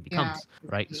 the easier it Yeah, becomes,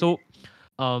 right? exactly.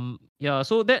 So yeah,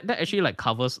 so that actually like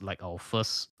covers like our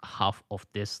first half of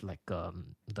this like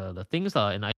the things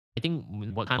and I think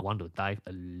what kind of want to dive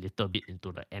a little bit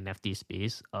into the NFT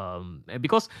space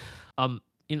because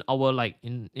in our like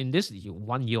in this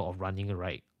 1 year of running,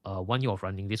 right, 1 year of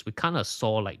running this, we kind of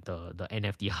saw like the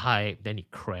NFT hype, then it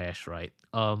crashed, right?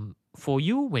 For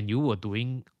you when you were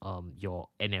doing your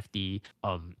NFT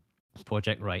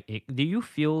project, right? Do you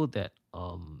feel that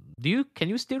can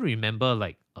you still remember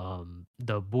like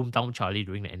the boom down Charlie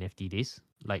during the NFT days?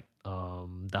 Like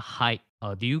the hype.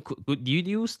 Do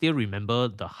you still remember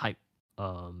the hype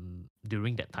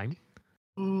during that time?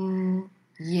 Mm,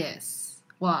 yes.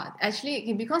 Well, actually,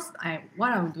 okay, because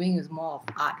what I'm doing is more of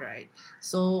art, right?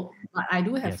 So, but I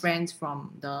do have Yes. friends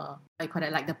from the I call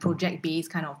it like the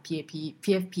project-based kind of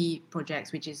PFP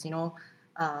projects, which is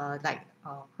like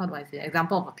how do I say?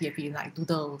 Example of a PFP like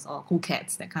Doodles or Cool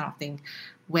Cats, that kind of thing,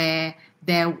 where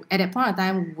there at that point of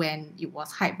time when it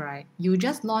was hype, right? You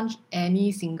just launch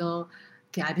any single.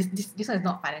 Okay, this one is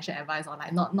not financial advice or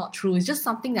like not true. It's just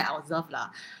something that I observed lah.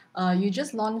 You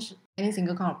just launch any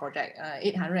single kind of project,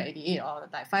 888 or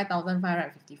like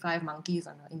 5,555 monkeys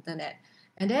on the internet,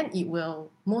 and then it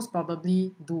will most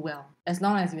probably do well as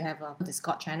long as you have a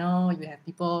Discord channel, you have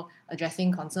people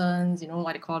addressing concerns,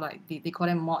 what they call like they call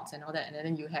them mods and all that, and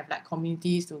then you have like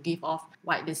communities to give off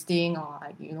whitelisting or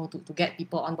like to get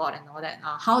people on board and all that.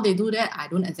 How they do that, I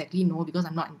don't exactly know because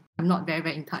I'm not very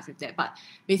very in touch with that. But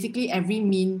basically, every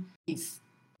meme is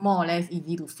more or less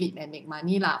easy to flip and make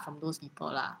money lah from those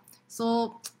people lah.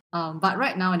 So, but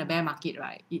right now in the bear market,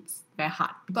 right, it's very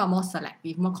hard. People are more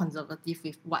selective, more conservative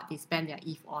with what they spend their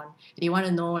ETH on. They want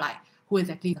to know like who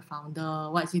exactly is the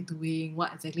founder, what is he doing,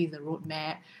 what exactly is the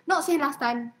roadmap. Not say last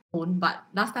time don't, but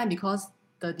last time because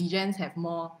the degens have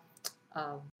more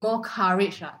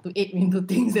courage to aid into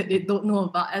things that they don't know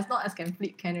about. As long as can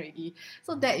flip can already.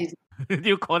 So that is Do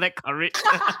you call that courage?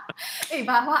 hey,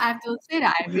 but what I have to say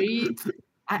that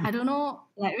I don't know,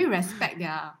 like we respect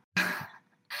their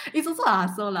it's also a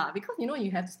hustle lah because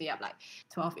you have to stay up like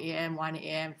 12 a.m., 1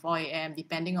 a.m., 4 a.m.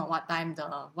 depending on what time the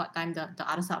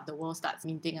other side of the world starts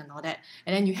minting and all that.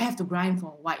 And then you have to grind for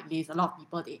a white list. A lot of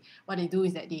people what they do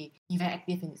is that they be very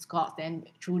active in Discord, then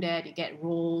through there they get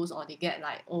roles or they get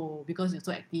like, oh, because you're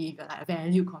so active, you're like a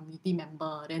valued community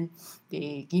member, then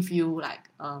they give you like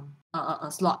a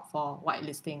slot for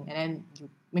whitelisting. And then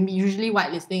maybe usually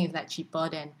whitelisting is like cheaper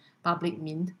than public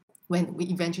mint when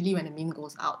the mint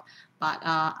goes out. But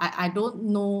I don't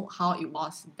know how it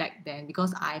was back then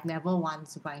because I've never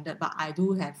once grinded, but I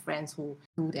do have friends who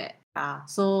do that.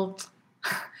 So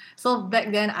so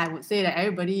back then I would say that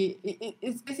everybody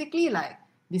it's basically like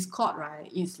Discord, right?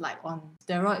 It's like on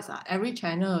steroids. Every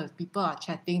channel people are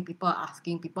chatting, people are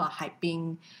asking, people are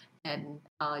hyping, and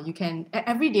you can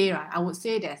every day, right? I would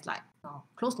say there's like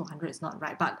close to 100 is not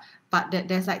right, but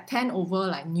there's like 10 over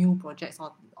like new projects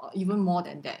or even more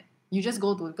than that. You just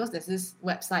go to because there's this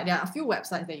website. There are a few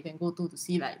websites that you can go to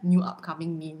see like new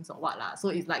upcoming memes or what lah. So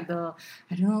it's like I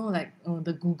don't know like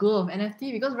the Google of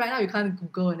NFT because right now you can't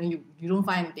Google and then you don't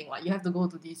find anything. What you have to go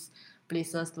to these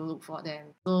places to look for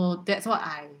them. So that's what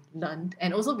I learned,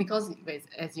 and also because as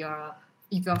if you're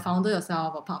a founder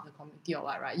yourself or part of the community or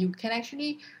what, right, you can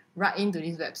actually write into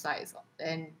these websites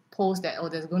and post that, oh,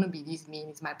 there's going to be this meme,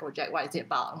 it's my project, what is it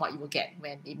about, and what you will get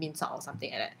when it means out or something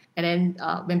like that. And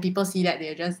then when people see that,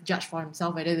 they just judge for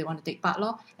themselves whether they want to take part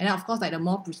lor. And then of course, like the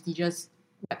more prestigious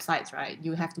websites, right,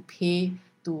 you have to pay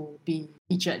to be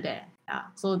featured there. Yeah.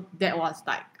 So that was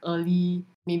like early,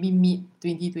 maybe mid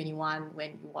 2021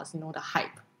 when it was the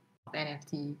hype of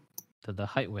NFT. The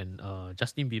hype when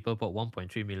Justin Bieber bought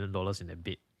 $1.3 million in a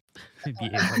bid.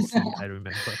 BAYC, I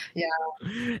remember. Yeah.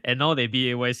 And now the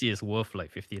BAYC is worth like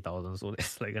 50,000, so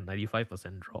that's like a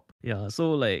 95% drop. Yeah,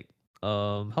 so like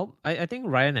how I think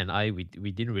Ryan and I we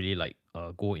didn't really like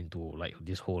go into like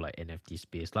this whole like NFT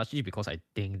space, largely because I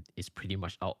think it's pretty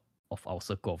much out of our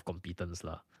circle of competence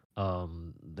lah.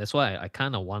 That's why I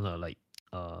kind of want to like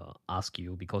ask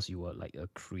you, because you were like a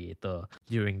creator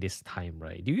during this time,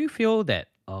 right? Do you feel that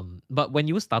but when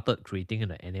you started creating in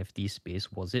the NFT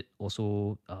space, was it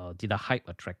also did the hype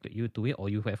attracted you to it, or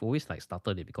you have always like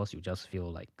started it because you just feel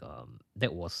like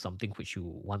that was something which you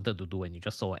wanted to do and you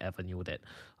just saw an avenue that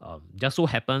just so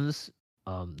happens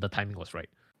the timing was right?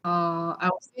 I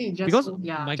would say it just Because so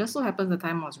yeah, my just so happens the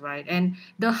time was right. And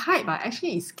the hype,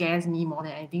 actually it scares me more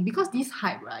than anything, because this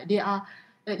hype, right, they are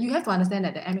you have to understand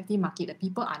that the NFT market, the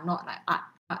people are not like art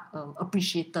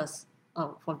appreciators,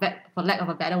 for lack of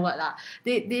a better word lah.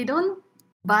 They don't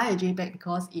buy a JPEG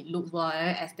because it looks well,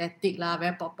 very aesthetic lah,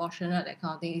 very proportionate, that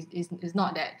kind of thing. It's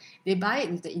not that. They buy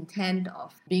it with the intent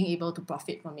of being able to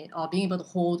profit from it, or being able to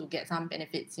hold to get some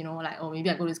benefits, like, oh, maybe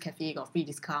I go to this cafe, got free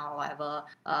discount or whatever.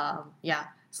 Yeah.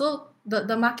 So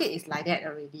the market is like that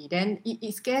already. Then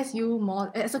it scares you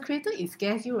more. As a creator, it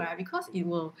scares you, right? Because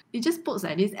it just puts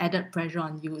like this added pressure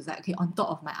on you. It's like, okay, on top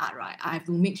of my art, right, I have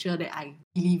to make sure that I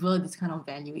deliver this kind of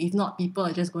value. If not, people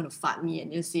are just going to fart me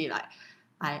and just say like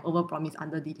I overpromise,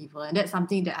 underdeliver. And that's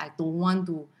something that I don't want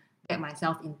to get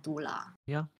myself into lah.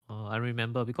 Yeah, I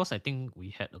remember because I think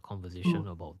we had a Mm. conversation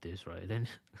about this, right? Then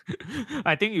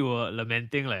I think you were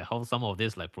lamenting like how some of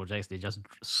these like projects they just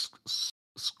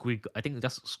squiggle, I think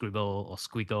just scribble or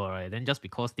squiggle, right? Then just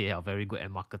because they are very good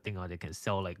at marketing, they can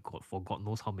sell like for God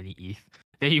knows how many ETH.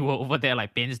 Then you were over there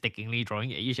like painstakingly drawing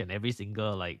each and every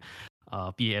single like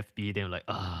PFP. Then like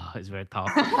it's very tough.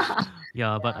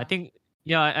 Yeah, but I Yeah. think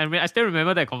yeah, I still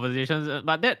remember that conversations,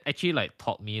 but that actually like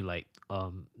taught me like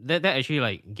that actually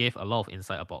like gave a lot of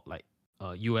insight about like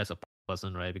you as a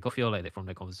person, right? Because I feel like that from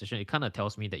the conversation, it kind of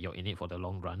tells me that you're in it for the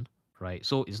long run, right?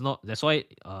 So it's not that's why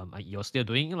you're still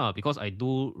doing it lah, because I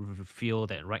do feel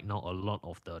that right now a lot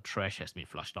of the trash has been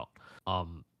flushed out.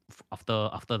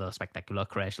 After the spectacular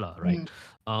crash lah, right?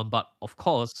 Mm. But of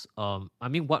course, I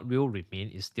mean, what will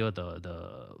remain is still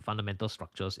the fundamental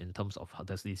structures in terms of how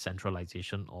does the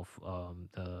decentralization of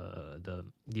the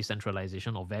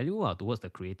decentralization of value towards the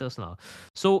creators lah.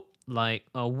 So like,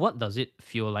 what does it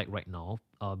feel like right now?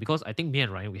 Because I think me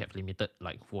and Ryan we have limited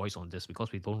like voice on this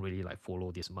because we don't really like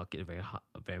follow this market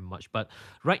very much. But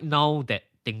right now that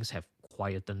things have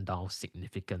quietened down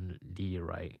significantly,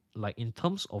 right? Like in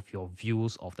terms of your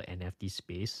views of the NFT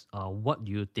space, what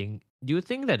do you think? Do you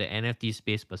think that the NFT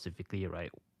space specifically,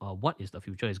 right? What is the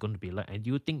future is going to be like, and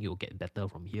do you think you'll get better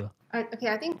from here? I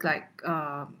think like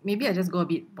maybe I just go a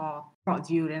bit more broad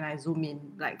view, then I zoom in.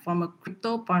 Like from a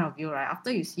crypto point of view, right?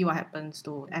 After you see what happens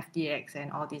to FTX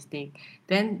and all these things,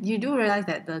 then you do realize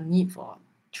that the need for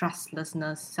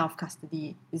trustlessness, self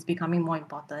custody is becoming more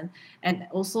important. And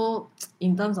also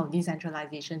in terms of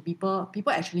decentralization, people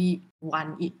actually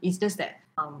want it. It's just that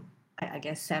I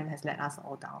guess Sam has let us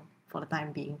all down for the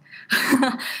time being.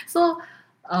 So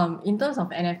in terms of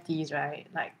NFTs, right?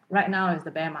 Like right now is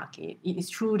the bear market. It is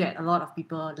true that a lot of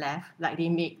people left, like they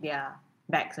make their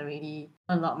bags already,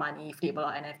 earn a lot of money, flip a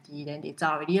lot of NFT, then it's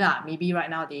already lah. Maybe right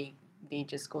now they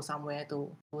just go somewhere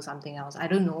to do something else. I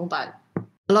don't know, but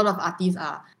a lot of artists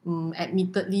are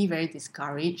admittedly very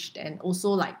discouraged, and also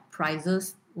like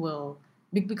prices will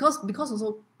because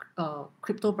also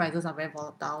crypto prices are very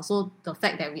volatile. So the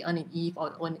fact that we earn in ETH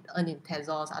or earn in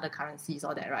Tezos, other currencies,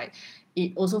 all that, right?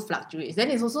 It also fluctuates.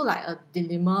 Then it's also like a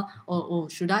dilemma. Oh,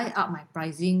 should I up my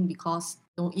pricing because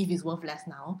ETH is worth less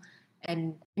now?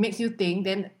 And it makes you think.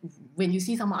 Then when you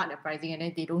see someone up their pricing and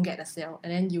then they don't get a sale,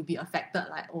 and then you'll be affected.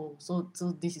 Like, oh, so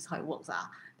this is how it works.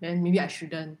 Then maybe I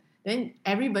shouldn't. Then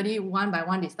everybody one by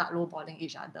one they start lowballing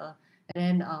each other.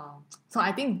 And then so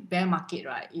I think bear market,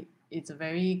 right? It's a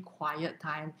very quiet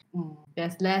time.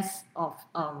 There's less of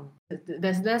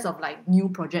like new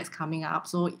projects coming up.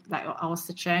 So like I was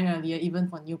sharing earlier, even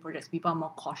for new projects, people are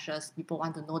more cautious. People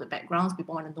want to know the backgrounds.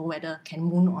 People want to know whether can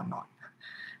moon or not.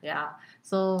 Yeah.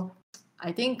 So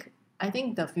I think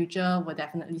the future will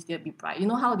definitely still be bright. You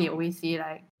know how they always say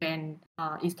like when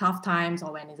it's tough times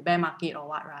or when it's a bear market or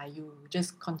what, right? You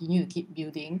just continue to keep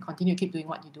building, continue to keep doing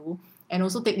what you do, and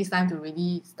also take this time to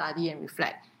really study and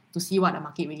reflect to see what the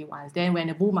market really wants. Then when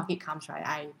the bull market comes, right,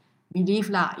 I believe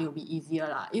lah it will be easier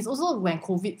lah. It's also when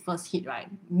COVID first hit, right?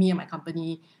 Me and my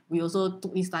company, we also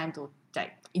took this time to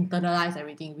like internalize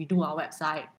everything. We do our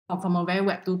website from a very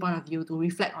Web 2 point of view to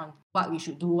reflect on what we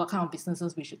should do, what kind of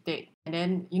businesses we should take, and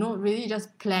then really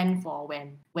just plan for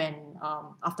when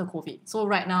after COVID. So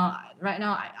right now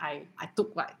I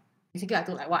took like basically I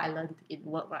took like what I learned in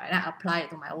work, right, and I apply it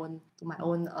to my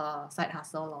own side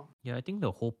hustle lor. Yeah, I think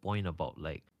the whole point about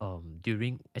like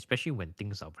during, especially when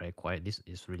things are very quiet, this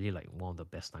is really like one of the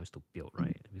best times to build,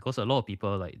 right? Because a lot of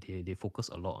people like they focus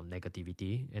a lot on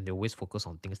negativity and they always focus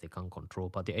on things they can't control,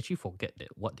 but they actually forget that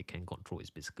what they can control is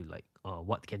basically like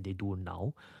what can they do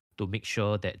now to make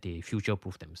sure that they future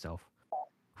proof themselves.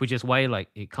 Which is why like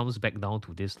it comes back down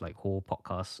to this like whole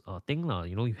podcast thing lah.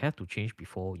 You know, you have to change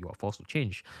before you are forced to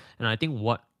change. And I think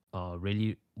what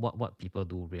really what people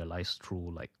do realize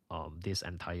through like this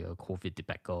entire COVID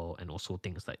debacle and also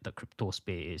things like the crypto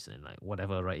space and like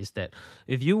whatever, right, is that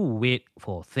if you wait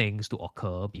for things to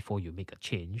occur before you make a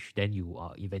change, then you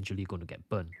are eventually going to get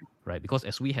burned, right? Because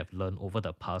as we have learned over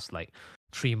the past like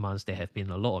 3 months, there have been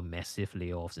a lot of massive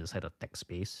layoffs inside the tech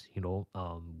space. You know,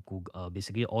 Google,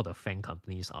 basically all the FANG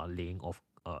companies are laying off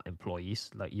employees.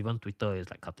 Like even Twitter is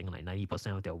like cutting like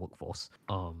 90% of their workforce.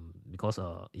 Because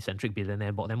eccentric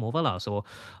billionaire bought them over lah. So,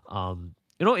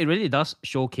 you know, it really does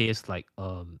showcase like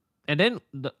and then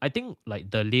I think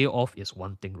like the layoff is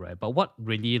one thing, right? But what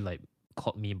really like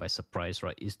caught me by surprise,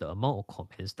 right, is the amount of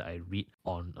comments that I read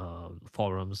on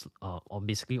forums, on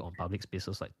basically on public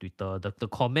spaces like Twitter. The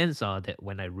comments are that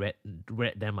when I read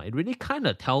them, it really kind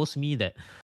of tells me that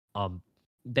um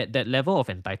that level of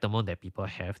entitlement that people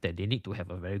have, that they need to have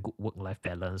a very good work-life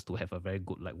balance, to have a very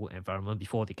good like work environment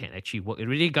before they can actually work. It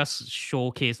really does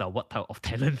showcase what type of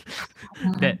talent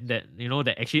that you know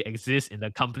that actually exists in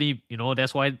the company. You know,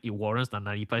 that's why it warrants the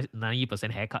 90%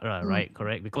 haircut, right?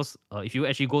 Correct? Because if you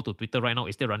actually go to Twitter right now,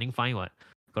 it's still running fine, what?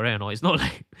 Correct or not? It's not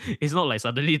like it's not like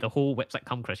suddenly the whole website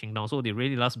come crashing down. So they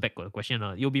really last back to the question.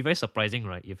 It'll be very surprising,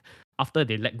 right? If after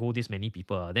they let go this many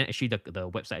people, then actually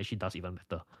the website actually does even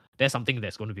better. That's something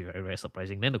that's going to be very, very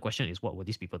surprising. Then the question is, what were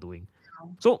these people doing?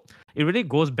 So it really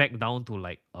goes back down to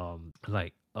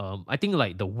I think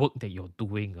like the work that you're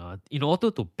doing, in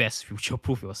order to best future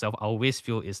proof yourself, I always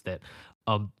feel is that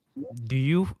do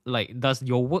you like, does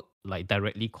your work like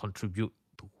directly contribute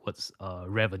towards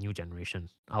revenue generation?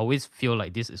 I always feel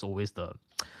like this is always the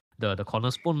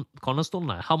cornerstone,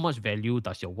 like how much value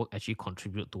does your work actually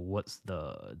contribute towards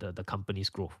the company's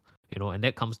growth? You know, and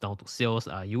that comes down to sales.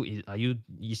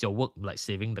 Is your work like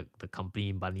saving the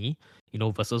company money, you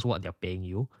know, versus what they're paying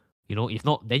you? You know, if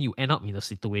not, then you end up in a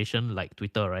situation like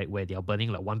Twitter, right, where they are burning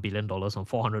like $1 billion on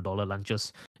 $400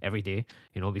 lunches every day.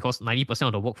 You know, because 90%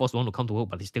 of the workforce want to come to work,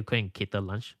 but they still can't cater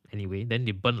lunch anyway. Then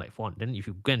they burn like 400. Then if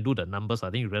you go and do the numbers, I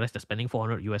think you realize they're spending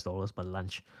 $400 per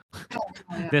lunch.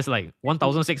 That's like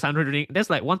 1,600 that's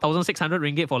like 1,600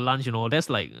 ringgit for lunch, you know. That's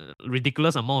like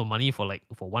ridiculous amount of money for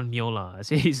one meal lah. I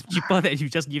say it's cheaper that you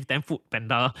just give them food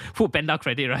panda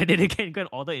credit, right? Then they can go and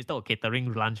order instead of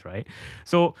catering lunch, right?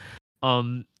 So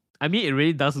I mean, it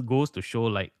really does goes to show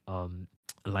like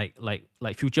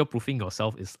like future proofing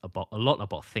yourself is about a lot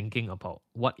about thinking about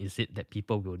what is it that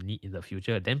people will need in the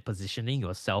future, then positioning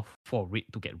yourself for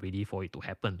it to get ready for it to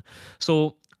happen.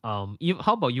 So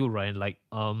how about you, Ryan? Like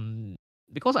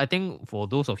because I think for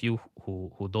those of you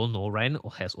who don't know, Ryan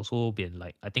has also been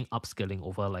like, I think, upskilling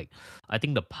over like I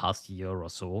think the past year or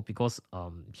so. Because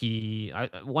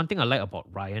one thing I like about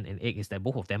Ryan and Egg is that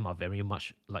both of them are very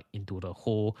much like into the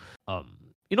whole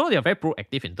you know, they're very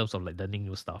proactive in terms of like learning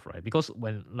new stuff, right? Because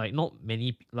when like not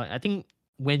many, like I think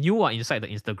when you are inside the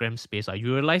Instagram space,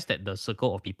 you realize that the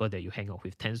circle of people that you hang out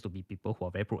with tends to be people who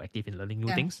are very proactive in learning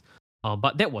new things.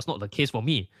 But that was not the case for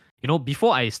me. You know,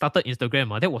 before I started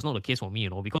Instagram, that was not the case for me, you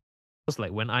know, because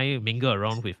like when I mingle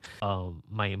around with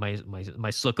my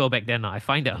circle back then, I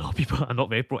find that a lot of people are not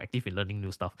very proactive in learning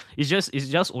new stuff. It's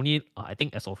just only I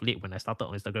think as of late when I started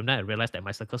on Instagram, then I realized that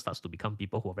my circle starts to become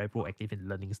people who are very proactive in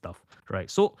learning stuff, right?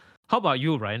 So how about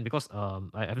you, Ryan? Because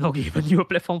I've not given you a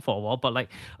platform for a while, but like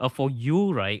for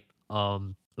you, right?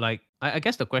 Like I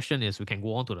guess the question is, we can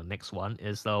go on to the next one,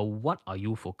 is what are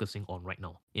you focusing on right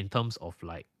now in terms of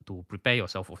like to prepare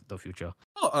yourself for the future?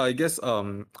 Oh, I guess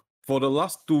for the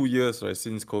last 2 years, right,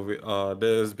 since COVID,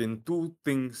 there's been two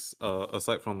things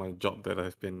aside from my job that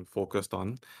I've been focused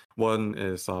on. One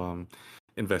is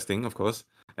investing, of course,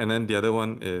 and then the other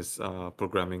one is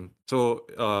programming. So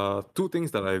two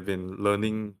things that I've been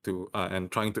learning to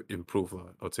and trying to improve,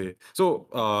 I would say. So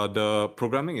the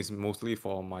programming is mostly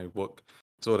for my work,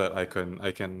 so that I can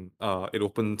it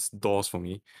opens doors for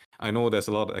me. I know there's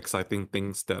a lot of exciting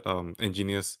things that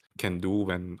engineers can do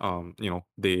when you know,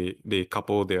 they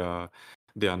couple their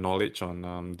knowledge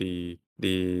on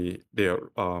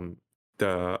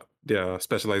their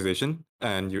specialization,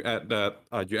 and you add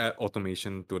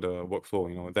automation to the workflow.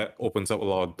 You know, that opens up a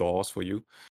lot of doors for you.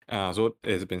 So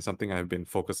it's been something I've been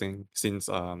focusing since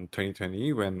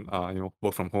 2020, when you know,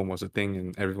 work from home was a thing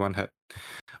and everyone had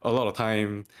a lot of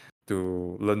time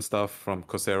to learn stuff from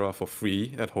Coursera for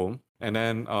free at home. And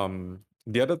then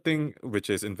the other thing, which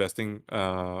is investing,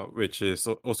 which is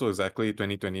also exactly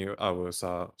 2020,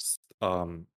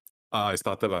 I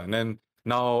started. And then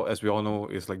now, as we all know,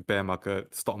 it's like bear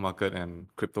market, stock market and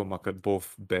crypto market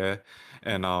both bear.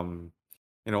 And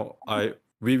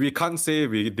we can't say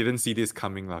we didn't see this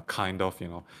coming, kind of.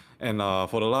 And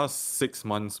for the last 6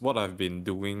 months, what I've been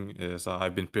doing is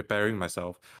I've been preparing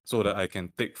myself so that I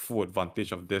can take full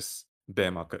advantage of this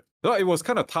bear market. So it was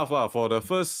kind of tough for the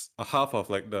first half of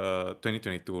like the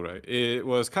 2022, right? It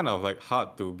was kind of like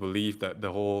hard to believe that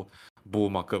the whole bull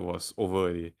market was over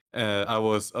already. I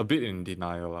was a bit in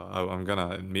denial. I'm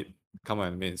gonna come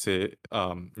and admit, say,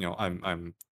 I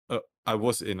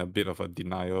was in a bit of a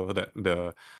denial that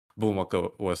the bull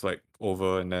market was like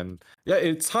over, and then yeah,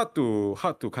 it's hard to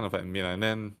kind of admit. And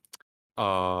then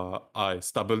I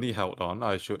stubbornly held on.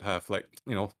 I should have, like,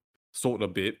 sold a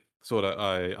bit so that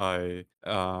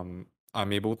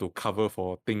I'm able to cover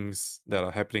for things that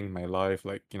are happening in my life.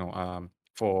 Like,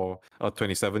 for a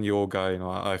 27-year-old guy,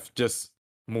 I've just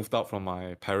moved out from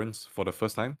my parents for the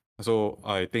first time. So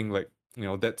I think, like,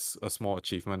 that's a small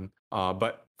achievement.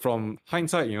 But from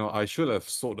hindsight, I should have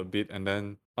sold a bit and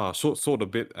then sold a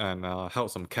bit and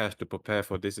held some cash to prepare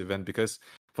for this event, because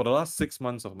for the last 6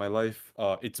 months of my life,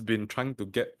 it's been trying to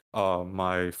get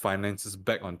my finances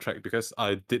back on track, because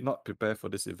I did not prepare for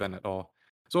this event at all.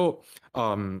 So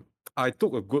I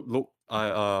took a good look.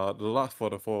 The last for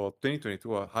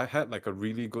 2022, I had like a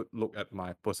really good look at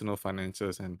my personal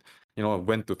finances, and I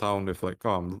went to town with like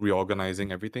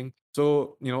reorganizing everything.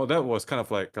 So that was kind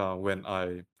of like when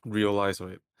I realized,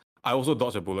 right, I also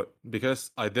dodged a bullet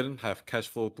because I didn't have cash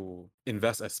flow to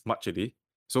invest as much already.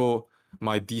 So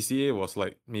my DCA was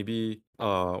like maybe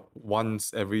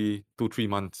once every 2-3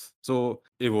 months. So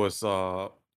it was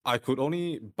I could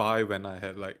only buy when I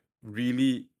had like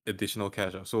really additional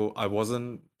cash. So I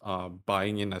wasn't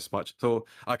buying in as much. So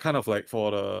I kind of like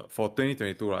for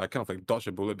 2022, right, I kind of like dodged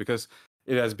a bullet because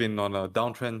it has been on a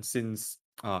downtrend since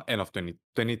end of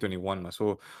 2021.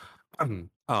 So kind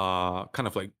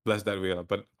of like blessed that way.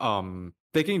 But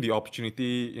taking the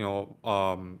opportunity,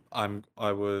 I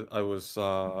was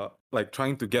like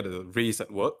trying to get a raise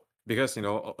at work, because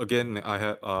again, I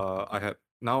had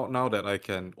now that I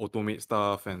can automate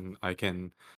stuff and I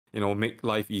can make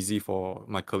life easy for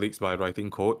my colleagues by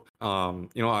writing code.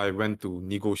 I went to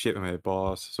negotiate with my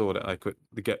boss so that I could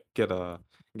get a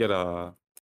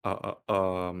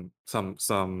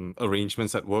some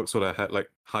arrangements at work, so that I had like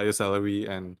higher salary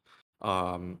and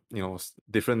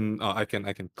different, I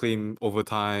can claim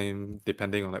overtime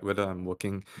depending on like whether I'm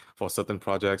working for certain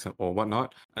projects or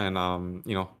whatnot. And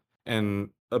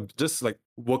just like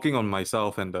working on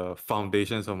myself and the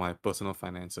foundations of my personal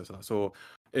finances. So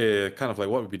kind of like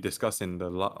what we discussed in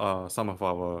the some of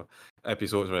our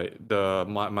episodes, right?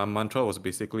 My mantra was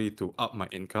basically to up my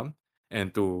income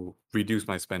and to reduce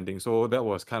my spending. So that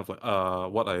was kind of like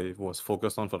what I was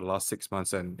focused on for the last 6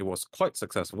 months, and it was quite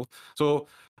successful. So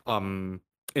um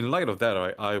in light of that,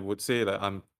 right, I would say that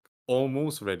I'm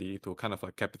almost ready to kind of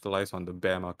like capitalize on the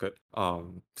bear market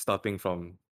starting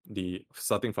from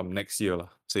next year lah,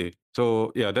 say.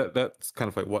 So yeah, that's kind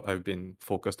of like what I've been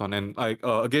focused on. And I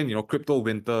again, crypto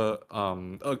winter,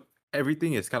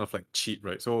 everything is kind of like cheap,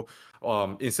 right? So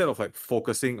instead of like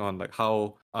focusing on like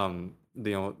how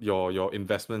your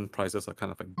investment prices are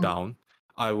kind of like down,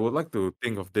 I would like to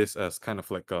think of this as kind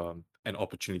of like an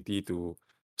opportunity to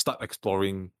start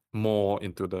exploring more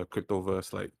into the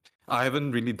cryptoverse. Like, I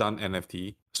haven't really done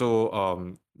NFT, so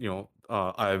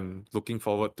I'm looking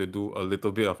forward to do a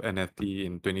little bit of NFT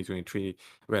in 2023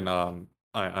 when I'm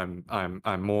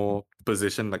more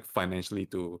positioned like financially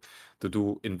to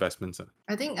do investments.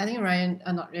 I think Ryan,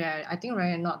 not yeah, I think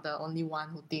Ryan not the only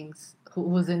one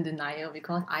who's in denial,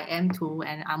 because I am too,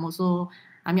 and I'm also.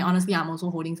 I mean, honestly, I'm also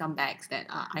holding some bags that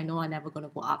I know are never gonna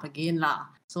go up again lah.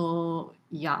 So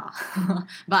yeah,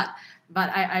 but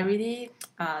I really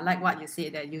like what you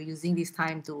said, that you're using this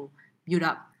time to build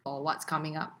up for what's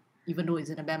coming up. Even though it's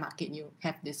in a bear market, you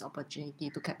have this opportunity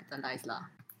to capitalize lah.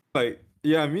 Like,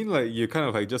 yeah, I mean, like, you kind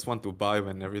of like just want to buy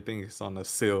when everything is on a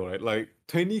sale, right? Like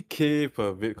 20K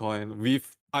per Bitcoin.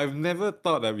 I've never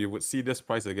thought that we would see this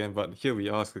price again, but here we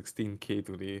are, 16K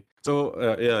today. So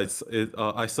yeah,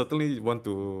 I certainly want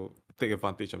to take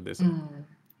advantage of this.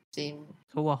 Same.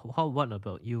 So what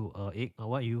about you, Ek?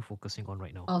 What are you focusing on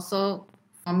right now? Also,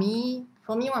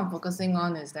 what I'm focusing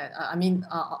on is that I mean,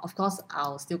 of course,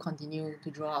 I'll still continue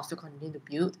to draw. I'll still continue to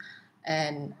build,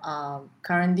 and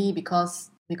currently,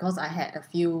 because I had a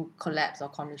few collabs or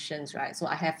commissions, right? So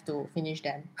I have to finish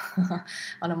them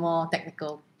on a more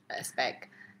technical aspect.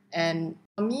 And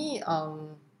for me,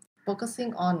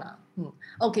 Focusing on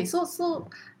okay, so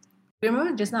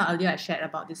remember just now earlier I shared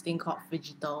about this thing called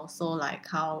phygital. So like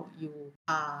how you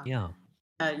are Yeah.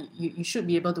 you should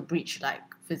be able to bridge like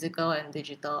physical and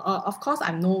digital. Of course,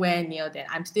 I'm nowhere near that.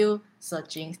 I'm still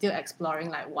searching, still exploring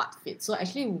like what fits. So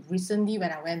actually, recently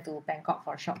when I went to Bangkok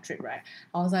for a short trip, right,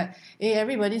 I was like, hey,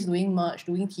 everybody's doing merch,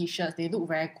 doing t-shirts. They look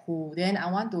very cool. Then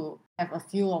I want to have a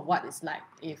feel of what it's like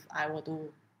if I were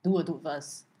to do a dude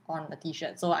verse on a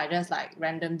t-shirt. So I just like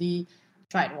randomly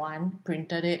tried one,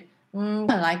 printed it.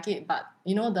 I like it, but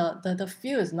you know the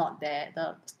feel is not there.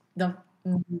 The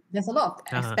there's a lot of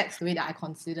aspects to it that I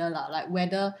consider lah, like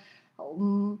whether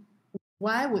um,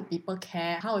 why would people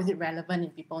care? How is it relevant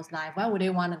in people's life? Why would they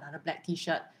want another black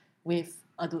T-shirt with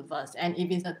a dude verse? And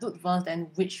if it's a dude verse, then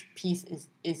which piece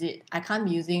is it? I can't be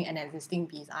using an existing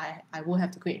piece. I will have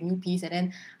to create a new piece. And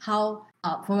then how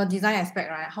from a design aspect,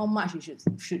 right? How much you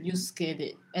should you scale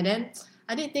it? And then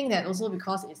I did think that also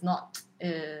because it's not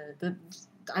the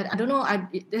I don't know.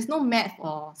 There's no math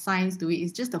or science to it.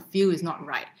 It's just the feel is not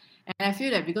right. And I feel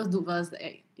that because dude verse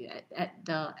at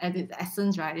its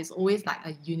essence, right, it's always like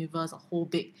a universe, a whole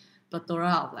big plethora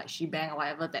of like shebang or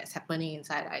whatever that's happening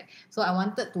inside, right? So I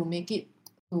wanted to make it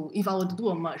to, if I were to do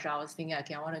a merge, I was thinking,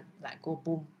 okay, I want to like go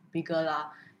boom bigger lah.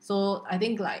 So I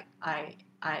think like I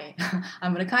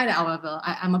I'm the kind that however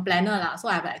I'm a planner lah, so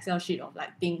I have an Excel sheet of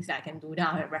like things that I can do. Then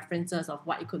I have references of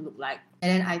what it could look like.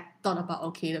 And then I thought about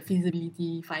okay, the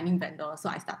feasibility, finding vendors. So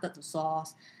I started to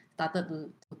source, started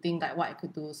to think like what I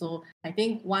could do. So I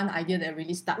think one idea that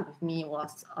really stuck with me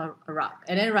was a rug.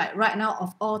 And then right now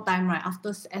of all time, right, after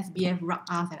SBF rug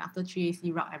us and after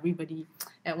 3AC rug everybody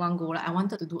at one go, like I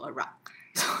wanted to do a rug.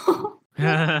 So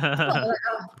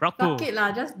fuck it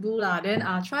lah, just do lah. Then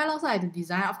try lah. So I had to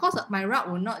design. Of course, my rug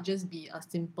will not just be a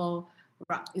simple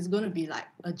rug. It's going to be like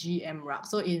a GM rug.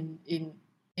 So in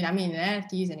I mean in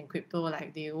NFTs and in crypto,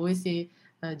 like they always say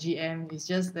GM is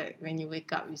just that when you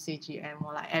wake up you say GM,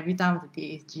 or like every time of the day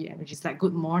is GM, which is like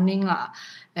good morning lah.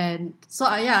 And so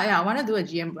yeah, I want to do a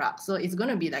GM rug. So it's going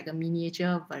to be like a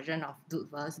miniature version of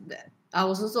Dudeverse. That I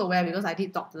was also aware because I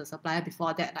did talk to the supplier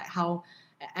before that, like how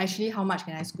much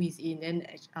can I squeeze in. Then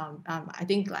I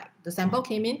think like the sample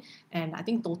came in and I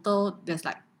think total there's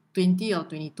like 20 or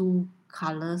 22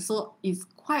 colors, so it's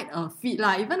quite a feat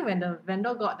lah. Even when the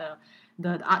vendor got the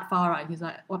art file, right, he's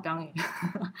like, what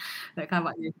that kind of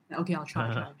like, okay, I'll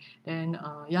try. Then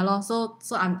yeah lor, so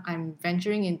I'm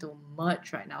venturing into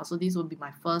merch right now, so this will be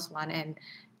my first one.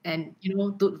 And you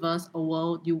know, Dudeverse, a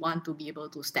world you want to be able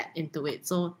to step into it,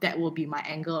 so that will be my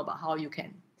angle about how you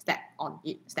can step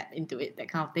into it, that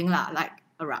kind of thing lah, like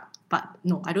a rug. But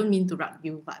no, I don't mean to rug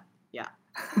you, but yeah.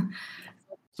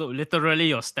 So literally,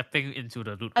 you're stepping into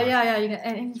the dude. Yeah,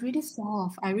 and it's really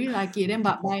soft. I really like it. Then,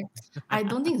 but I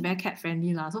don't think it's very cat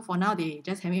friendly lah. So for now, they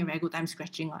just having a very good time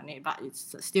scratching on it, but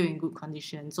it's still in good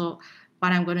condition. So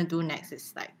what I'm gonna do next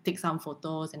is like take some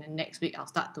photos, and then next week I'll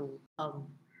start to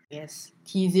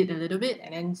tease it a little bit,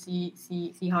 and then see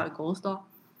how it goes though.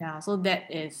 Yeah, so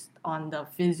that is on the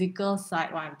physical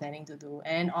side what I'm planning to do.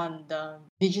 And on the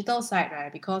digital side,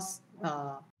 right, because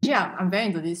I'm very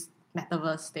into this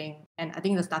metaverse thing, and I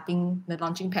think the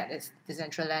launching pad is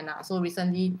Decentraland now. So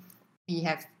recently me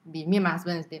and my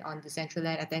husband has been on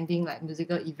Decentraland attending like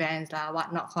musical events lah,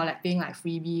 whatnot, collecting like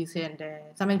freebies here and there.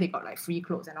 Sometimes they got like free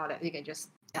clothes and all that, they can just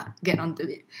get onto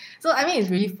it. So I mean it's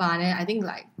really fun, and I think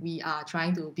like we are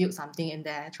trying to build something in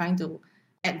there, trying to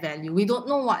add value. We don't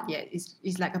know what yet.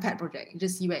 It's like a pet project. You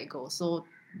just see where it goes. So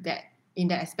that in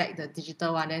that aspect, the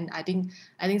digital one, and I think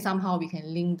somehow we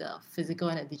can link the physical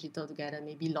and the digital together,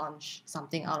 maybe launch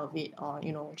something out of it, or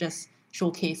you know, just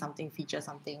showcase something, feature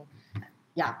something.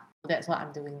 Yeah, that's what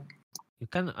I'm doing. You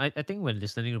can I think when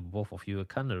listening to both of you, it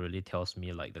kind of really tells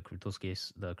me like the crypto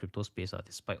space,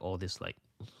 despite all this like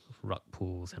rug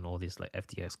pulls and all this like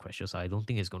FTX crashes, I don't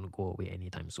think it's going to go away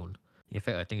anytime soon. In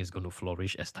fact, I think it's going to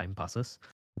flourish as time passes,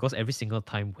 because every single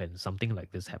time when something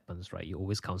like this happens, right, it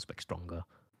always comes back stronger.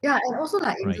 Yeah, and also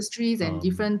like Right. industries and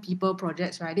different people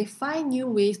projects, right? They find new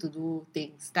ways to do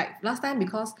things. Like last time,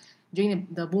 because during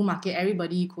the bull market,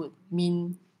 everybody could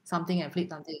mint something and flip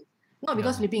something. Not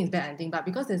because flipping is bad or anything, but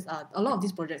because there's a lot of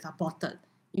these projects are ported.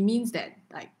 It means that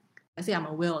like let's say I'm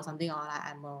a whale or something, or like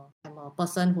I'm a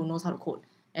person who knows how to code,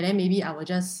 and then maybe I will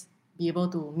just be able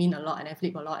to mint a lot and then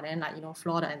flip a lot and then like, you know,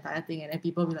 floor the entire thing, and then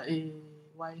people will be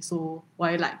like,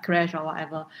 why like crash or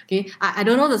whatever. Okay, I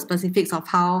don't know the specifics of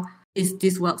how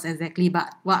this works exactly,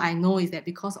 but what I know is that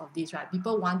because of this, right,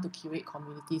 people want to curate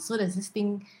communities. So there's this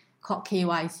thing called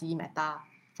KYC meta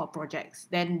for projects.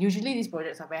 Then usually these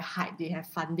projects are very hype. They have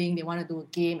funding. They want to do a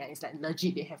game, and it's like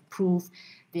legit. They have proof.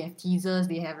 They have teasers.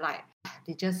 They have like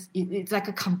it's like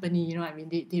a company. You know what I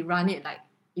mean? They run it like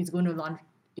it's going to launch.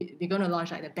 They're going to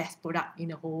launch like the best product in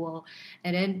the whole world,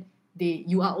 and then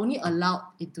you are only allowed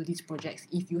into these projects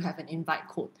if you have an invite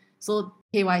code. So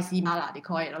KYC mala, they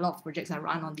call it. A lot of projects are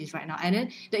run on this right now. And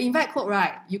then the invite code,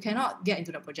 right, you cannot get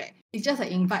into the project. It's just an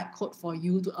invite code for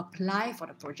you to apply for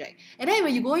the project. And then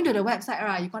when you go into the website,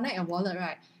 right, you connect your wallet,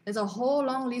 right, there's a whole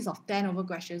long list of 10 over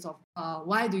questions of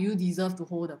why do you deserve to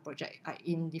hold the project, like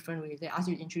in different ways. They ask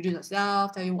you to introduce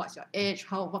yourself, tell you what's your age,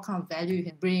 what kind of value you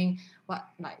can bring,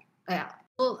 yeah.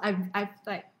 So I've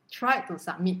like tried to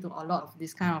submit to a lot of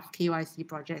this kind of KYC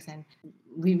projects, and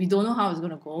we don't know how it's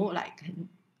going to go. Like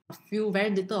a few, very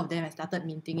little of them have started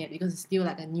minting it because it's still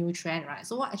like a new trend, right?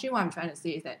 So what I'm trying to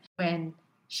say is that when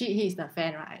shit hits the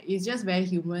fan, right, it's just very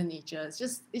human nature. It's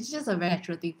just a very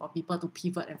natural thing for people to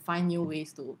pivot and find new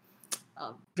ways to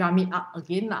drum it up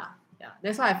again lah. Yeah,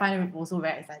 that's why I find it also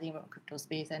very exciting about crypto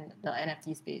space and the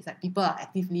NFT space. Like people are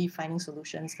actively finding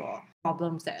solutions for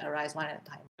problems that arise one at a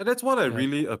time. And that's what I Yeah.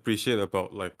 really appreciate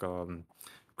about like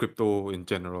crypto in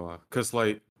general, because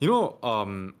like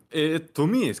it to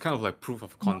me it's kind of like proof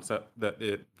of concept that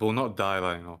it will not die,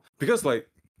 like, because like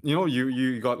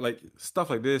you got like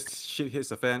stuff like this, shit hits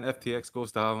the fan, FTX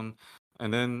goes down,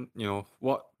 and then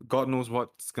what, God knows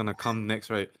what's gonna come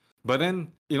next, right? But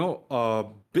then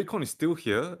Bitcoin is still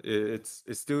here. It's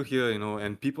still here,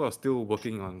 and people are still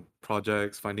working on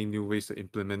projects, finding new ways to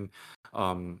implement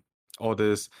all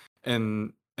this.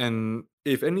 And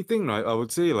if anything, right, I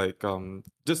would say like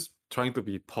just trying to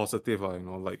be positive,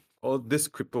 like all this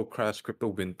crypto crash, crypto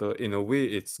winter, in a way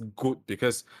it's good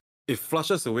because it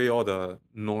flushes away all the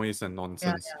noise and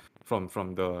nonsense from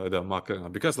the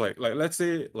market. Because like let's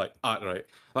say like art, right?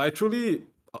 I truly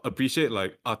appreciate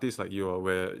like artists like you are,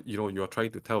 where you are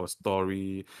trying to tell a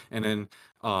story, and then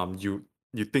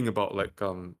you think about like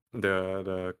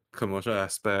the commercial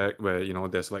aspect, where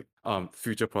there's like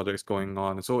future projects going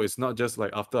on, so it's not just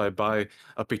like after I buy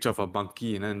a picture of a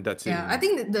monkey and then that's it. I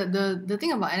think the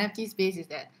thing about NFT space is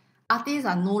that artists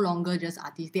are no longer just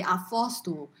artists. They are forced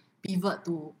to pivot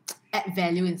to add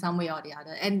value in some way or the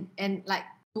other, and like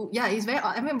it's very,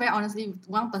 I mean, very honestly,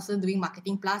 one person doing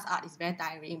marketing plus art is very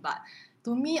tiring, but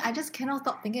to me, I just cannot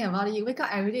stop thinking about it. You wake up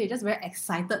every day, you're just very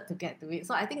excited to get to it.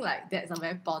 So I think like that's a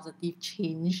very positive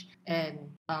change. And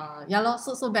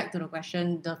so back to the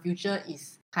question, the future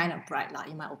is kind of bright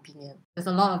in my opinion. There's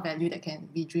a lot of value that can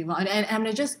be dreamed of. And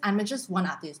I'm just one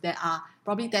artist. There are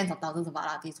probably tens of thousands of other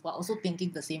artists who are also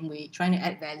thinking the same way, trying to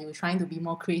add value, trying to be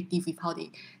more creative with how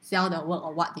they sell their work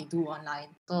or what they do online.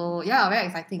 So yeah, very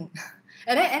exciting.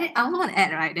 and then I also want to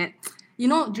add, right, that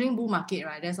during bull market,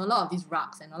 right, there's a lot of these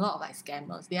rugs and a lot of like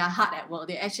scammers. They are hard at work.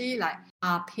 They actually like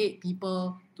are paid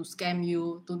people to scam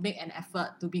you, to make an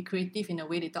effort, to be creative in the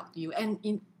way they talk to you. And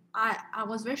I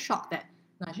was very shocked that,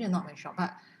 no, actually I'm not very shocked,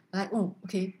 but like, oh,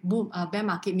 okay, boom, bear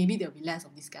market, maybe there'll be less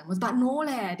of these scammers. But no,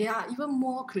 they are even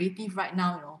more creative right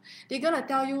now, They're gonna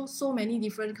tell you so many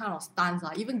different kind of stunts,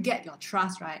 even get your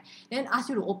trust, right? Then ask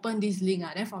you to open this link,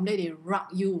 then from there they rug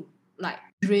you, like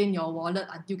drain your wallet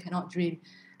until cannot drain.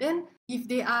 Then if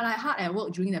they are like hard at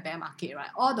work during the bear market, right,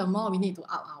 all the more we need to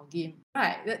up our game,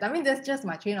 right? I mean, that's just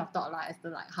my train of thought as to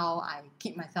like how I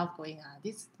keep myself going.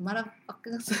 These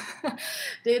motherfuckers,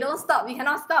 they don't stop. We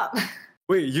cannot stop.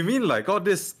 Wait, you mean like all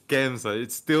these scams,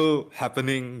 it's still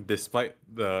happening despite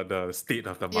the state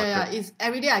of the market? Yeah, it's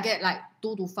every day I get like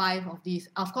 2 to 5 of these.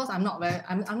 Of course, I'm not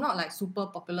like super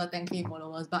popular 10K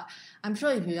followers, but I'm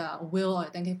sure if you are a whale or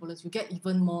 10K followers, you get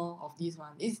even more of these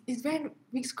ones.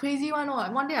 It's crazy one.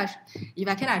 One day, if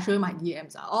I can, I show you my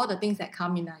DMs. All the things that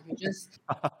come in, you just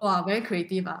very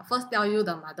creative. First tell you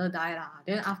the mother died,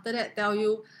 then after that tell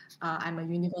you I'm a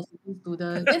university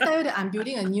student. Then tell you that I'm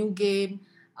building a new game.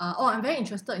 I'm very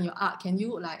interested in your art. Can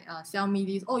you like sell me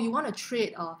this? Oh, you want to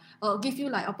trade or give you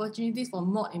like opportunities for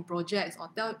mod in projects,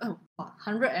 or tell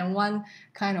 101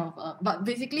 kind of. But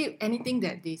basically anything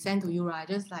that they send to you, right?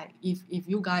 Just like if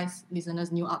you guys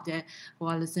listeners new out there who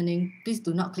are listening, please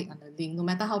do not click on the link. No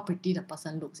matter how pretty the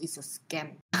person looks, it's a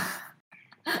scam.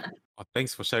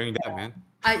 Thanks for sharing that, man.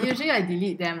 I usually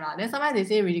delete them Then sometimes they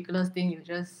say ridiculous thing. You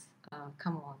just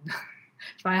come on,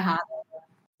 try hard.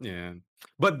 Yeah,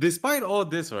 but despite all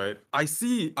this, right, I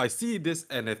see this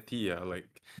NFT, like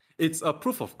it's a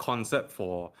proof of concept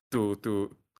for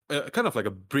to kind of like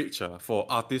a bridge for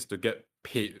artists to get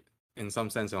paid in some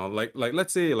sense, like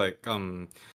let's say like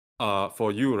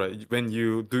for you, right, when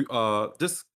you do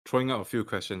just throwing out a few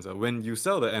questions. When you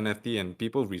sell the NFT and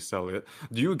people resell it,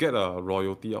 do you get a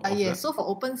royalty out of Yeah, that? so for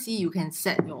OpenSea, you can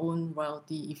set your own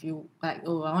royalty if you like,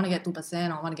 oh, I want to get 2%,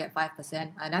 or I want to get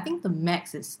 5%. And I think the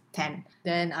max is 10.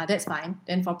 Then that's fine.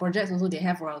 Then for projects also, they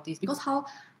have royalties. Because how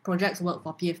projects work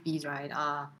for PFPs, right?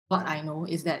 What I know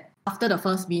is that after the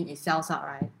first bin it sells out,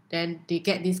 right? Then they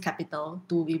get this capital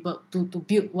to be able to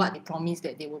build what they promised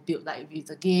that they will build. Like if it's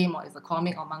a game or it's a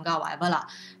comic or manga, whatever lah.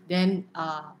 Then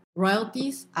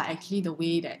royalties are actually the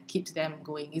way that keeps them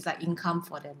going. It's like income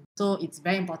for them. So it's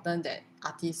very important that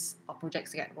artists or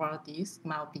projects get royalties, in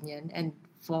my opinion. And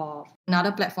for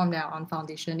another platform that are on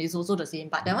Foundation, it's also the same.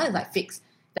 But that one is like fixed,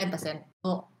 10%.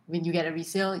 So when you get a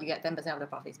resale, you get 10% of the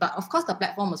profits. But of course, the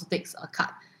platform also takes a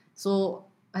cut. So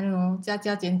I don't know, 加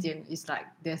减减 is like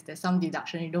there's some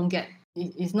deduction. You don't get,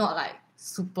 it's not like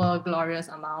super glorious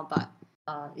amount, but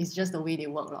it's just the way they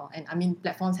work, lor. And I mean,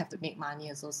 platforms have to make money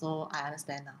also, so I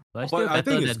understand now. But it's But still I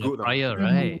better think it's than the good. prior,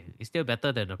 right? It's still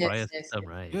better than the prior Yes, system,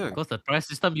 yes. right? Yeah. Because the prior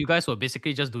system, you guys were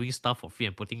basically just doing stuff for free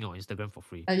and putting it on Instagram for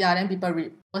free. Yeah, then people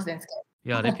read. Worse than scam.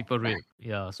 Yeah, then people read.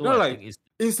 Yeah, so No, I like think it's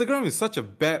Instagram is such a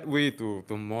bad way to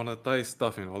monetize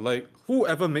stuff, Like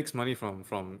whoever makes money from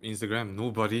Instagram?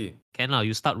 Nobody.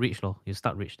 you start rich, lor. You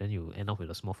start rich, then you end up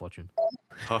with a small fortune.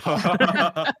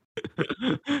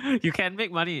 You can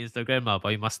make money in Instagram, but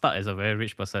you must start as a very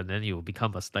rich person, then you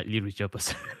become a slightly richer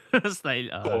person.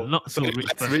 Not so rich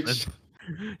That's person. rich.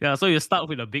 Yeah, so you start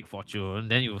with a big fortune,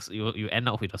 then you end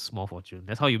up with a small fortune.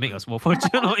 That's how you make a small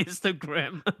fortune on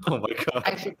Instagram. Oh my god.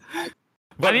 I should.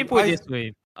 I mean, put it this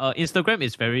way. Instagram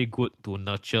is very good to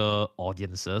nurture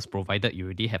audiences, provided you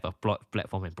already have a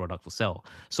platform and product to sell.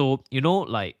 So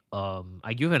like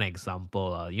I give an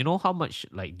example. You know how much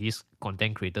like these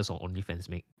content creators on OnlyFans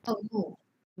make? Oh no.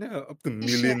 Yeah, up to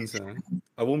Please share. millions.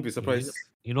 I won't be You know, surprised.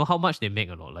 you know how much they make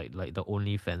or not? Like the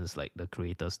OnlyFans, like the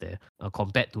creators there,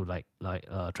 compared to like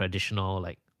traditional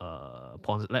like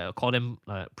porn, like call them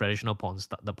traditional porn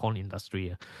the porn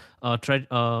industry. A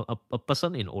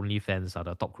person in OnlyFans are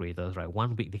the top creators, right?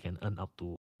 1 week they can earn up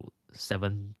to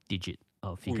 7-digit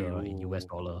figure in US Ooh.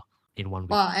 dollar in 1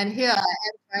 week. Wow, and here I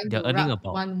am trying They're to earning rub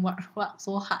about one what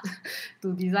so hard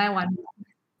to design one.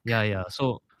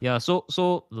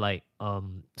 So like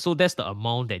so that's the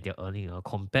amount that they're earning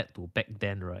compared to back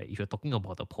then, right? If you're talking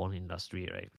about the porn industry,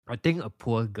 right? I think a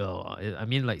poor girl, I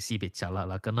mean like sibei jialat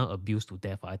lah, kena abused to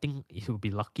death. I think it will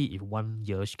be lucky if 1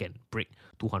 year she can break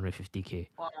 250K.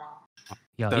 Wow.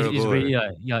 Yeah, it's Terrible, really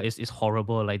it's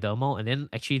horrible. Like the amount, and then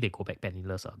actually they go back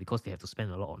penniless because they have to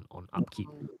spend a lot on upkeep.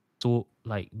 So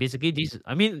like basically this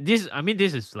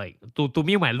is like to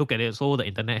me when I look at it, so the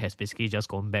internet has basically just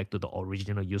gone back to the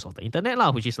original use of the internet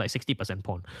lah, which is like 60%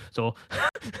 porn. So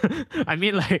I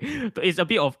mean like it's a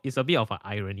bit of an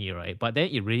irony, right? But then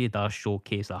it really does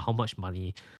showcase how much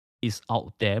money is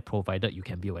out there provided you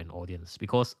can build an audience,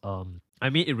 because I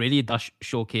mean it really does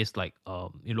showcase like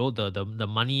the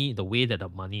money, the way that the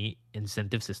money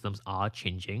incentive systems are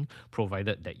changing,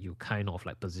 provided that you kind of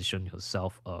like position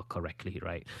yourself correctly,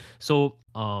 right? So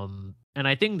and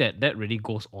I think that really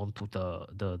goes on to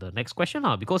the next question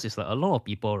because it's like a lot of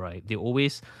people, right, they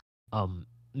always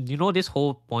this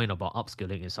whole point about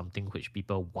upskilling is something which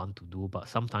people want to do, but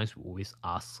sometimes we always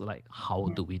ask like how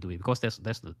do we do it, because that's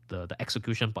the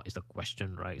execution part is the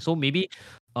question, right? So maybe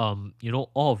all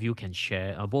of you can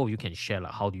share, both of you can share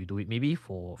like how do you do it. Maybe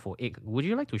for Egg, would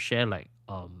you like to share like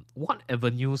what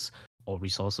avenues or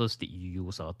resources did you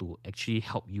use to actually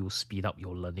help you speed up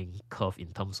your learning curve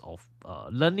in terms of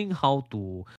learning how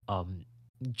to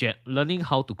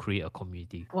create a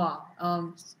community?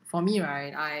 Wow. For me,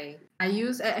 right, I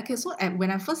use okay. So when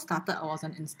I first started, I was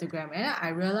on Instagram, and then I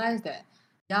realized that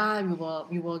yeah,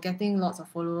 we were getting lots of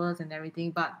followers and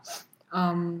everything, but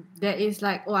there is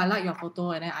like, oh, I like your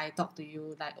photo, and then I talk to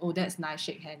you like, oh, that's nice,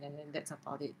 shake hand, and then that's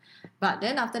about it. But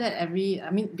then after that,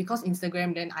 because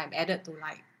Instagram, then I'm added to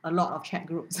like a lot of chat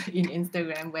groups in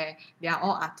Instagram where they are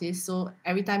all artists. So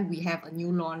every time we have a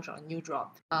new launch or a new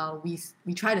drop, we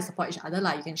try to support each other.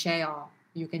 Like you can share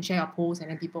your post, and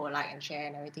then people will like and share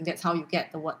and everything. That's how you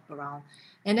get the word around.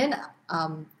 And then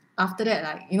after that,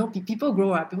 like people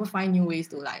grow up, people find new ways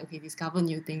to like discover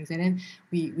new things, and then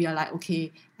we are like,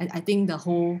 okay, I think the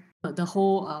whole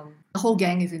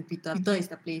gang is in Twitter. Twitter is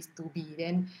the place to be.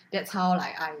 Then that's how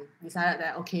like I decided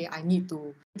that okay, I need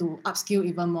to upskill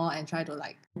even more and try to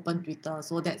like open Twitter.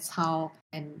 So that's how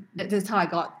I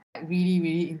got like, really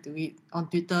really into it. On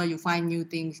Twitter you find new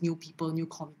things, new people, new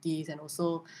communities, and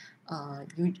also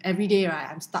every day, right,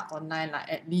 I'm stuck online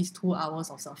like at least 2 hours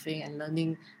of surfing and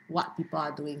learning what people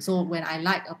are doing. So when I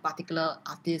like a particular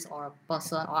artist or a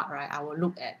person or what, right, I will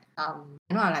look at I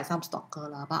know I like some stalker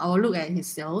lah, but I will look at his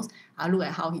sales, I'll look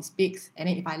at how he speaks, and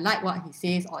then if I like what he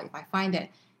says or if I find that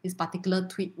his particular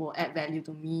tweet will add value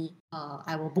to me,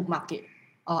 I will bookmark it.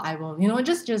 Or I will,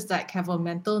 just like have a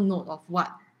mental note of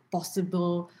what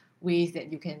possible ways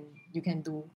that you can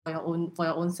do for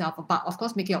your own self. But of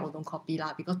course, make it your own copy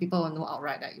lah, because people will know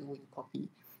outright that you copy.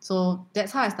 So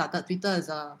that's how I started. Twitter is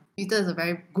a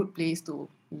very good place to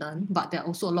learn, but there are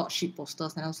also a lot of shit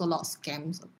posters and also a lot of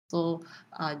scams. So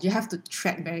you have to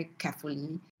track very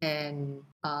carefully. And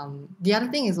the other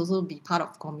thing is also be part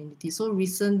of community. So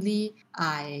recently,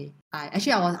 I've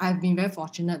been very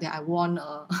fortunate that I won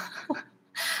a.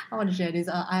 I want to share this.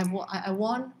 I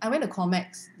went to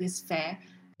Comex this fair,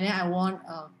 and then I won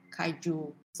a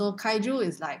kaiju. So kaiju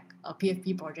is like a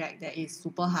PFP project that is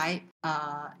super hype.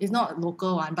 It's not a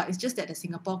local one, but it's just that the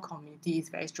Singapore community is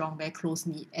very strong, very close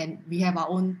knit, and we have our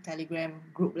own Telegram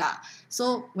group lah.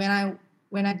 So when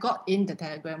I got in the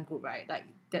Telegram group, right, like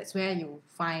that's where you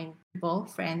find people,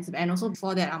 friends, and also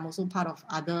before that, I'm also part of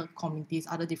other communities,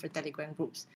 other different Telegram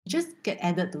groups. You just get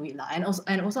added to it lah, and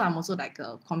also I'm also like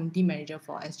a community manager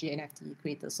for SG NFT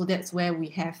creators. So that's where we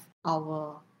have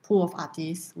our pool of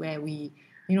artists where we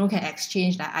can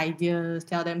exchange like ideas,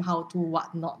 tell them how to,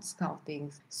 what not, kind of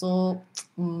things. So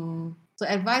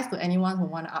advice to anyone who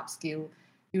want to upskill,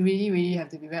 you really, really have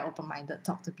to be very open-minded,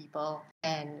 talk to people,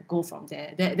 and go from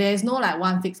there. There's no like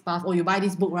one fixed path. Oh, you buy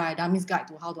this book, right? Dummy's Guide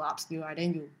to How to Upskill, right?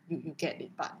 Then you get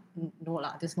it. But no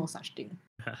lah, there's no such thing.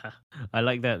 I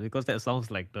like that because that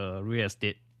sounds like the real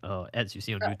estate ads you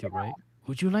see on YouTube, right?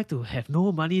 Would you like to have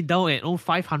no money down and own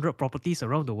 500 properties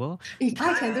around the world? If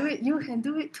I can do it, you can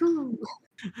do it too.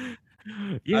 I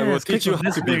will Yes, click teach you on how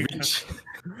this to be link. rich.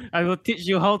 I will teach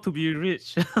you how to be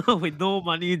rich with no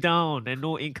money down and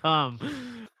no income.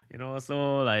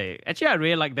 So like actually I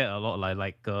really like that a lot.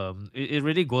 It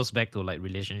really goes back to like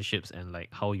relationships and like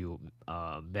how you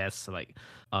best like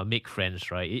make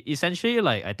friends, right? Essentially,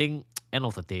 like I think end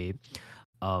of the day,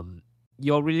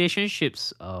 your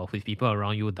relationships with people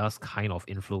around you does kind of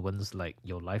influence like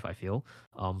your life, I feel.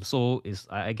 So is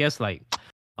I guess like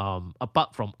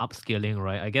apart from upscaling,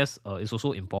 right? I guess it's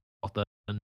also important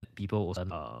people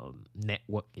also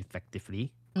network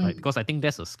effectively, right? Because I think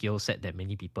that's a skill set that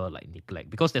many people like neglect.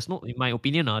 Because there's no, in my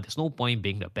opinion, there's no point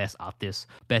being the best artist,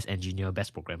 best engineer,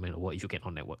 best programmer in the world if you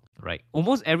cannot network, right?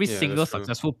 Almost every Yeah, single that's true.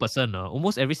 successful person,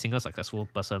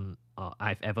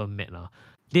 I've ever met,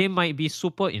 they might be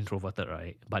super introverted,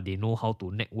 right? But they know how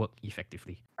to network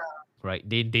effectively, right?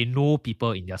 They know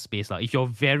people in their space. If you're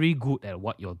very good at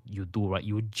what you do, right,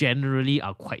 you generally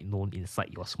are quite known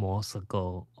inside your small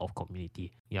circle of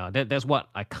community. Yeah, that's what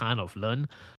I kind of learned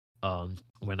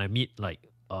when I meet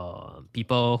like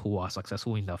people who are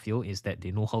successful in their field, is that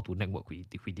they know how to network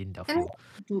within their field.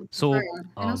 So And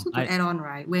also to add on,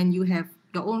 right, when you have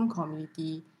your own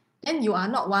community, then you are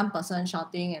not one person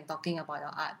shouting and talking about your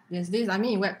art. There's this, I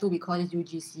mean, in Web 2, we call it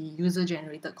UGC,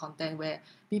 user-generated content, where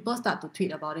people start to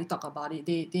tweet about it, talk about it.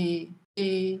 They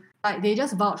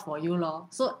just vouch for you, lor.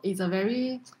 So it's a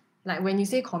very, like when you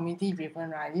say community-driven,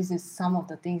 right, this is some of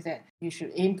the things that you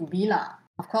should aim to be, lah.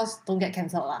 Of course, don't get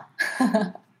cancelled, lah.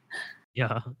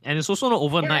 yeah, and it's also not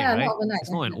overnight, Yeah, right? not overnight, It's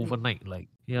not an definitely. overnight. Like,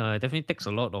 yeah, it definitely takes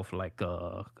a lot of like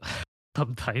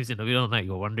sometimes in the middle of the night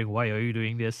you're wondering why are you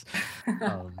doing this.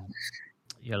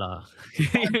 Yeah lah.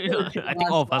 I think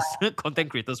all of us content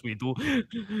creators, we do.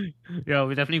 Yeah,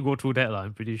 we definitely go through that lah,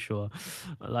 I'm pretty sure.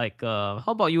 Like how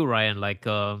about you, Ryan? Like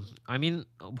I mean,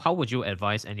 how would you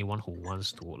advise anyone who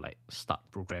wants to like start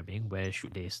programming? Where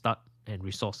should they start, and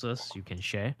resources you can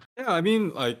share? Yeah, I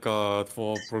mean, like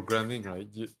for programming, right?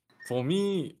 For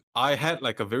me, I had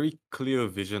like a very clear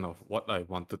vision of what I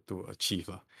wanted to achieve.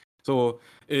 So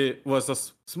it was a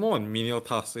small and menial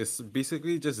task. It's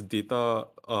basically just data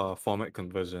format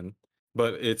conversion,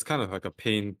 but it's kind of like a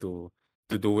pain to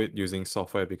do it using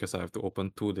software because I have to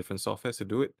open two different softwares to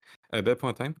do it at that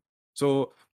point in time.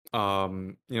 So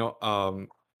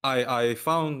I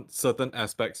found certain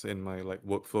aspects in my like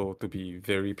workflow to be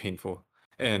very painful,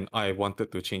 and I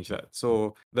wanted to change that.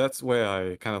 So that's where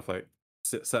I kind of like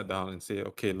sat down and say,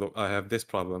 okay, look, I have this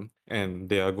problem, and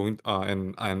they are going,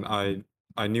 and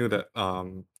I knew that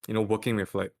working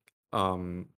with like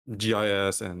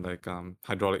GIS and like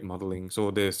hydraulic modeling,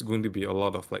 so there's going to be a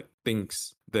lot of like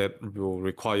things that will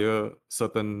require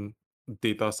certain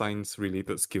data science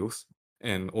related skills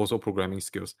and also programming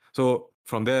skills. So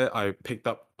from there, I picked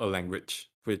up a language,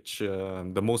 which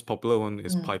the most popular one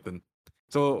is Python.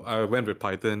 So I went with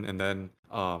Python and then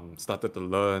started to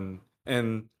learn.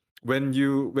 And when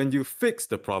you fix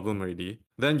the problem already,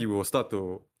 then you will start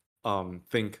to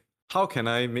think, how can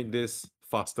I make this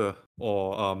faster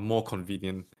or more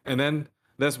convenient? And then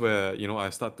that's where I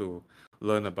start to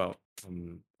learn about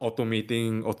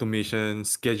automation,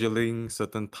 scheduling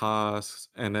certain tasks,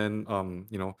 and then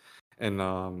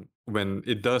and when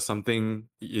it does something,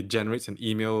 it generates an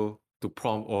email to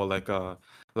prompt, or like a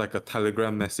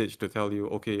telegram message to tell you,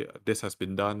 okay, this has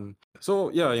been done. So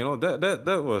yeah,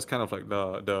 that was kind of like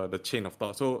the chain of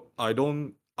thought. So I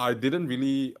didn't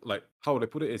really, like, how would I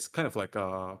put it? It's kind of like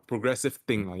a progressive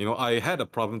thing. I had a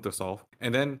problem to solve,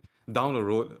 and then down the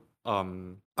road,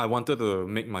 I wanted to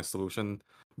make my solution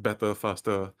better,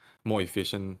 faster, more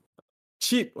efficient,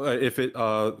 cheap. If it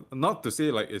not to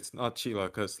say like it's not cheap,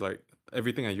 because like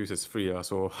everything I use is free.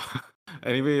 So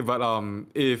anyway, but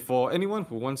if for anyone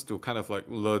who wants to kind of like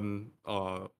learn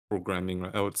programming,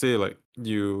 right, I would say like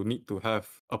you need to have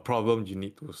a problem you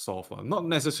need to solve. Not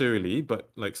necessarily, but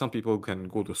like some people can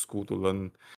go to school to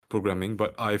learn programming,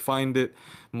 but I find it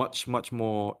much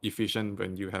more efficient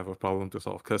when you have a problem to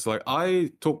solve. Because like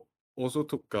I also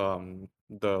took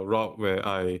the route where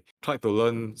I tried to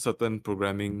learn certain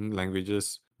programming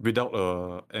languages without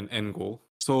an end goal.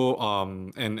 So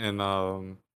and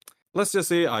let's just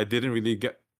say I didn't really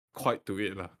get quite to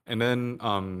it lah. And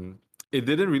then it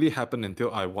didn't really happen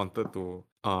until I wanted to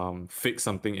fix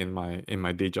something in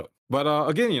my day job. But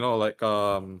again, like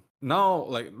now,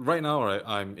 like right now, right,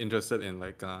 I'm interested in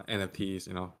like NFTs,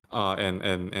 and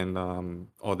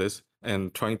all this,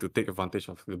 and trying to take advantage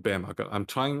of the bear market. I'm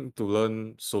trying to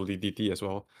learn Solidity as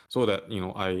well, so that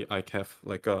I have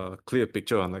like a clear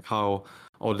picture on like how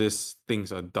all these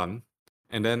things are done.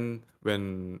 And then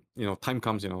when time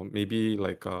comes, maybe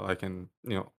like I can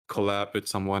collab with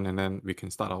someone, and then we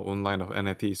can start our own line of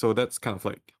NFT. So that's kind of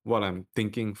like what I'm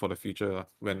thinking for the future,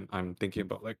 when I'm thinking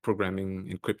about like programming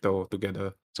in crypto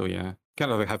together. So yeah,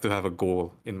 kind of like have to have a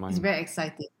goal in It's mind. very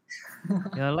exciting.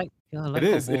 I It like how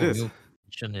is, it both of is. you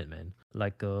mentioned it, man.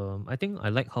 Like I think I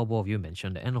like how both of you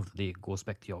mentioned the end of the day it goes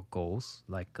back to your goals.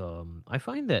 Like I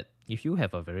find that if you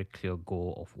have a very clear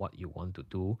goal of what you want to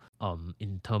do,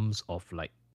 in terms of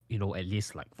like, at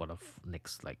least like for the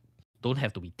next, like, don't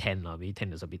have to be 10 maybe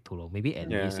 10 is a bit too long, maybe at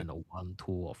least Yeah. in a 1,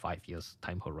 2 or 5 years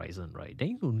time horizon, right?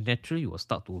 Then you naturally will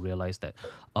start to realize that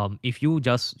if you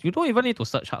don't even need to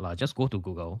search hard lah, just go to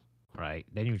Google, right?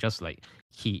 Then you just like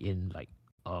key in like,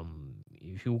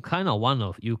 if you kind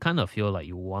of feel like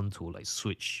you want to like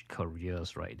switch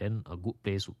careers, right? Then a good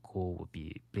place to go would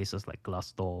be places like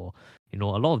Glassdoor. A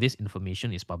lot of this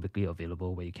information is publicly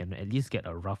available, where you can at least get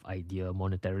a rough idea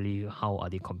monetarily, how are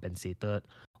they compensated,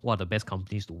 what are the best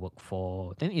companies to work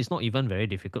for. Then it's not even very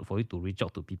difficult for you to reach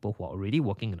out to people who are already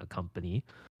working in a company,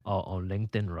 or on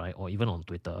LinkedIn, right? Or even on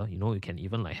Twitter. You can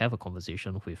even like have a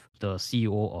conversation with the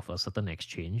CEO of a certain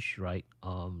exchange, right?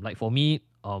 Like for me,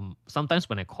 sometimes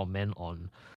when I comment on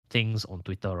things on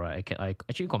Twitter, right, I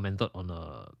actually commented on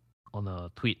a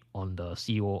tweet on the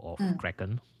CEO of Mm.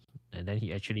 Kraken, and then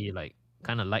he actually like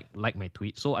kind of like my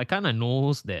tweet. So I kind of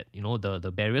knows that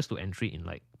the barriers to entry in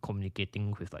like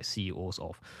communicating with like CEOs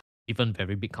of even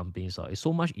very big companies is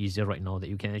so much easier right now that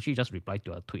you can actually just reply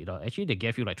to a tweet. Actually, they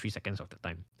gave you like 3 seconds of the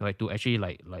time, right, to actually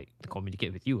like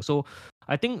communicate with you. So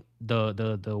I think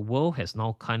the world has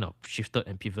now kind of shifted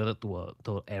and pivoted to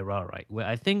an era, right, where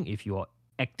I think if you are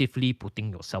actively putting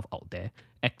yourself out there,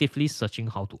 actively searching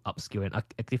how to upskill and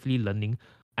actively learning,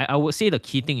 I would say the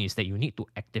key thing is that you need to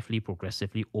actively,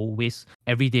 progressively, always,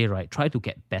 every day, right, try to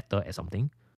get better at something.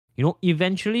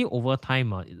 Eventually over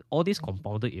time, all these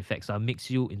compounded effects makes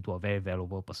you into a very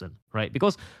valuable person, right?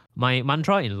 Because my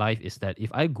mantra in life is that if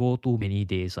I go too many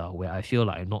days where I feel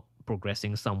like I'm not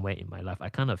progressing somewhere in my life, I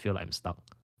kind of feel like I'm stuck.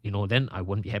 Then I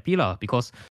won't be happy lah.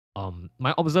 Because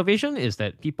my observation is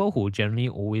that people who generally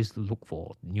always look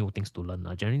for new things to learn,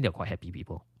 generally they're quite happy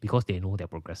people because they know they're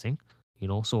progressing.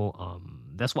 So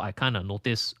that's what I kind of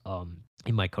notice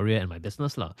in my career and my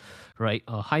business lah, right?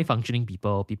 High functioning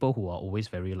people who are always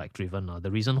very like driven. The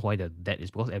reason why they're that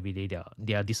is because every day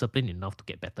they are disciplined enough to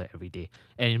get better every day,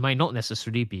 and it might not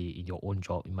necessarily be in your own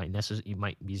job. It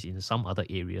might be in some other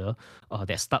area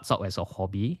that starts out as a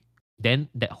hobby. Then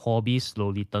that hobby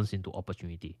slowly turns into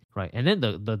opportunity, right? And then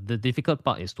the difficult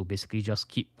part is to basically just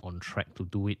keep on track to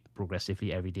do it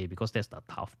progressively every day, because that's the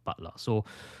tough part lah. So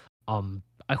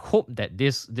I hope that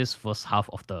this first half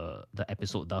of the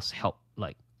episode does help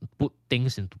like put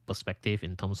things into perspective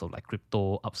in terms of like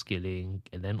crypto upskilling,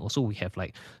 and then also we have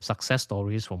like success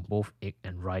stories from both Ike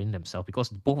and Ryan themselves, because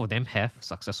both of them have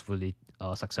successfully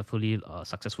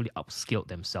upskilled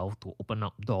themselves to open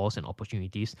up doors and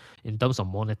opportunities in terms of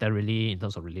monetarily, in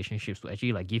terms of relationships, to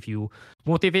actually like give you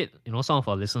motivate some of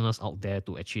our listeners out there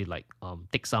to actually like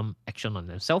take some action on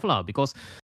themselves lah. Because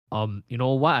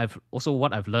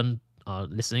what I've learned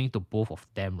listening to both of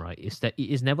them, right, is that it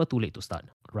is never too late to start,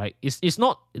 right? It's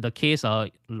not the case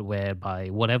whereby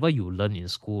whatever you learn in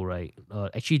school, right,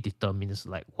 actually determines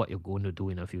like what you're going to do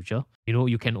in the future.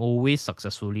 You can always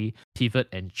successfully pivot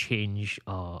and change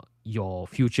your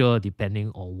future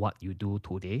depending on what you do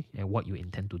today and what you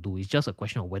intend to do. It's just a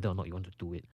question of whether or not you want to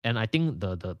do it. And I think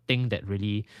the thing that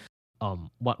really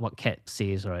what Kat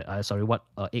says, right, what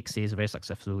Ike says very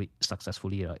successfully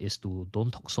is to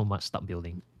don't talk so much, start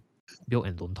building. Build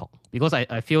and don't talk, because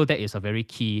I feel that is a very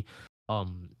key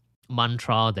um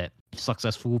mantra that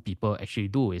successful people actually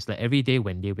do. Is that every day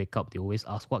when they wake up, they always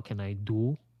ask, what can I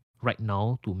do right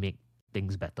now to make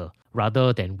things better,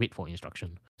 rather than wait for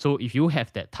instruction. So if you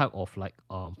have that type of like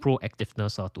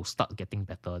proactiveness to start getting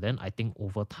better, then I think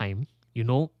over time,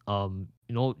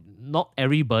 not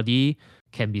everybody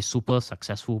can be super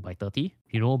successful by 30,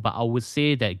 but I would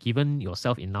say that given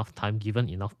yourself enough time, given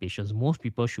enough patience, most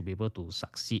people should be able to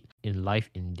succeed in life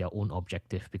in their own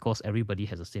objective, because everybody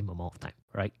has the same amount of time,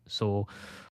 right? So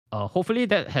hopefully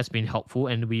that has been helpful,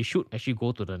 and we should actually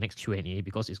go to the next Q&A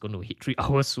because it's going to hit 3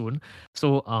 hours soon.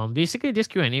 So basically this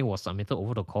Q&A was submitted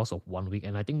over the course of 1 week,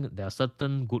 and I think there are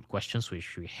certain good questions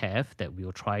which we have that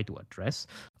we'll try to address.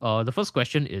 The first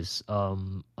question is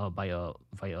by a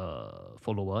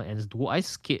follower, and is, do I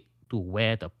skate to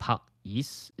where the park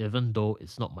is even though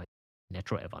it's not my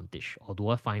natural advantage, or do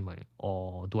I find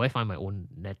my own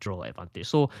natural advantage?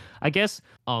 So I guess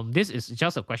this is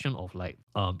just a question of like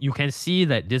you can see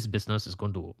that this business is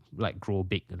going to like grow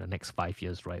big in the next 5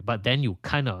 years, right? But then you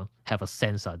kind of have a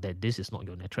sense that this is not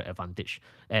your natural advantage,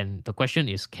 and the question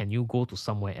is, can you go to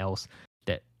somewhere else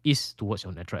that is towards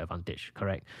your natural advantage,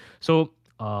 correct? So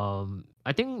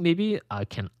I think maybe I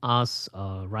can ask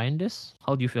Ryan this.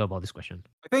 How do you feel about this question?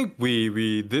 I think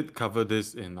we did cover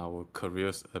this in our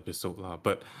careers episode lah.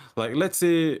 But like, let's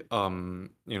say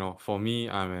for me,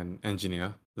 I'm an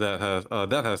engineer that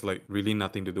has like really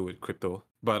nothing to do with crypto.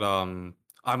 But I'm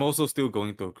also still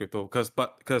going to crypto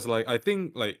because like I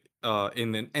think like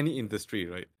in any industry,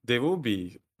 right, there will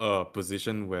be a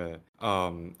position where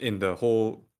in the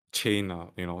whole chain,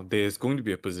 there's going to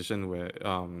be a position where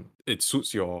it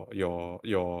suits your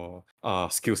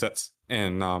skill sets,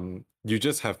 and you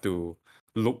just have to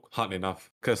look hard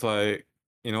enough. Because like,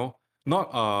 not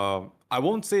I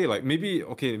won't say like, maybe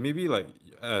like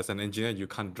as an engineer you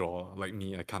can't draw like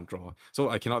me. I can't draw, so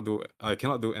I cannot do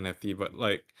NFT. But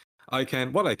like,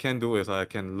 what I can do is I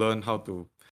can learn how to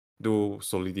do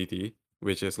Solidity,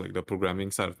 which is like the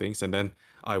programming side of things, and then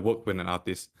I work with an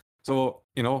artist. So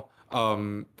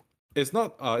it's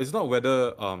not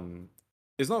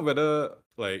whether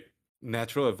like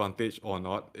natural advantage or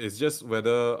not. It's just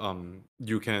whether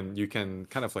you can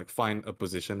kind of like find a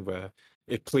position where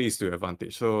it plays to your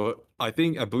advantage. So I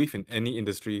believe in any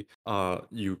industry,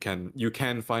 you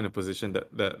can find a position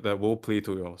that will play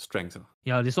to your strengths.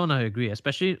 Yeah, this one I agree.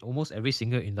 Especially almost every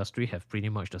single industry have pretty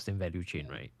much the same value chain,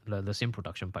 right? Like the same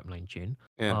production pipeline chain.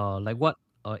 Yeah. Like what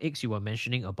X you were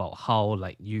mentioning about how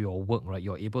like your work, right?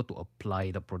 You're able to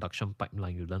apply the production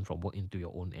pipeline you learn from work into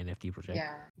your own NFT project.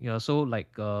 Yeah. Yeah. So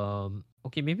like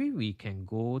okay, maybe we can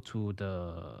go to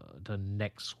the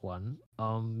next one.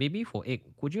 Maybe for X,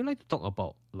 would you like to talk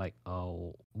about like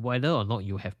whether or not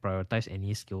you have prioritized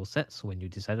any skill sets when you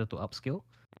decided to upskill?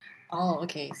 Oh,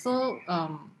 okay. So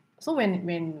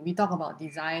when we talk about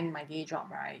design, my day job,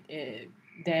 right?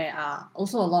 There are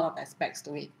also a lot of aspects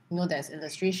to it. There's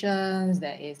illustrations,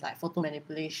 there is like photo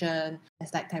manipulation,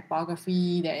 there's like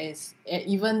typography, there is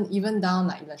even down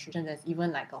like illustration. There's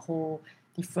even like a whole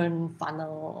different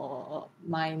funnel or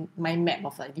mind map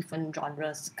of like different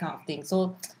genres kind of thing.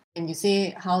 So when you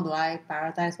say how do I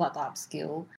prioritize what to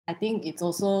upskill, I think it's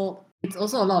also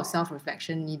a lot of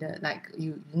self-reflection needed. Like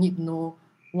you need to know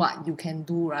what you can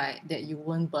do, right, that you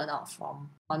won't burn out from,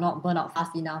 or not burn out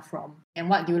fast enough from, and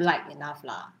what do you like enough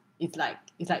lah. It's like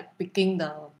picking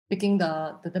the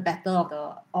better of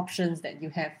the options that you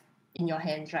have in your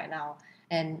hands right now.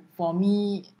 And for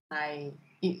me,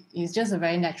 it's just a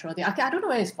very natural thing. Okay, I don't know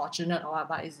whether it's fortunate or what,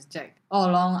 but it's just all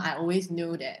along I always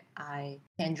knew that I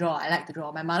can draw. I like to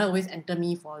draw. My mother always enter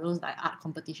me for those like art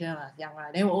competition when I was young,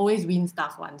 right? They will always win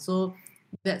stuff one. So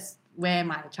that's where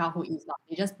my childhood is. Like,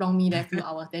 they just plonk me there a few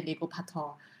hours, then they go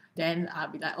pator. then I'll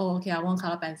be like, oh, okay, I want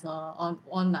color pencil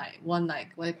on like one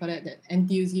like what do you call it, that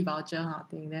NTUC voucher kind of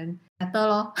thing. Then better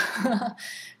lor.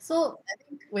 So I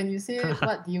think when you say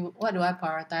what do I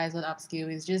prioritize on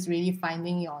upskill, is just really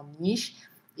finding your niche.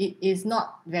 It is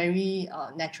not very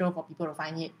natural for people to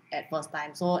find it at first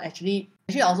time. So actually,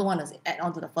 I also want to add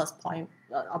on to the first point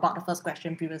about the first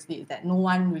question previously, is that no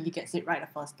one really gets it right the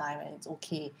first time, and it's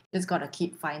okay. Just gotta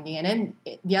keep finding, and then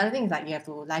the other thing is that you have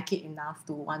to like it enough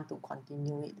to want to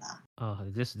continue it lah.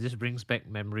 This brings back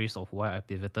memories of why I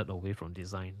pivoted away from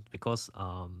design, because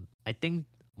I think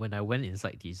when I went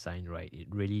inside design, right, it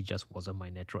really just wasn't my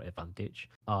natural advantage.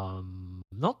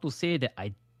 Not to say that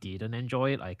I didn't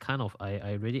enjoy it.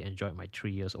 I really enjoyed my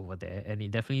 3 years over there, and it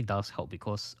definitely does help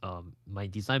because my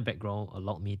design background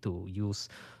allowed me to use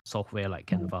software like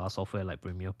Canva, software like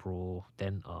Premiere Pro.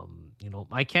 Then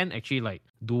I can actually like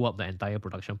do up the entire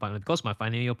production pipeline, because my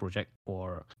final year project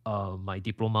for my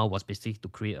diploma was basically to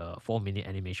create a 4-minute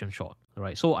animation short.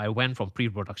 Right, so I went from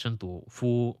pre-production to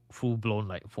full blown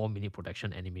like 4-minute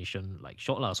production animation like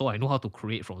short lah. So I know how to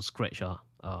create from scratch an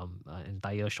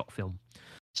entire short film.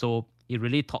 So it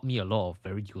really taught me a lot of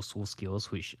very useful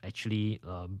skills, which actually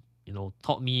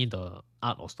taught me the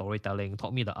art of storytelling,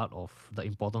 taught me the art of the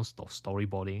importance of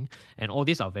storyboarding, and all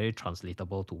these are very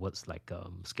translatable towards like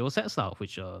skill sets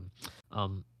which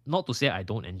not to say I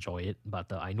don't enjoy it,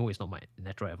 but I know it's not my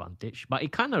natural advantage. But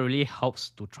it kind of really helps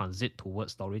to transit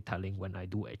towards storytelling when I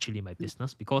do actually my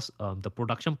business, because the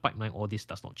production pipeline, all this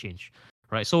does not change.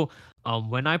 Right. So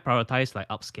when I prioritize like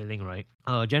upscaling, right,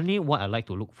 generally what I like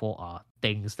to look for are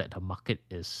things that the market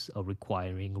is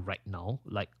requiring right now.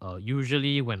 Like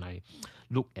usually when I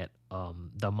look at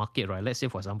the market, right, let's say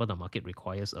for example the market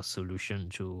requires a solution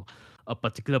to a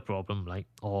particular problem, like,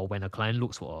 or when a client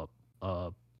looks for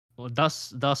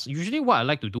does usually what I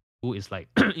like to do is like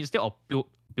instead of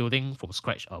building from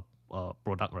scratch a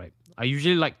product, right, I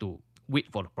usually like to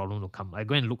wait for the problem to come. I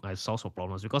go and look, I solve for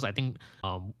problems, because I think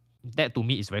that to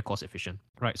me is very cost efficient,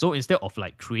 right? So instead of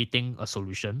like creating a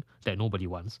solution that nobody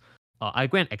wants, I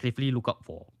go and actively look up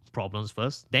for problems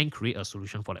first, then create a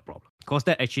solution for that problem, because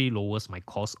that actually lowers my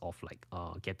cost of like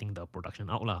getting the production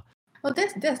out lah. Well,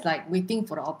 that's like waiting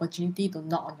for the opportunity to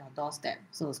knock on your doorstep,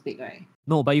 so to speak, right?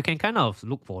 No, but you can kind of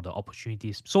look for the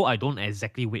opportunities. So I don't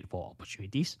exactly wait for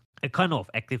opportunities. I kind of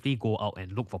actively go out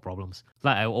and look for problems.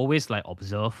 Like I always like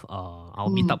observe. I'll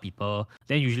meet up people.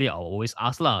 Then usually I'll always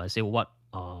ask lah. I say what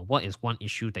is one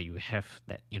issue that you have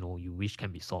that you wish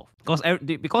can be solved?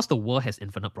 Because the world has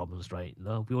infinite problems, right?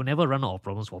 We will never run out of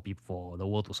problems for the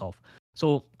world to solve.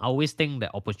 So I always think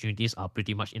that opportunities are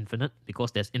pretty much infinite,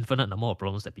 because there's infinite number of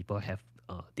problems that people have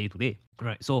day to day,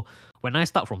 right? So when I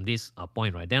start from this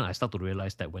point, right, then I start to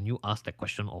realize that when you ask that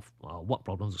question of what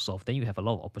problems to solve, then you have a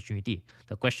lot of opportunity.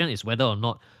 The question is whether or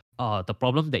not the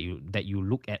problem that you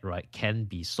look at, right, can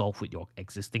be solved with your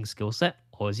existing skill set,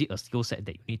 or is it a skill set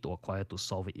that you need to acquire to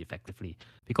solve it effectively?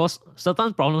 Because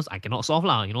certain problems I cannot solve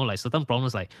lah. Like certain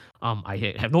problems like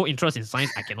I have no interest in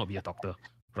science, I cannot be a doctor.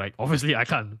 Right, obviously I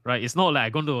can't. Right, it's not like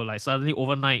I'm going to like suddenly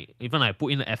overnight, even I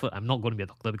put in the effort, I'm not going to be a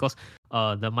doctor, because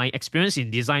my experience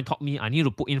in design taught me I need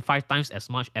to put in 5 times as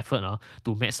much effort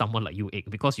to match someone like you,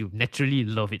 because you naturally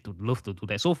love to do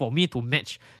that. So for me to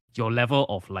match your level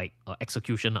of like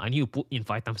execution, I need to put in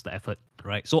 5 times the effort.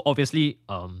 Right, so obviously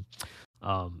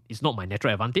it's not my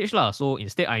natural advantage lah. So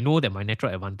instead I know that my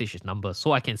natural advantage is numbers,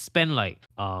 so I can spend like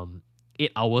 8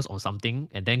 hours on something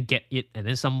and then get it, and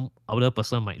then some other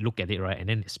person might look at it, right, and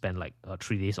then spend like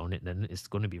 3 days on it, then it's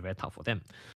going to be very tough for them.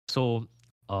 So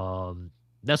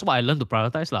that's why I learned to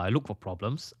prioritize lah. I look for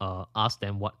problems, ask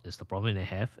them what is the problem they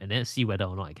have, and then see whether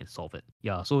or not I can solve it.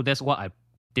 Yeah, so that's what I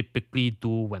typically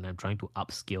do when I'm trying to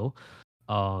upskill.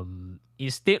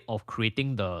 Instead of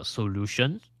creating the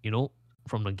solution,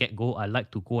 from the get-go, I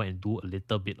like to go and do a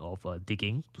little bit of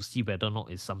digging to see whether or not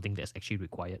it's something that's actually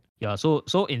required. Yeah, so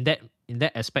in that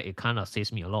aspect, it kind of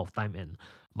saves me a lot of time and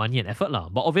money and effort lah.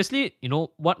 But obviously,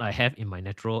 what I have in my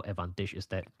natural advantage is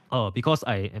that because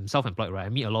I am self-employed, right, I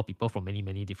meet a lot of people from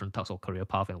many different types of career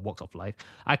path and walks of life.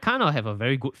 I kind of have a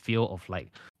very good feel of like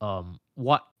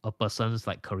what a person's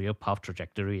like career path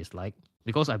trajectory is like,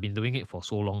 because I've been doing it for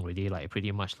so long already. Like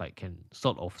pretty much like can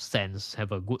sort of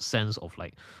have a good sense of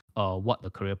like what the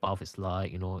career path is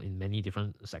like, in many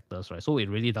different sectors, right? So it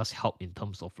really does help in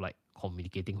terms of like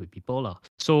communicating with people lah.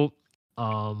 So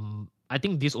I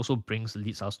think this also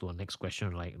leads us to our next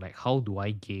question, like how do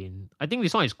I gain? I think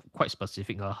this one is quite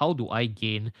specific. How do I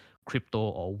gain crypto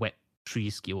or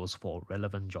Web3 skills for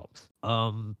relevant jobs?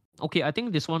 Okay, I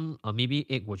think this one, maybe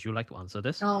Egg, would you like to answer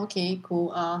this? Oh, okay,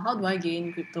 cool. How do I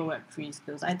gain crypto Web3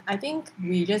 skills? I think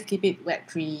we just keep it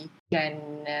Web3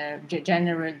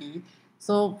 generally.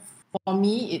 So for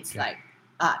me, it's Yeah. like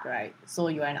art, right? So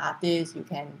you're an artist, you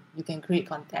can create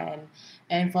content,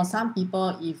 and for some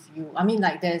people, if you, I mean,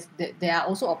 like there are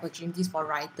also opportunities for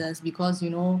writers because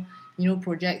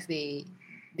projects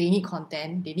they need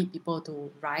content, they need people to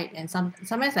write, and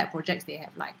sometimes like projects they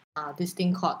have like this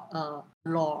thing called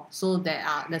law. So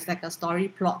there's like a story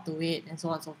plot to it and so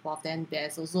on and so forth. Then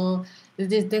there's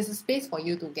a space for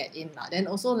you to get in lah. Then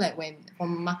also like when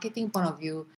from marketing point of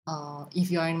view, if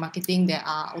you're in marketing, there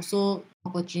are also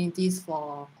opportunities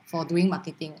for doing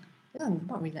marketing.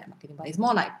 Not really like marketing, but it's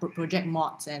more like project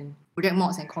mods and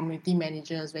community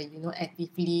managers where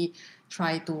actively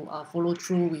try to follow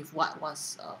through with what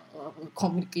was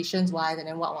communications wise, and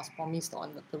then what was promised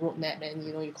on the roadmap, and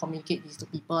you communicate this to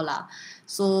people lah.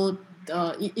 So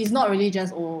it's not really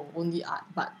just only art,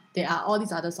 but there are all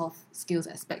these other soft skills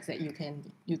aspects that you can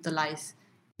utilize.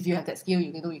 If you have that skill,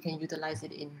 you can utilize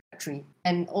it in Web3.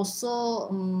 And also,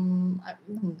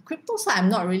 crypto side, I'm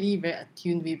not really very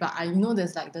attuned with, but I know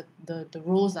there's like the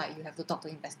roles, like you have to talk to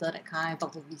investor, that kind,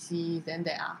 talk to VCs. Then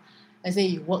there are, let's say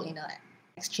you work in an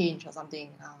exchange or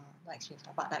something, not exchange,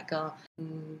 but like an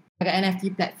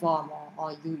NFT platform,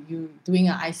 or you doing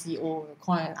an ICO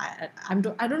coin.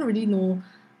 I don't really know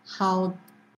how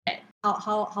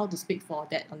how to speak for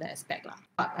that on that aspect lah.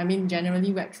 But I mean,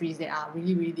 generally Web3s, there are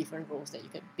really really different roles that you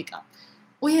can pick up.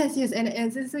 Oh yes, yes, and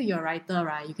since you're a writer,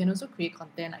 right, you can also create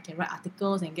content. I can write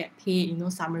articles and get paid,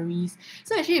 summaries.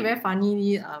 So actually very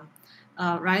funny.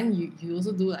 Ryan, you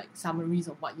also do like summaries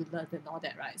of what you learned and all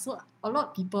that, right? So a lot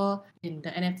of people in the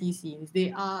NFT scenes,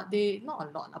 they not a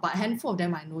lot, but a handful of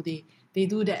them I know, they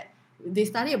do that. They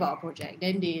study about a project,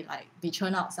 then they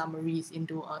churn out summaries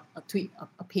into a tweet,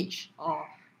 a page, or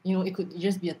it could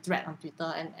just be a thread on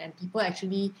Twitter, and people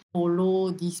actually follow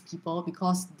these people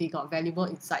because they got valuable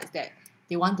insights that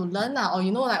they want to learn lah. Or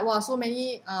like, wow, so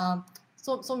many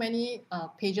so many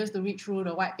pages to read through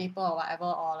the white paper or whatever,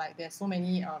 or like there's so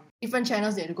many different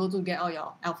channels that you go to get all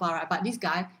your alpha, right? But this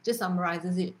guy just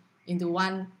summarizes it into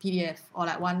one PDF or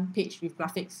like one page with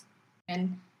graphics,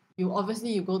 and you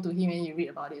go to him and you read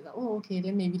about it, like, oh, okay,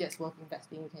 then maybe that's worth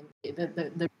investing. You can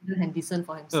the reader can discern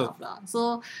for himself lah.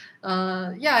 So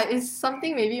yeah, it's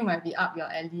something maybe might be up your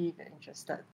alley if you're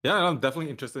interested. Yeah, I'm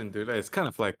definitely interested in doing that. It's kind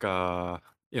of like a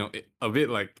bit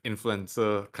like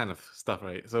influencer kind of stuff,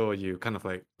 right? So you kind of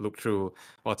like look through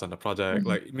what's on the project.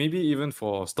 Like maybe even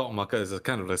for stock market, it's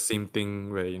kind of the same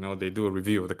thing where they do a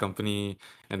review of the company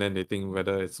and then they think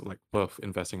whether it's like worth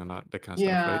investing or not, that kind of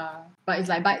stuff, right? Yeah, but it's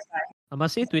like bites, right? I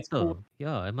must say It's Twitter. cool.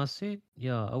 Yeah, I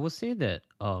would say that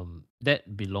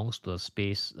that belongs to a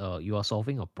space you are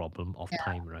solving a problem of Yeah.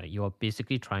 time, right? You are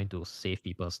basically trying to save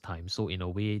people's time. So in a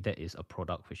way that is a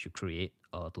product which you create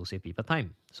to save people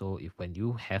time. So if when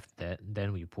you have that,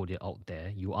 then when you put it out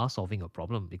there, you are solving a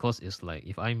problem, because it's like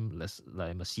if I'm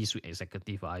a C-suite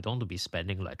executive, I don't want to be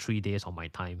spending like 3 days of my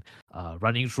time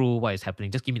running through what is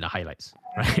happening. Just give me the highlights,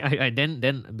 right?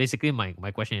 Then basically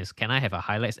my question is, can I have a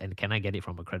highlights and can I get it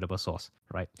from a credible source,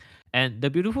 right? And the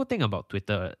beautiful thing about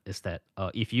Twitter is that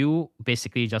if you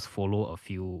basically just follow a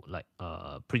few, like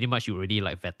pretty much you already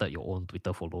like vetted your own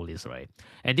Twitter follow list, right?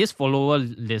 And this follower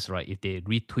list, right, if they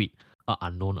retweet an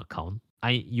unknown account,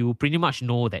 you pretty much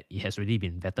know that it has already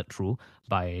been vetted through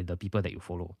by the people that you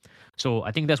follow. So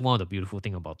I think that's one of the beautiful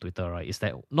thing about Twitter, right? Is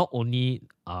that not only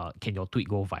can your tweet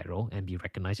go viral and be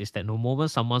recognized, is that no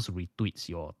moment someone retweets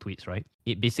your tweets, right,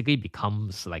 it basically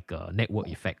becomes like a network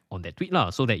effect on that tweet lah.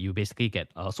 So that you basically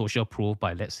get social proof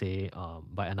by, let's say,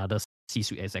 by another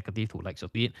C-suite executive who likes your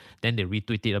tweet, then they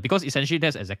retweet it. Because essentially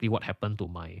that's exactly what happened to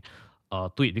my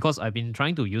tweet, because I've been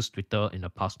trying to use Twitter in the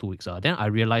past 2 weeks. Then I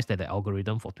realized that the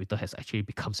algorithm for Twitter has actually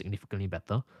become significantly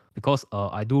better, because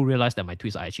I do realize that my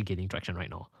tweets are actually gaining traction right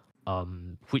now,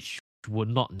 which would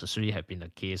not necessarily have been the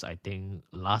case, I think,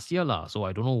 last year lah. So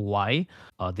I don't know why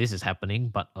this is happening,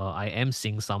 but I am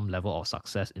seeing some level of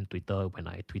success in Twitter when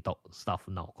I tweet out stuff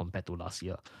now compared to last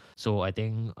year. So I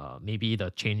think maybe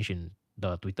the change in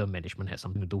the Twitter management has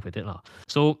something to do with it lah.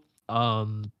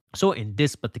 So in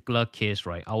this particular case,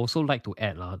 right, I also like to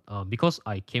add, because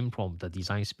I came from the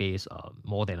design space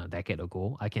more than a decade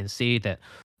ago, I can say that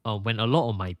when a lot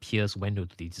of my peers went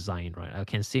into the design, right, I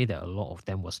can say that a lot of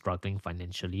them were struggling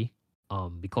financially,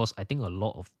 because I think a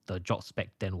lot of the jobs back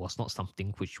then was not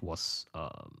something which was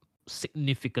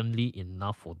significantly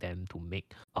enough for them to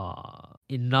make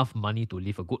enough money to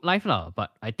live a good life lah.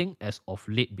 But I think as of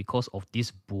late, because of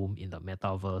this boom in the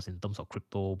metaverse in terms of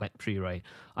crypto, Web3, right,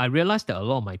 I realized that a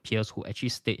lot of my peers who actually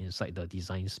stayed inside the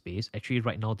design space, actually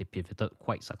right now they pivoted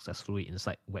quite successfully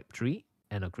inside Web3.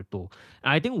 and a crypto.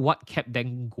 And I think what kept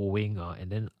them going and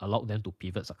then allowed them to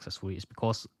pivot successfully is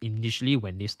because initially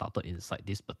when they started inside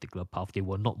this particular path, they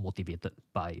were not motivated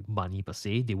by money per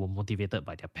se. They were motivated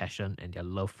by their passion and their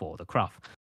love for the craft.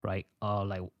 Right.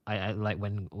 Like I like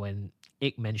when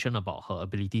Egg mentioned about her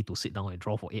ability to sit down and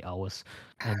draw for 8 hours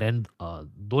and then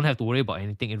don't have to worry about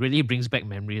anything. It really brings back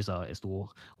memories as to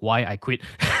why I quit.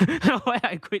 Why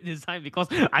I quit this time because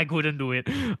I couldn't do it.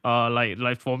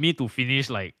 Like for me to finish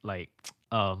like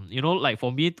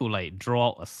for me to like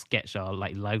draw a sketch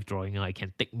like live drawing it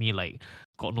can take me like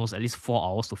God knows at least 4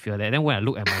 hours to feel that. Then when I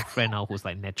look at my friend now who's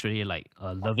like naturally like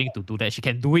loving to do that, she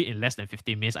can do it in less than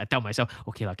 15 minutes. I tell myself,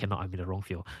 okay, I cannot, I'm in the wrong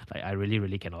field. Like I really,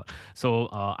 really cannot. So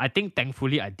I think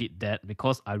thankfully I did that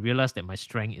because I realized that my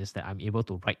strength is that I'm able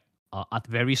to write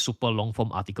very super long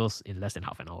form articles in less than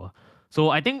half an hour. So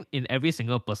I think in every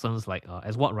single person's like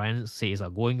as what Ryan says,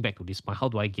 going back to this point, how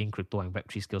do I gain crypto and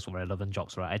Web3 skills for relevant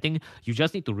jobs, right? I think you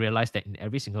just need to realize that in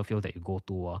every single field that you go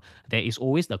to, there is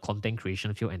always the content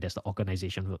creation field and there's the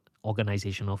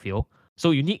organizational field.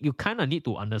 So you kind of need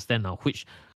to understand now which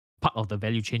part of the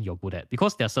value chain you're good at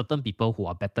because there are certain people who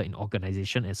are better in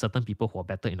organization and certain people who are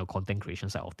better in the content creation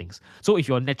side of things. So if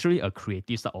you're naturally a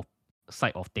creative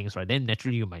side of things, right, then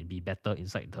naturally you might be better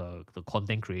inside the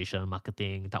content creation,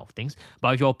 marketing type of things.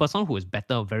 But if you're a person who is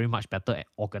better, very much better at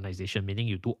organization, meaning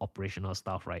you do operational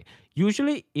stuff, right?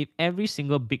 Usually, if every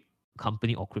single big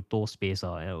company or crypto space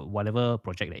or whatever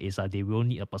project that is, they will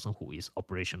need a person who is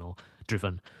operational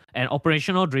driven. And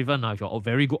operational driven, if you're a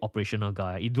very good operational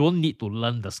guy, you don't need to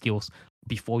learn the skills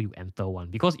before you enter one.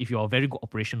 Because if you're a very good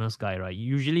operational guy, right,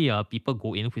 usually people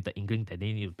go in with the inkling that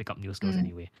they need to pick up new skills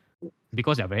anyway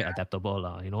because they're very adaptable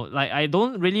like I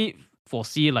don't really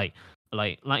foresee like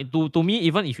to me,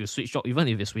 even if you switch job, even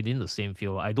if it's within the same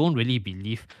field, I don't really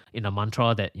believe in a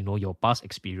mantra that your past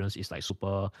experience is like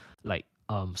super like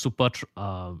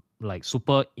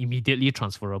super immediately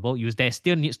transferable. There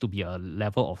still needs to be a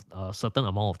level of a certain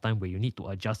amount of time where you need to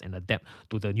adjust and adapt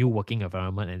to the new working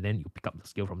environment, and then you pick up the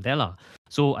skill from there lah.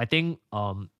 So I think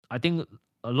a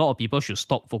lot of people should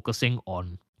stop focusing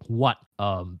on what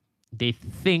they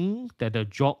think that the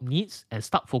job needs and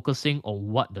start focusing on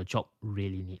what the job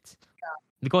really needs.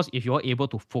 Because if you're able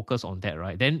to focus on that,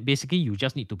 right, then basically you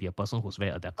just need to be a person who's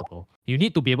very adaptable. You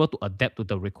need to be able to adapt to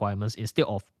the requirements instead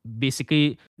of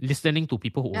basically listening to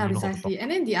people who Yeah, only know how to talk. precisely.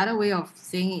 And then the other way of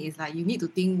saying it is like you need to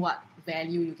think what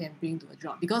value you can bring to a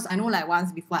job. Because I know like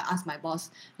once before I asked my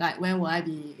boss, like when will I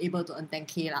be able to earn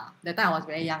 10K lah? That time I was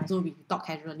very young, so we talk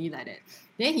casually like that.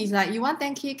 Then he's like, you want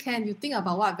 10K, can you think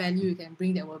about what value you can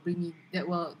bring that will bring in that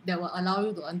will allow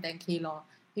you to earn 10K law?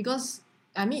 Because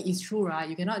I mean it's true, right?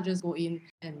 You cannot just go in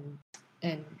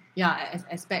and yeah,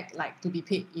 expect like to be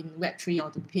paid in Web3 or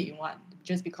to be paid in what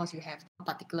just because you have a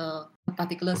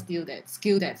particular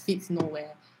skill that fits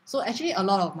nowhere. So actually a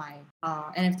lot of my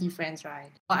NFT friends,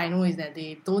 right, what I know is that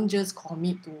they don't just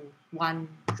commit to one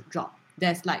job.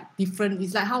 There's like different,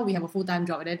 it's like how we have a full-time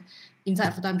job and then inside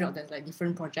a full-time job there's like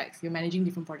different projects. You're managing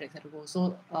different projects at a go.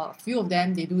 So a few of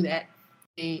them, they do that.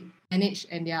 They manage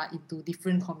and they are into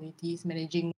different communities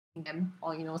managing them,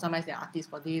 or sometimes they're artists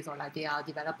for this, or like they are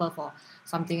developer for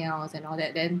something else and all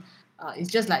that. Then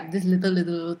it's just like these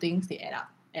little things they add up,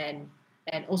 and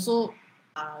also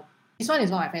this one is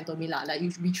what my friend told me lah. Like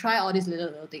we try all these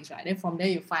little things, right? Then from there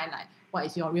you find like what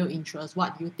is your real interest,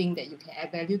 what do you think that you can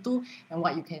add value to, and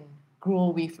what you can grow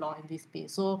with law in this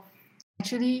space. So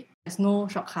actually there's no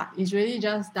shortcut. It's really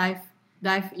just dive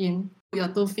in, put your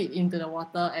 2 feet into the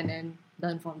water, and then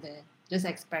learn from there. Just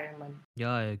experiment.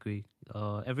 Yeah, I agree.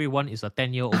 Everyone is a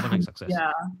 10-year overnight success.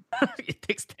 Yeah. It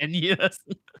takes 10 years.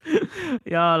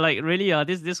 Yeah, like really,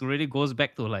 this really goes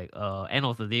back to like end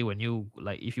of the day when you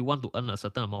like if you want to earn a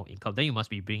certain amount of income, then you must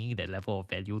be bringing that level of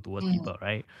value towards people,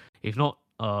 right? If not,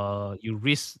 you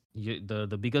risk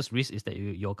the biggest risk is that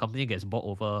your company gets bought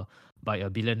over by a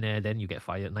billionaire, then you get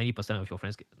fired. 90% of your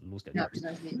friends lose their jobs.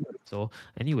 Precisely. So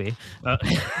anyway,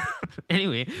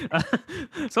 anyway,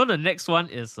 so the next one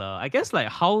is I guess like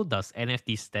how does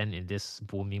NFT stand in this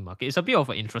booming market? It's a bit of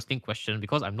an interesting question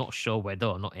because I'm not sure whether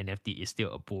or not NFT is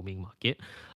still a booming market.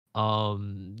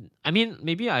 I mean,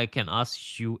 maybe I can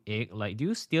ask you, Egg, like, do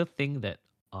you still think that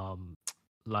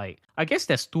like I guess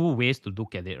there's two ways to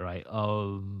look at it, right?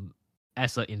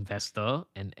 As an investor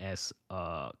and as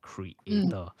a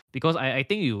creator, because I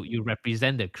think you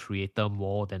represent the creator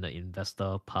more than the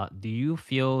investor part. Do you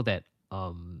feel that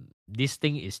this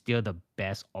thing is still the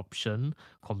best option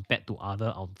compared to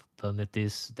other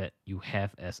alternatives that you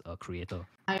have as a creator?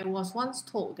 I was once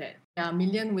told that there are a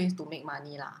million ways to make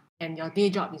money lah, and your day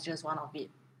job is just one of it.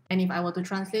 And if I were to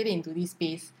translate it into this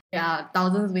space, there are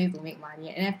thousands of ways to make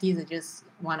money. NFTs are just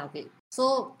one of it.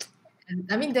 So,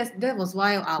 I mean, that was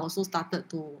why I also started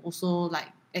to also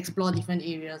like explore different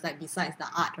areas, like besides the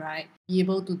art, right? Be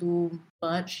able to do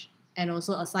merch, and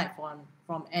also aside from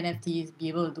NFTs, be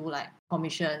able to do like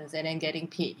commissions and then getting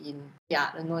paid in,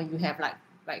 yeah, you have like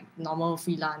normal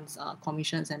freelance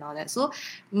commissions and all that. So,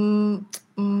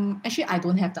 actually, I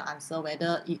don't have the answer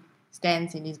whether it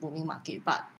stands in this booming market,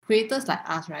 but creators like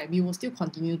us, right, we will still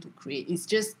continue to create. It's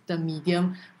just the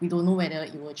medium. We don't know whether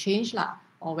it will change lah,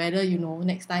 or whether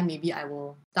next time maybe I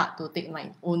will start to take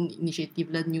my own initiative,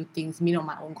 learn new things, meet on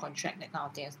my own contract, that kind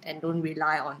of things, and don't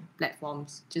rely on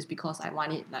platforms just because I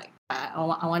want it like I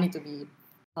want it to be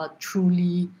a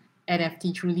truly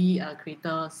NFT, truly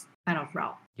creators kind of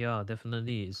route. Yeah,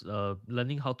 definitely. It's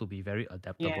learning how to be very Yeah.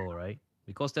 adaptable, right?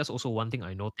 Because that's also one thing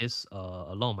I noticed.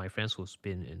 A lot of my friends who's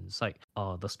been inside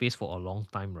the space for a long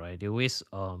time, right? They always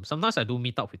sometimes I do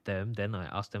meet up with them. Then I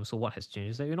ask them, so what has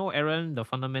changed? They say, Aaron, the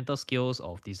fundamental skills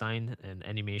of design and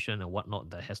animation and whatnot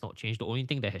that has not changed. The only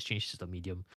thing that has changed is the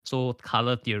medium. So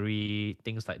color theory,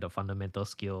 things like the fundamental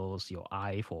skills, your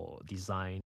eye for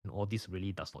design, all this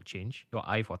really does not change. Your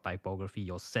eye for typography,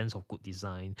 your sense of good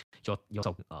design,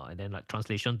 and then like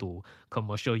translation to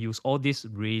commercial use, all this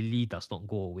really does not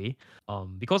go away.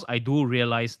 Because I do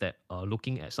realize that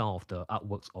looking at some of the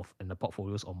artworks of and the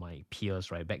portfolios of my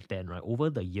peers, right, back then, right, over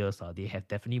the years, they have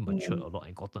definitely matured a lot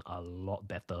and gotten a lot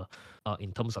better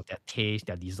in terms of their taste,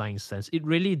 their design sense. It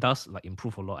really does like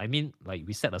improve a lot. I mean, like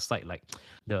we set aside like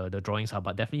the drawings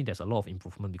but definitely there's a lot of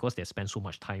improvement because they spend so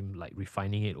much time like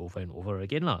refining it over and over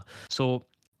again lah. So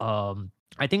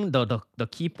I think the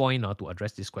key point to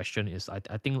address this question is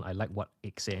I think I like what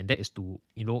Ike said, and that is to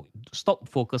stop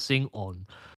focusing on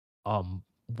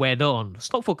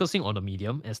stop focusing on the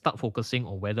medium and start focusing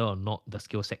on whether or not the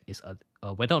skill set is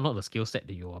whether or not the skill set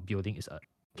that you are building is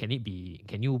can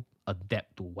you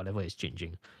adapt to whatever is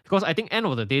changing. Because I think end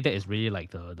of the day that is really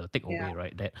like the takeaway, Yeah.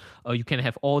 right? That you can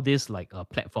have all these like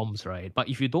platforms, right? But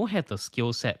if you don't have the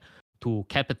skill set to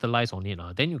capitalize on it,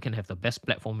 then you can have the best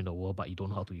platform in the world, but you don't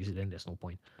know how to use it, then there's no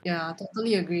point, Yeah,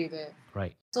 totally agree with it.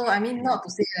 right? So I mean, not to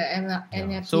say that Yeah.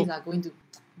 NFTs So are going to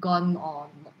gone or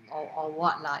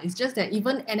what lah. It's just that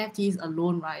even NFTs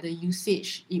alone, right, the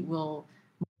usage it will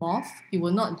morph. It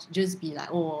will not just be like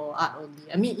art only.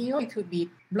 I mean, it could be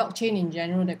blockchain in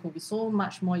general. There could be so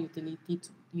much more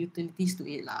utilities to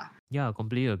it lah. yeah, I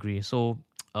completely agree. So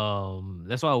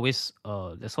that's why I always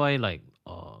that's why like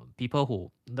people who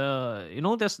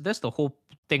that's the whole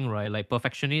thing, right? Like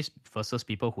perfectionists versus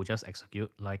people who just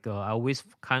execute. Like I always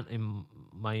kind in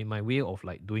my way of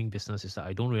like doing business is that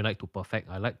I don't really like to perfect.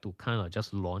 I like to kind of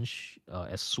just launch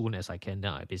as soon as I can.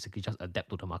 Then I basically just adapt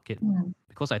to the market.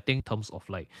 Because I think in terms of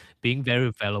like being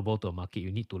very valuable to a market,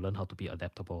 you need to learn how to be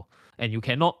adaptable. And you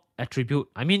cannot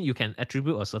you can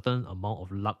attribute a certain amount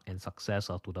of luck and success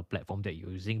to the platform that you're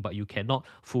using, but you cannot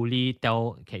fully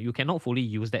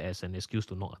use that as an excuse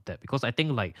to not adapt. Because I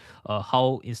think like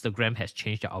how Instagram has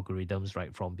changed their algorithms, right,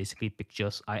 from basically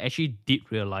pictures. I actually did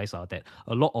realize that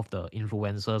a lot of the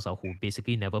influencers who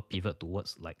basically never pivot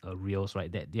towards like reels,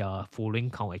 right, that their following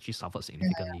count actually suffered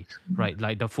significantly, right?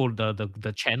 Like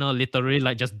the channel literally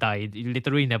like just died. It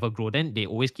literally never grow. Then they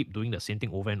always keep doing the same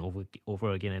thing over and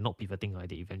over again and not pivoting, like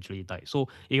they eventually die. So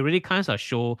it really kind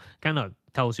of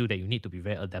tells you that you need to be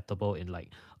very adaptable in like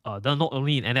not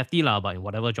only in NFT lah, but in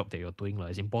whatever job that you're doing lah.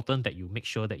 It's important that you make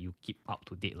sure that you keep up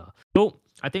to date lah. So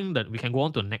I think that we can go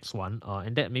on to the next one,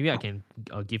 and that maybe I can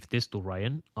give this to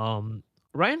Ryan.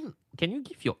 Ryan, can you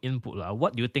give your input lah?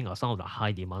 What do you think are some of the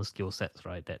high demand skill sets,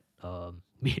 right, that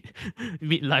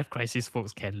midlife crisis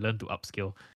folks can learn to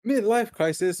upskill? Midlife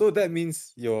crisis. So that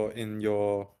means you're in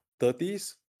your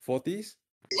 30s, 40s?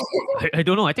 I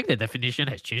don't know. I think the definition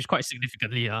has changed quite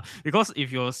significantly. Because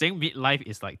if you're saying midlife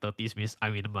is like 30s, means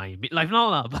I'm in my midlife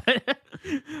now. But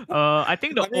I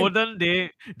think the I mean, olden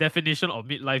day definition of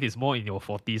midlife is more in your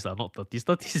 40s, not 30s.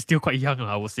 30s is still quite young,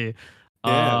 I would say.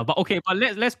 yeah. But okay, but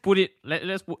let's put it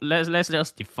let's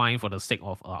just define for the sake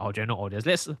of our general audience.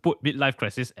 Let's put midlife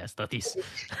crisis as 30s.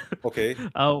 Okay.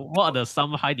 What are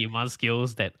some high demand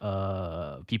skills that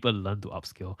people learn to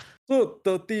upskill? So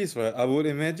 30s, right? I would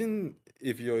imagine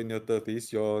if you're in your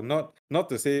 30s, you're not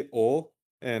to say old,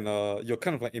 and you're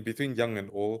kind of like in between young and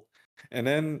old. And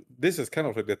then this is kind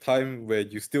of like the time where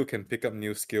you still can pick up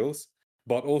new skills,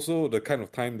 but also the kind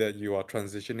of time that you are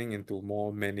transitioning into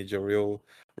more managerial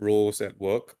roles at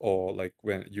work, or like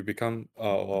when you become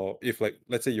or if like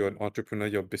let's say you're an entrepreneur,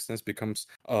 your business becomes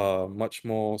much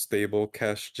more stable,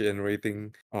 cash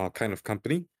generating kind of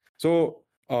company. So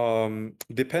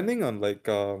depending on like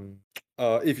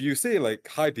if you say like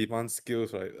high demand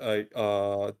skills, right? Like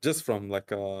just from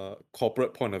like a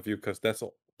corporate point of view, because that's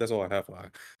all I have, lah.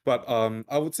 But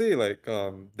I would say like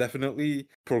definitely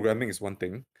programming is one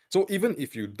thing. So even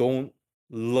if you don't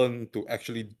learn to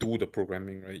actually do the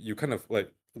programming, right? You kind of like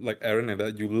Aaron and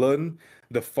that you learn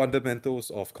the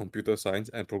fundamentals of computer science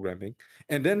and programming,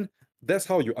 and then that's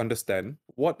how you understand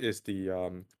what is the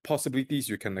possibilities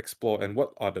you can explore and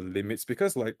what are the limits.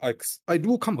 Because like I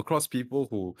do come across people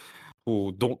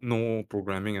who don't know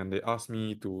programming and they ask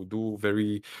me to do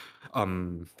very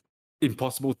um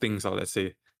impossible things, let's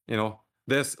say. You know,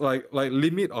 there's like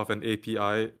limit of an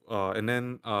API, and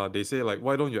then they say like,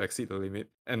 why don't you exceed the limit?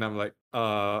 And I'm like,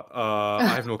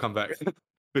 I have no comeback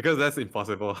because that's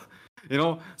impossible. You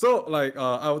know, so like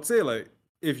I would say like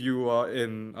if you are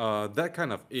in that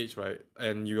kind of age, right,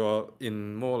 and you are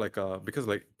in more like because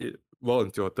like well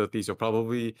into your 30s, you're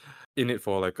probably in it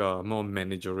for like a more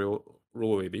managerial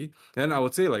role already. Then I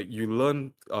would say like you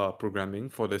learn programming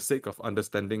for the sake of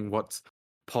understanding what's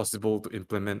possible to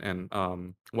implement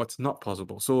and what's not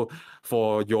possible. So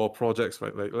for your projects,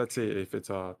 right, like let's say if it's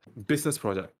a business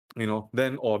project, you know,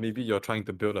 then or maybe you're trying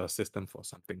to build a system for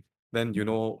something, then you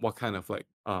know what kind of like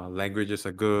languages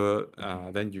are good.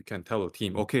 Then you can tell a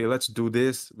team, okay, let's do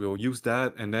this, we'll use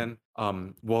that, and then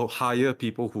we'll hire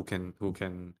people who can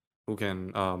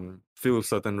fill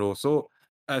certain roles. So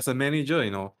as a manager,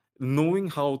 you know, knowing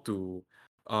how to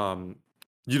um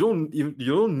you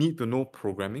don't need to know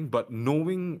programming, but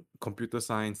knowing computer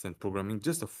science and programming,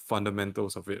 just the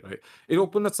fundamentals of it, right? It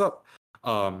opens up.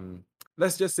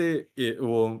 Let's just say it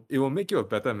will make you a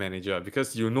better manager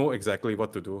because you know exactly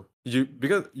what to do.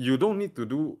 Because you don't need to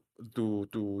do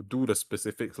the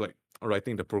specifics like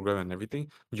writing the program and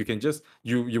everything. You can just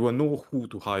you will know who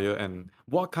to hire and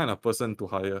what kind of person to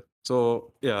hire.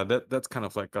 So yeah, that's kind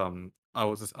of like I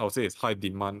would say it's high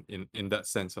demand in that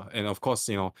sense. And of course,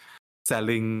 you know,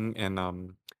 selling and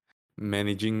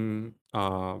managing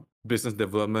business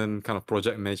development kind of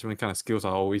project management kind of skills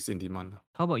are always in demand.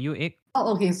 How about you, Egg?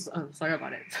 Oh, okay. Sorry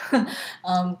about it.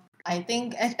 I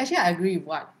think actually I agree with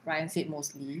what Ryan said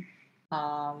mostly.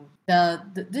 The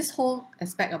this whole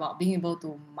aspect about being able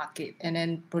to market and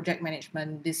then project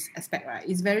management, this aspect, right,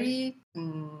 is very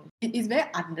it is very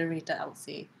underrated, I would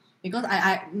say. Because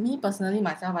me personally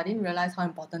myself, I didn't realize how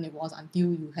important it was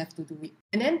until you have to do it.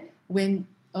 And then when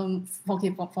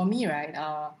for me, right,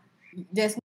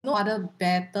 there's no other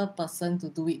better person to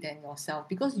do it than yourself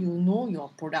because you know your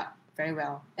product very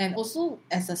well. And also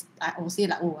I would say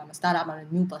like, oh, I'm a startup, I'm a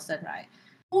new person, right?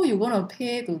 Who you gonna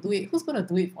pay to do it? Who's gonna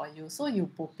do it for you? So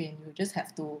you bopian, you just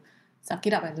have to suck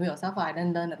it up and do it yourself, and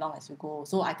then learn along as you go.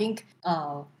 So I think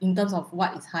in terms of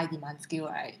what is high demand skill,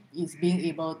 right, is being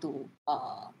able to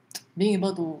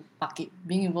market,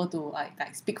 being able to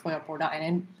like speak for your product and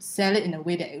then sell it in a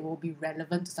way that it will be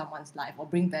relevant to someone's life or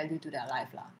bring value to their life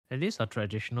lah. And these are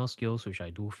traditional skills which I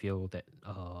do feel that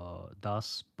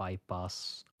does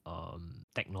bypass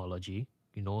technology.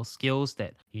 You know, skills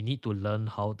that you need to learn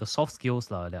how the soft skills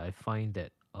lah that I find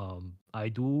that I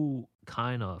do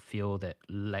kind of feel that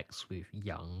lacks with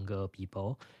younger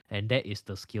people, and that is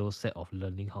the skill set of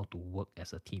learning how to work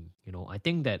as a team. You know, I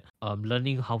think that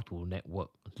learning how to network,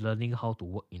 learning how to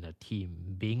work in a team,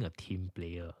 being a team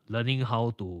player, learning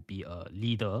how to be a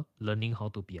leader, learning how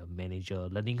to be a manager,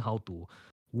 learning how to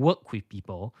work with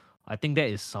people. I think that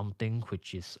is something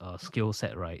which is a skill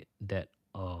set, right? That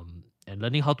and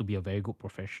learning how to be a very good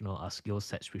professional are skill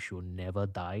sets which will never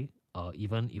die.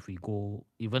 Even if we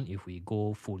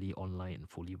go fully online and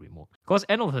fully remote. Because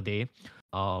end of the day,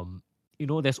 you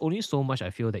know, there's only so much I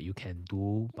feel that you can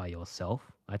do by yourself.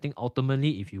 I think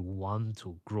ultimately, if you want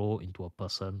to grow into a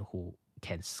person who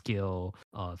can scale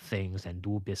things and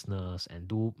do business and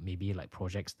do maybe like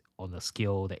projects on a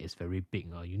scale that is very big,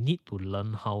 you need to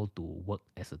learn how to work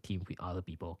as a team with other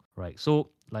people, right? So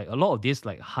like a lot of these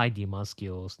like high demand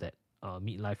skills that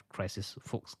midlife crisis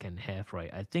folks can have,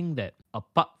 right? I think that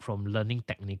apart from learning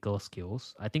technical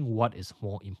skills, I think what is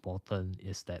more important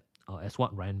is that as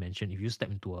what Ryan mentioned, if you step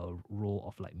into a role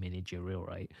of like managerial,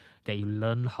 right, that you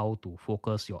learn how to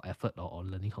focus your effort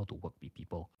on learning how to work with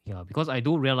people. Yeah, because I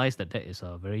do realize that that is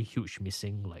a very huge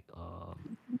missing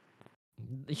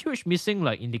huge missing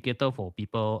like indicator for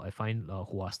people I find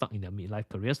who are stuck in their midlife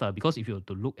careers because if you were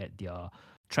to look at their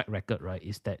track record, right,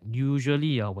 is that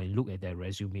usually when you look at their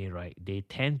resume, right, they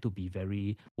tend to be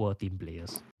very poor team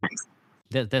players.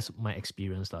 That's my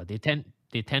experience. They tend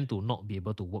they tend to not be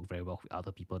able to work very well with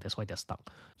other people. That's why they're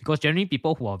stuck. Because generally,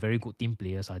 people who are very good team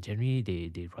players are generally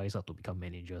they rise up to become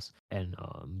managers and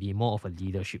be more of a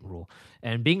leadership role.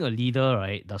 And being a leader,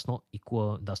 right, does not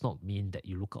mean that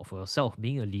you look out for yourself.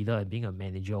 Being a leader and being a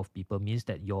manager of people means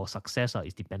that your success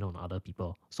is dependent on other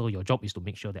people. So your job is to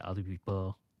make sure that other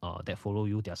people that follow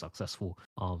you, they're successful.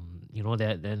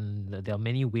 There are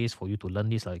many ways for you to learn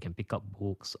this. Like you can pick up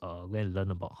books, go and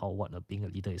learn about being a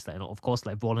leader is like. And of course,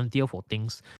 like volunteer for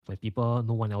things when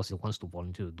no one else wants to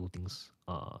volunteer to do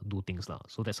things lah.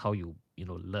 So that's how you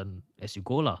learn as you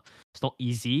go lah. It's not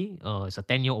easy. It's a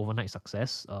 10-year overnight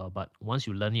success. But once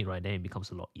you learn it, right, then it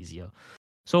becomes a lot easier.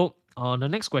 So the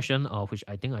next question, which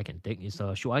I think I can take is,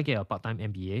 should I get a part-time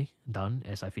MBA done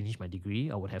as I finish my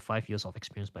degree? I would have 5 years of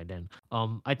experience by then.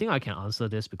 I think I can answer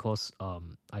this because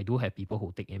I do have people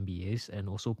who take MBAs, and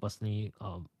also personally,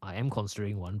 I am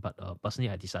considering one, but personally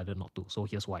I decided not to. So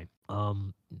here's why.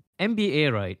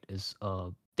 MBA, right, is a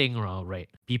thing, right?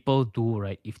 People do,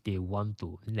 right, if they want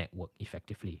to network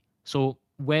effectively. So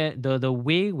where the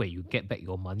way where you get back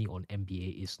your money on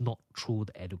MBA is not through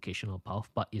the educational path,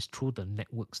 but it's through the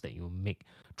networks that you make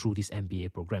through this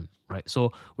MBA program, right?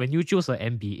 So when you choose an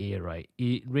MBA, right,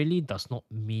 it really does not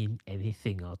mean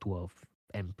anything to a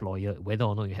employer whether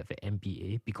or not you have an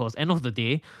MBA, because end of the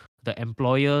day, the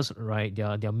employers, right,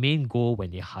 their main goal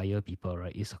when they hire people,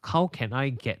 right, is how can I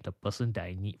get the person that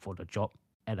I need for the job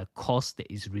at a cost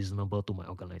that is reasonable to my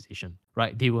organization,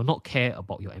 right? They will not care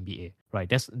about your MBA,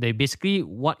 right? They basically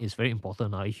what is very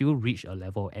important. If you reach a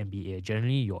level of MBA,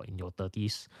 generally you're in your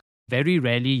 30s. Very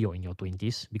rarely you're in your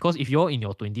 20s, because if you're in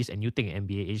your 20s and you take an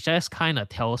MBA, it just kind of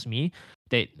tells me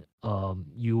that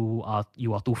you are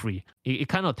too free. It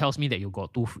kind of tells me that you're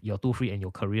too free and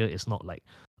your career is not like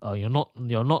you're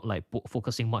not like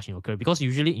focusing much in your career, because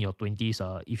usually in your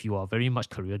 20s, if you are very much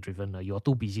career driven, you're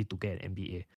too busy to get an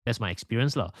MBA. That's my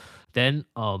experience lah. Then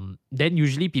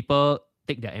usually people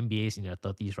take their MBAs in their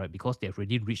 30s, right, because they've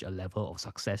already reached a level of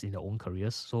success in their own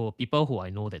careers. So people who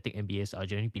I know that take MBAs are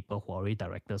generally people who are already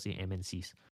directors in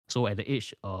MNCs. So at the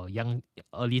age,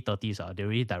 early 30s, they're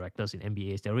already directors in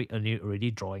MBAs. They're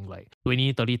already drawing like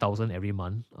 20,000-30,000 every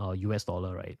month, US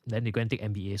dollar, right? Then they go and take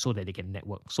MBA so that they can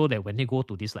network. So that when they go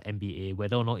to this like MBA,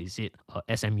 whether or not is it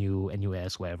SMU,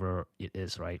 NUS, wherever it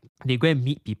is, right? They go and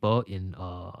meet people in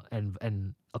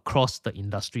and across the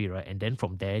industry, right? And then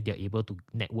from there, they're able to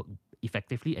network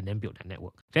effectively and then build their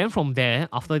network. Then from there,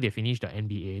 after they finish their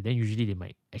MBA, then usually they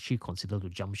might actually consider to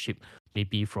jump ship,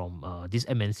 maybe from this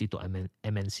MNC to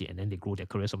MNC, and then they grow their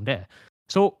careers from there.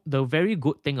 So the very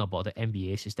good thing about the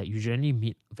MBAs is that you generally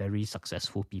meet very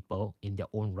successful people in their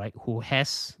own right who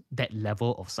has that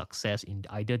level of success in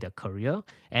either their career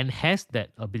and has that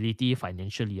ability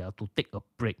financially to take a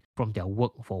break from their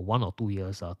work for 1 or 2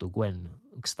 years to go and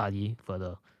study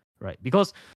further, right?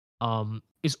 Because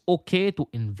it's okay to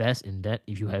invest in that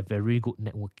if you have very good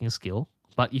networking skill.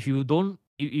 But if you don't,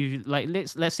 if like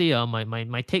let's say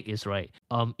my take is, right,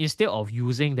 instead of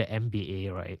using the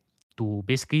MBA, right, to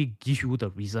basically give you the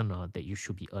reason that you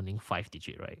should be earning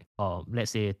 5-digit, right?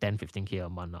 Let's say 10-15K a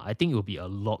month. I think it will be a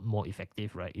lot more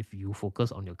effective, right, if you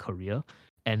focus on your career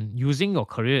and using your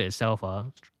career itself,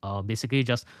 basically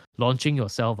just launching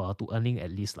yourself to earning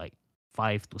at least like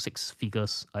 5 to 6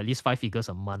 figures, at least 5 figures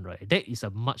a month, right? That is a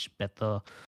much better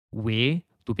way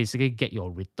to basically get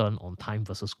your return on time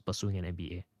versus pursuing an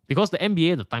MBA. Because the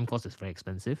MBA, the time cost is very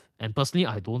expensive. And personally,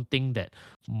 I don't think that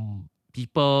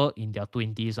people in their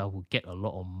 20s will get a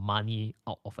lot of money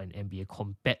out of an MBA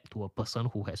compared to a person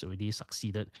who has already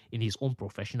succeeded in his own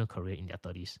professional career in their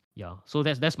 30s. Yeah, so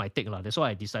that's my take lah. That's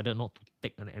why I decided not to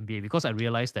take an MBA, because I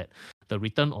realized that the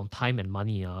return on time and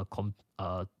money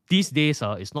these days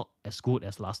is not as good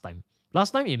as last time.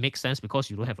 Last time it makes sense because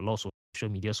you don't have a lot of social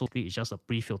media, so it's just a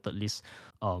pre-filtered list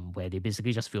where they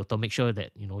basically just filter, make sure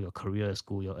that your career is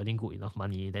good, you're earning good enough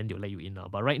money, then they'll let you in.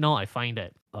 But right now I find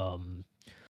that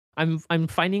I'm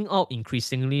finding out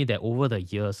increasingly that over the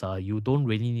years, you don't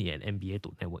really need an MBA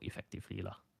to network effectively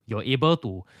lah. You're able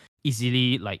to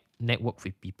easily like network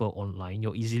with people online.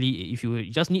 If you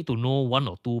just need to know 1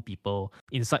 or 2 people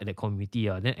inside the community,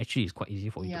 then actually it's quite easy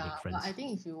for you to make friends. But I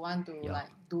think if you want to like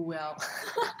do well,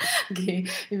 okay,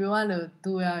 if you want to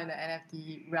do well in the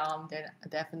NFT realm, then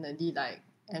definitely like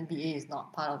MBA is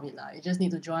not part of it lah. You just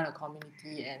need to join a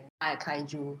community and buy a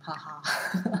kaiju,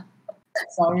 haha.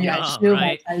 Sorry, I chill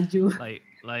my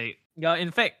kaiju.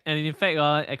 In fact,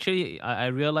 actually, I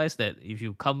realized that if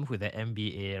you come with an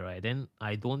MBA, right, then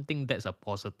I don't think that's a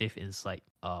positive inside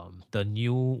the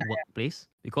new workplace,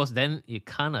 because then it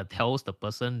kind of tells the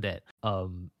person that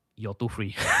you're too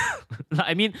free. Like,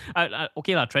 I mean,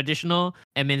 okay lah, traditional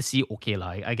MNC okay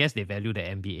lah. I guess they value the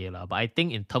MBA lah. But I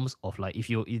think in terms of like if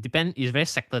you it's very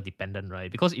sector dependent,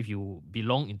 right? Because if you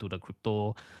belong into the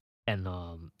crypto and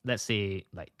let's say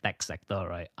like tech sector,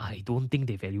 right? I don't think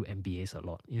they value MBAs a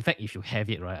lot. In fact, if you have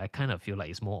it, right, I kind of feel like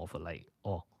it's more of a like,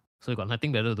 oh, so you got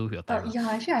nothing better to do with your time. Yeah,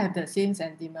 actually, I have the same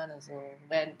sentiment also.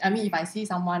 When I mean, if I see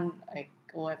someone like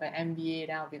have an MBA,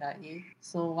 then I'll be like,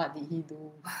 so what did he do?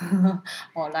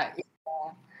 Or like,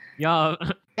 Yeah.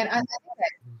 and I think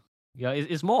that Yeah,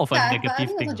 it's more of a but I negative think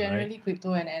thing, also right? generally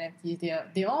crypto and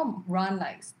NFTs, they all run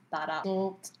like startup.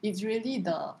 So it's really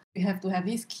you have to have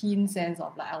this keen sense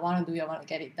of like I want to do it, I want to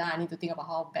get it done. I need to think about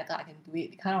how better I can do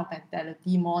it. Kind of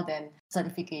mentality more than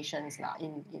certifications lah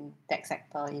in tech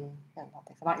sector not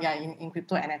tech sector, but yeah in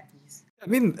crypto NFTs. I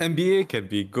mean, MBA can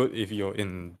be good if you're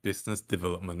in business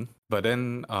development, but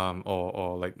then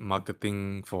or like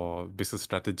marketing for business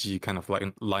strategy kind of like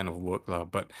line of work lah.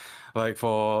 But like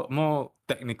for more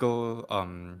technical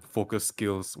focus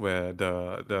skills where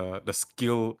the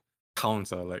skill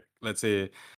counts are like let's say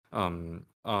um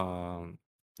um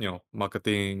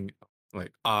marketing,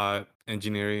 like art,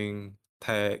 engineering,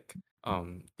 tech,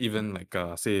 even like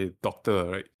say doctor,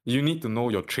 right? You need to know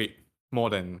your trade more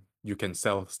than you can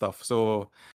sell stuff,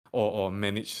 so or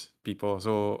manage people,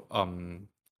 so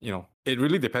it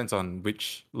really depends on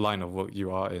which line of work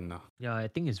you are in. Yeah, I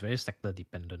think it's very sector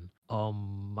dependent.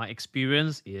 My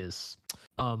experience is,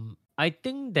 I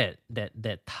think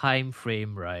that time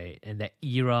frame, right, and that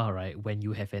era, right, when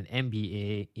you have an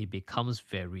MBA, it becomes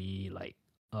very like,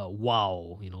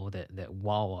 wow, that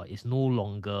wow is no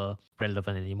longer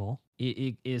relevant anymore.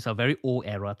 It is a very old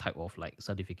era type of like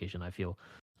certification, I feel.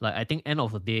 Like I think end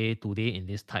of the day today in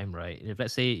this time, right? If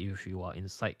let's say if you are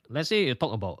inside, let's say you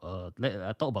talk about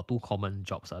I talk about two common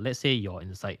jobs. Let's say you're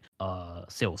inside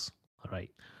sales, right?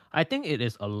 I think it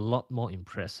is a lot more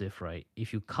impressive, right?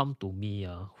 If you come to me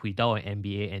without an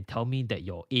MBA and tell me that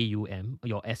your AUM,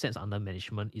 your assets under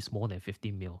management, is more than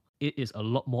 50 mil. It is a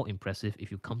lot more impressive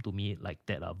if you come to me like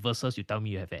that versus you tell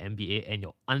me you have an MBA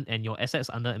and your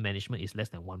assets under management is less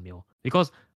than 1 mil.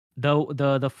 Because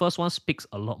the first one speaks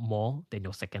a lot more than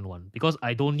your second one, because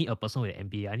I don't need a person with an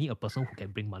MBA. I need a person who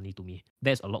can bring money to me.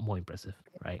 That's a lot more impressive,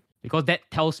 right? Because that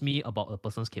tells me about a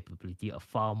person's capability a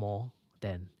far more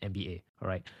than MBA. All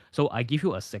right. So I give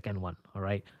you a second one. All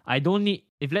right. I don't need,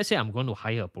 if let's say I'm going to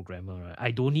hire a programmer, right?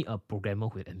 I don't need a programmer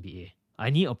with MBA. I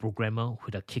need a programmer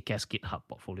with a kick-ass GitHub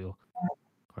portfolio.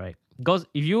 Right. Because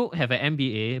if you have an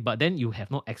MBA, but then you have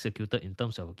not executed in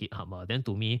terms of GitHub, then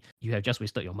to me, you have just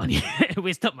wasted your money,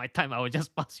 wasted my time. I will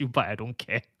just pass you by. I don't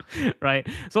care. Right.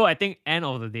 So I think end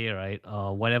of the day, right,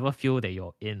 whatever field that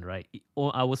you're in, right,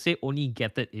 I would say only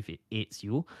get it if it aids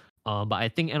you. But I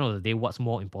think end of the day, what's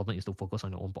more important is to focus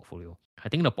on your own portfolio. I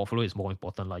think the portfolio is more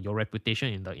important. Like your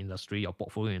reputation in the industry, your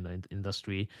portfolio in the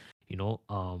industry,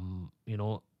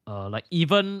 like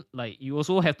even like you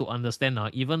also have to understand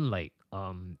even like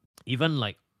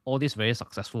all these very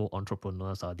successful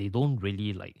entrepreneurs they don't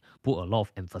really like put a lot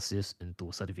of emphasis into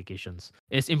certifications.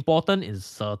 It's important in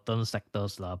certain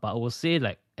sectors lah, but I would say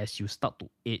like as you start to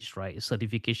age, right,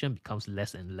 certification becomes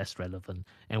less and less relevant,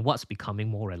 and what's becoming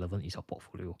more relevant is your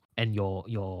portfolio and your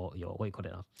what you call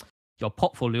that your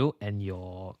portfolio and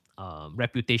your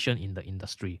reputation in the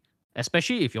industry.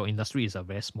 Especially if your industry is a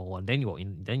very small one, then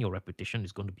your reputation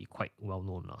is going to be quite well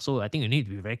known. So I think you need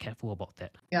to be very careful about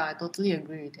that. Yeah, I totally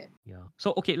agree with that. Yeah.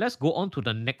 So okay, let's go on to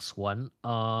the next one.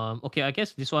 Okay, I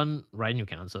guess this one, Ryan, you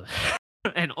can answer.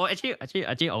 And actually,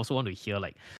 I also want to hear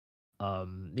like,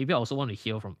 maybe I also want to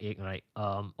hear from Egg, right?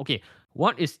 Okay,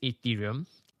 what is Ethereum,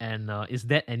 and is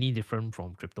that any different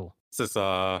from crypto? This is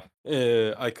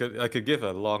I could give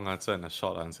a long answer and a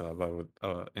short answer,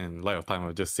 but in light of time,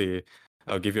 I'll just say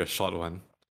I'll give you a short one.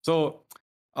 So,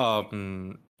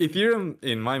 Ethereum,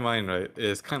 in my mind, right,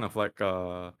 is kind of like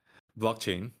a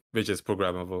blockchain which is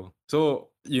programmable. So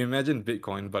you imagine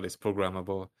Bitcoin, but it's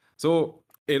programmable. So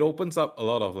it opens up a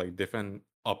lot of like different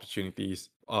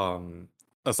opportunities.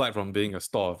 Aside from being a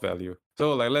store of value.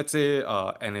 So like let's say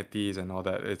NFTs and all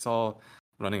that, it's all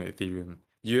running on Ethereum.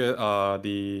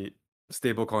 The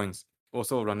stable coins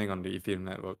also running on the Ethereum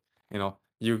network.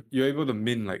 You're able to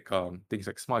mint like things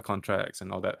like smart contracts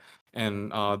and all that.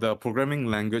 And the programming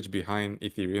language behind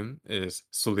Ethereum is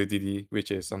Solidity,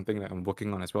 which is something that I'm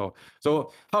working on as well.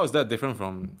 So how is that different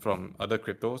from other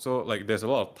crypto? So like there's a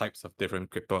lot of types of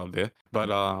different crypto out there, but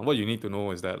what you need to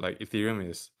know is that like Ethereum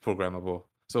is programmable.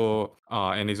 So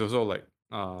and it's also like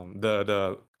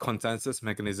the consensus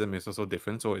mechanism is also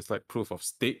different. So it's like proof of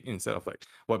stake instead of like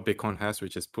what Bitcoin has,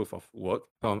 which is proof of work.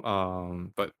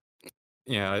 But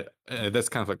yeah, that's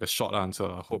kind of like the short answer.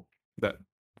 I hope that.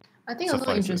 I think also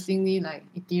suffices. interestingly, like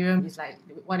Ethereum is like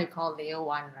what they call layer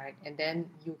one, right? And then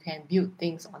you can build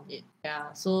things on it.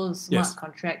 Yeah. So smart Yes.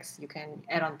 contracts you can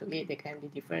add on to it. They can be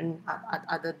different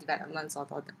other developments or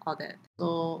all that.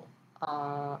 So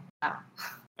yeah.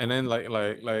 And then like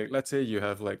let's say you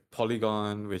have like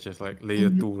Polygon, which is like layer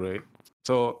Mhm. 2, right?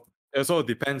 So it also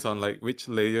depends on like which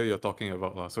layer you're talking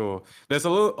about lah. So there's a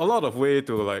lot of way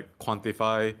to like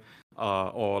quantify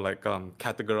or like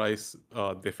categorize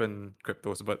different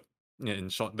cryptos, but yeah, in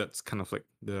short, that's kind of like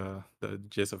the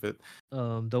gist of it.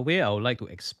 The way I would like to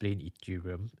explain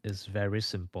Ethereum is very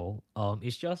simple.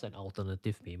 It's just an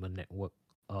alternative payment network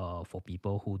for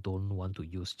people who don't want to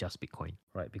use just Bitcoin,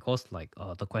 right? Because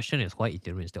the question is why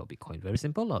Ethereum instead of Bitcoin? Very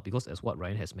simple lah. Because as what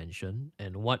Ryan has mentioned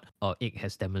and what Ig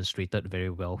has demonstrated very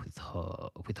well with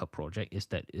her project is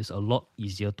that it's a lot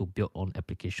easier to build on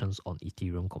applications on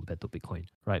Ethereum compared to Bitcoin,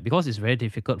 right? Because it's very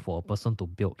difficult for a person to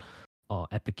build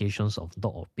applications of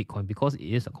top of Bitcoin because it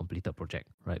is a completed project,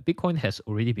 right? Bitcoin has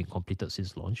already been completed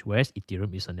since launch, whereas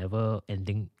Ethereum is a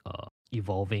never-ending,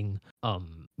 evolving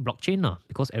blockchain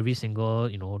because every single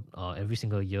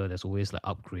year there's always like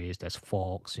upgrades, there's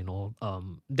forks,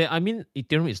 I mean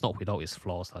Ethereum is not without its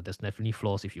flaws. There's definitely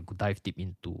flaws if you could dive deep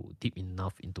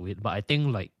enough into it. But I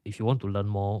think like if you want to learn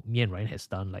more, me and Ryan has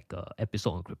done like a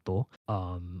episode on crypto.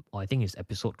 Or I think it's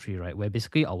episode 3, right? Where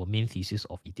basically our main thesis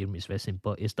of Ethereum is very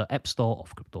simple. It's the app store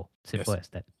of crypto. Simple Yes. as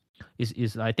that.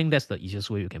 Is I think that's the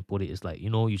easiest way you can put it. It's like,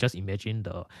 you just imagine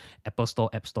the Apple Store,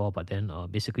 App Store, but then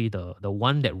basically the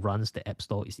one that runs the App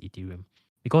Store is Ethereum.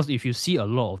 Because if you see a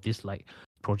lot of these like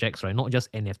projects, right, not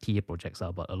just NFT projects,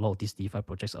 but a lot of these DeFi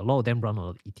projects, a lot of them run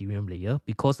on Ethereum layer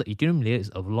because the Ethereum layer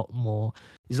is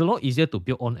it's a lot easier to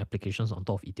build on applications on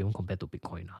top of Ethereum compared to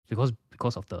Bitcoin,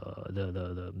 because of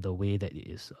the way that it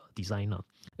is designed.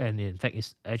 And in fact,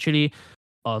 it's actually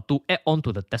to add on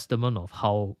to the testament of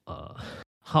how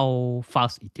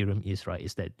fast Ethereum is, right?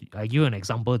 Is that I give you an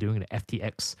example during the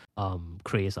FTX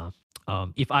craze.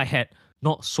 If I had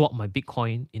not swapped my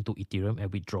Bitcoin into Ethereum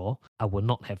and withdraw, I would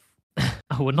not have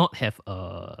I would not have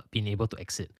been able to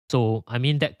exit. So I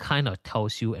mean that kind of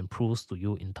tells you and proves to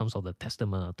you in terms of the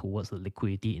testament towards the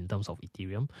liquidity in terms of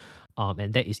Ethereum,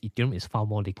 and that is Ethereum is far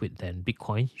more liquid than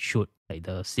Bitcoin. Should like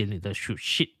the ceiling, the should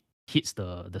shit hits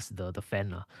the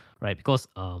fan, right? Because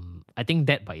I think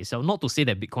that by itself, not to say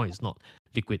that Bitcoin is not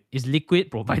liquid, it's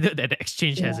liquid provided that the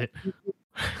exchange has Yeah. it.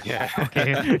 Yeah.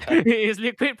 Okay, it's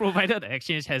liquid provided the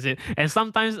exchange has it, and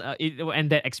sometimes and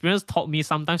that experience taught me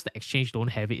sometimes the exchange don't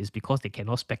have it is because they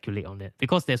cannot speculate on it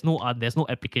because there's no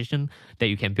application that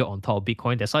you can build on top of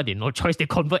Bitcoin. That's why they no choice, they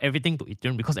convert everything to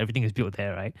Ethereum because everything is built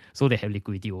there, right? So they have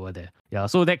liquidity over there. Yeah,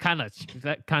 so that kind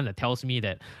of tells me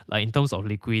that like in terms of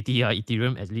liquidity,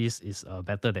 Ethereum at least is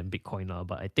better than Bitcoin,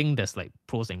 but I think there's like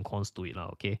pros and cons to it,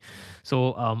 okay.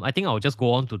 So I think I'll just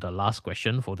go on to the last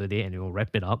question for the day and we'll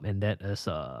wrap it up. And that is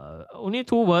only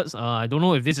 2 words. I don't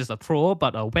know if this is a troll,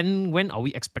 but when are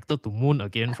we expected to moon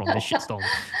again from this shitstorm?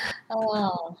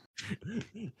 Oh,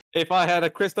 If I had a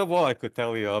crystal ball, I could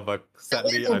tell you, but where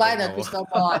sadly, to I buy don't the know. crystal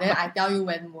ball? Then I tell you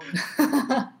when moon.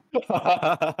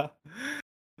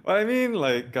 But I mean,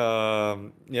 like,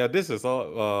 yeah, this is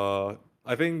all.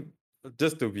 I think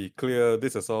just to be clear,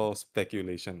 this is all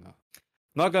speculation.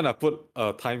 Not gonna put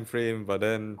a time frame, but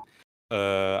then,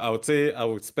 I would say I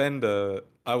would spend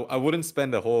I wouldn't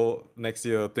spend the whole next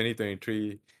year,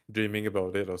 2023, dreaming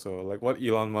about it. Also, like what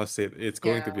Elon Musk said, it's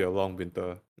going to be Yeah. a long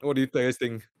winter. What do you guys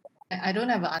think? I don't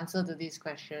have an answer to this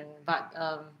question, but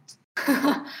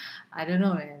I don't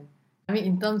know, man. I mean,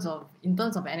 in terms of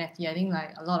NFT, I think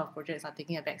like a lot of projects are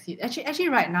taking a backseat. Actually,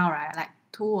 right now, right, like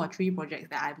 2 or 3 projects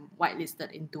that I'm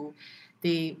whitelisted into,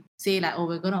 they say like, oh,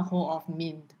 we're gonna hold off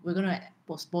mint, we're gonna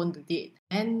postpone the date.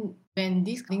 And when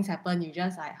these things happen, you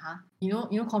just like, huh?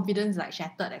 Confidence like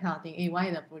shattered, that kind of thing. Hey,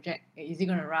 why the project is it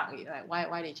gonna rock? Like,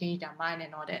 why they change their mind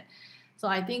and all that. So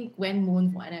I think when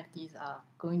moon for NFTs are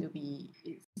going to be,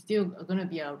 it's still going to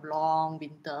be a long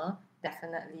winter,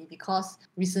 definitely, because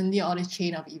recently all this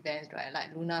chain of events, right,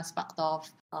 like Luna sparked off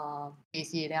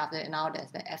AC, then after that now there's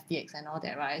the FTX and all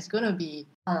that, right? It's going to be,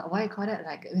 what do you call that?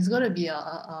 Like, it's going to be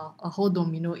a whole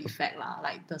domino effect, lah.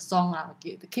 Like the song,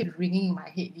 keep ringing in my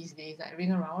head these days, like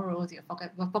ring around rose, your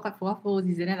pocket full of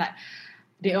roses, and then like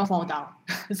they all fall down.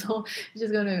 So it's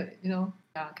just gonna,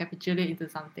 capitulate into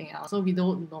something else. So we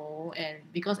don't know, and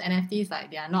because NFTs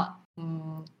like they are not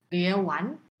layer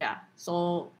one, yeah.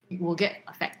 So it will get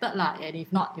affected lah, and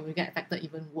if not, it will get affected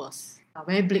even worse.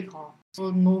 Very bleak, huh?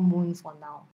 So no moon for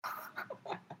now.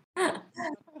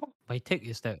 My take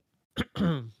is that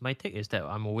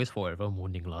I'm always forever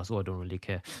mooning lah, so I don't really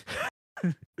care.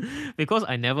 Because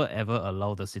I never ever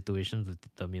allow the situation to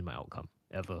determine my outcome.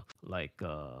 ever. Like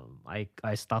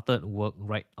I started work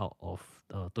right out of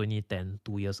 2010,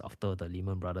 2 years after the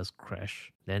Lehman Brothers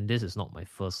crash. Then this is not my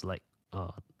first like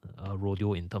uh,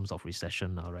 rodeo in terms of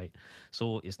recession now, right?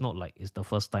 So it's not like it's the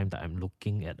first time that I'm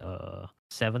looking at a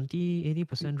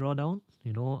 70-80% drawdown.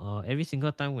 Every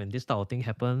single time when this type of thing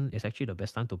happen, it's actually the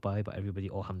best time to buy, but everybody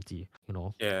all humpty.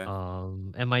 Yeah.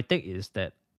 And my take is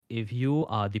that if you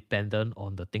are dependent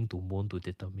on the thing to moon to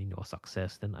determine your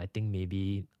success, then I think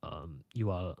maybe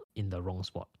you are in the wrong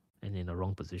spot and in the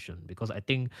wrong position, because I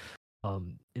think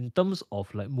in terms of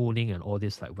like mooning and all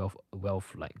this like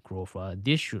wealth like growth,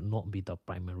 this should not be the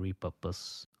primary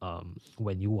purpose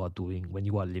when you are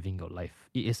living your life.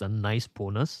 It is a nice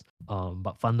bonus,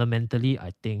 but fundamentally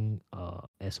I think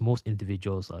as most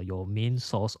individuals, your main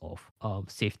source of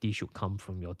safety should come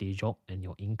from your day job and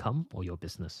your income or your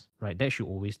business, right? That should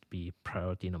always be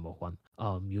priority number one.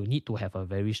 You need to have a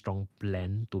very strong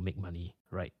plan to make money,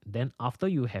 right? Then after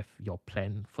you have your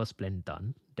first plan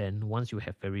done, then once you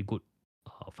have very good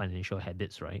financial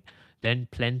habits, right? Then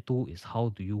plan two is how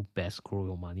do you best grow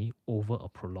your money over a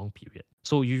prolonged period.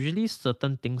 So usually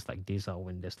certain things like this are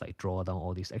when there's like drawdown,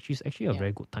 all this actually is actually a Yeah.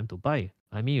 very good time to buy.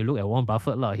 I mean, you look at Warren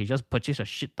Buffett lah, he just purchased a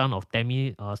shit ton of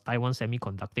Taiwan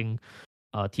semiconducting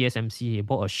TSMC. He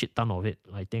bought a shit ton of it.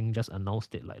 I think just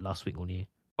announced it like last week only.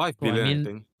 Five So I billion, I mean,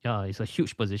 think. yeah, it's a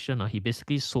huge position. He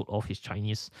basically sold off his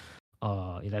Chinese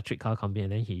electric car company,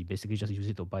 and then he basically just used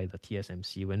it to buy the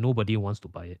TSMC when nobody wants to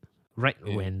buy it.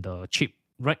 Yeah.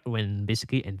 Right when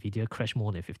basically Nvidia crashed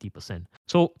more than 50%.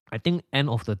 So I think end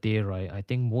of the day, right, I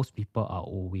think most people are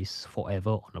always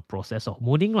forever on the process of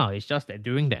mooning lah. It's just that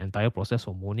during the entire process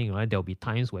of mooning, right, there'll be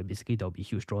times where basically there'll be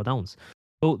huge drawdowns.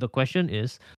 So the question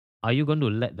is, are you going to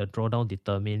let the drawdown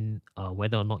determine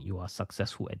whether or not you are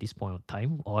successful at this point of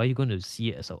time, or are you going to see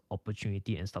it as an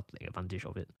opportunity and start to take advantage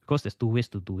of it? Because there's two ways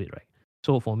to do it, right?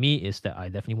 So for me, is that I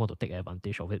definitely want to take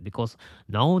advantage of it, because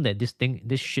now that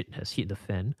this shit has hit the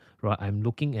fan, right? I'm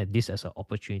looking at this as an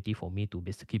opportunity for me to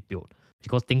basically build,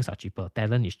 because things are cheaper,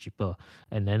 talent is cheaper,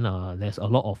 and then there's a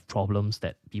lot of problems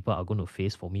that people are going to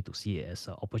face for me to see it as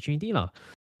an opportunity lah.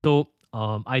 So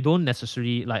I don't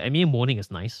necessarily like. I mean, morning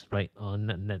is nice, right?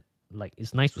 Like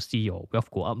it's nice to see your wealth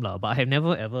go up lah. But I have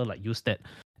never ever like used that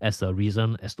as a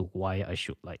reason as to why I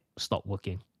should like stop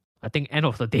working. I think end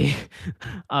of the day,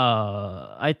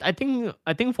 I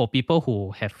think for people who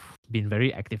have been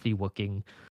very actively working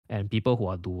and people who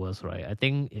are doers, right? I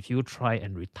think if you try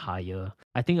and retire,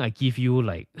 I think I give you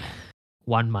like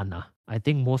 1 month. I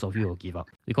think most of you will give up,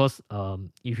 because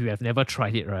if you have never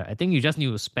tried it, right, I think you just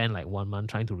need to spend like 1 month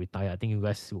trying to retire. I think you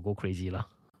guys will go crazy lah.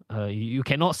 You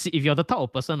cannot sit if you're the type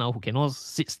of person who cannot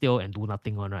sit still and do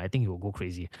nothing on, right? I think you will go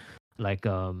crazy. Like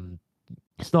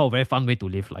it's not a very fun way to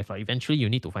live life. Eventually, you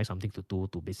need to find something to do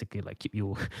to basically like keep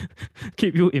you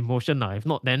keep you in motion. If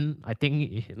not, then I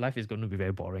think life is going to be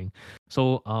very boring.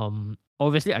 So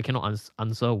obviously, I cannot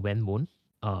answer when moon.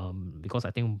 Because I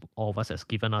think all of us has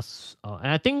given us, and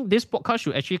I think this podcast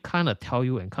should actually kind of tell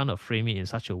you and kind of frame it in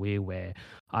such a way where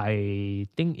I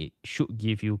think it should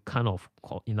give you kind of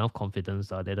enough confidence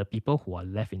that the people who are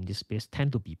left in this space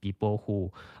tend to be people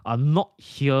who are not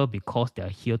here because they are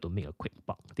here to make a quick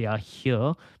buck. They are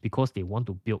here because they want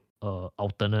to build a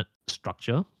alternate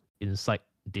structure inside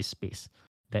this space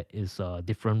that is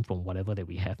different from whatever that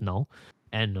we have now.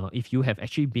 And if you have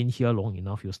actually been here long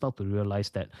enough, you'll start to realize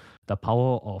that the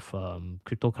power of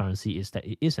cryptocurrency is that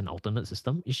it is an alternate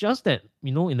system. It's just that,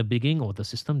 in the beginning of the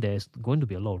system, there's going to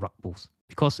be a lot of rug pulls,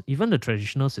 because even the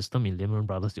traditional system in Lehman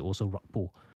Brothers, they also rug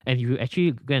pull. And if you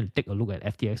actually go and take a look at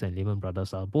FTX and Lehman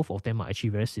Brothers, both of them are actually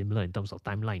very similar in terms of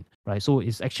timeline, right? So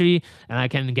it's actually, and I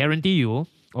can guarantee you,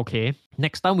 okay,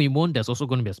 next time we moon, there's also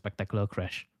going to be a spectacular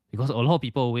crash. Because a lot of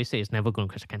people always say it's never going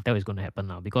to crash. I can tell it's going to happen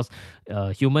now, because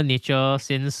human nature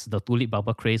since the tulip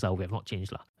bubble craze, we have not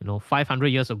changed. 500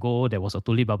 years ago, there was a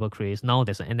tulip bubble craze. Now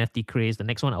there's an NFT craze. The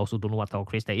next one, I also don't know what type of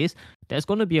craze there is. There's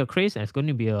going to be a craze, and it's going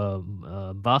to be a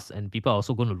buzz, and people are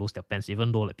also going to lose their pants,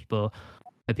 even though like people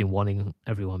have been warning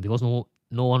everyone, because no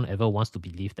one ever wants to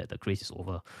believe that the craze is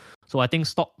over. So I think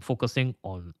stop focusing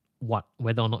on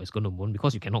whether or not it's going to moon,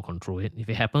 because you cannot control it. If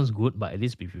it happens, good, but at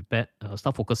least be prepared.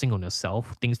 Start focusing on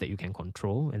yourself, things that you can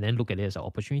control, and then look at it as an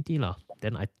opportunity lah.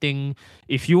 Then I think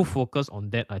if you focus on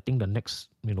that, I think the next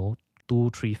 2,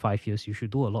 3, 5 years, you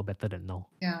should do a lot better than now.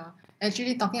 Yeah,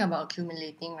 actually talking about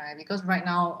accumulating, right? Because right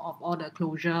now of all the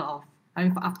closure of,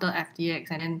 after FTX,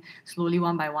 and then slowly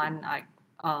one by one, like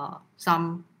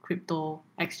some crypto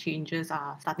exchanges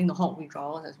are starting to halt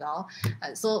withdrawals as well.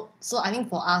 So I think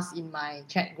for us in my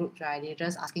chat groups, right, they're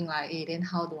just asking like, hey, then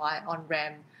how do I on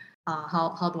ramp?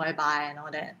 How do I buy and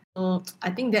all that? So I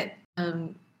think that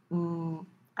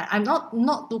I'm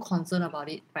not too concerned about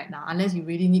it right now, unless you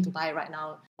really need to buy it right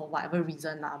now for whatever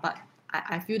reason lah. But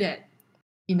I feel that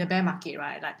in the bear market,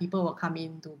 right, like people will come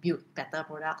in to build better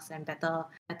products and better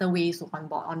ways to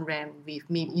onboard on ramp with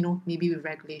maybe with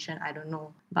regulation, I don't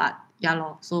know. But yeah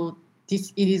lor, so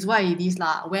it is what it is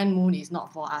lah. When moon is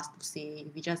not for us to say.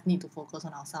 We just need to focus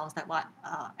on ourselves, like what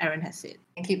Aaron has said,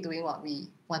 and keep doing what we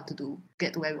want to do,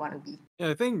 get to where we want to be. Yeah,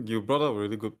 I think you brought up a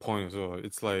really good point as well.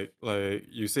 It's like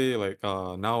you say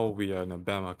now we are in a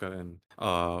bear market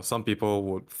and some people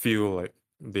would feel like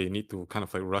they need to kind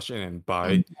of like rush in and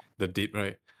buy the dip,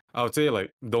 right? I would say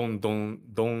like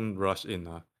don't rush in.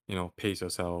 Pace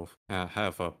yourself.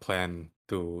 Have a plan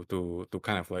to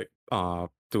kind of like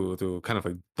to kind of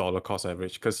like dollar cost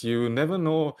average, because you never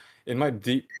know, it might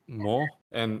dip more,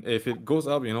 and if it goes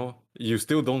up, you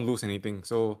still don't lose anything.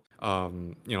 So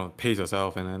pace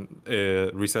yourself, and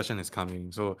then recession is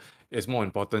coming, so it's more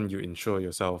important you ensure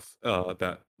yourself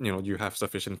that you have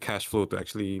sufficient cash flow to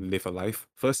actually live a life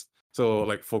first. So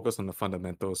like focus on the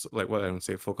fundamentals, like what I would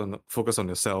say, focus on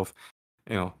yourself,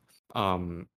 you know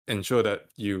ensure that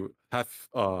you have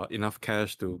enough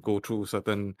cash to go through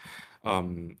certain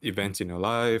events in your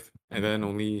life, and then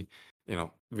only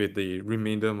with the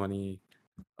remainder money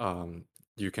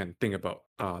you can think about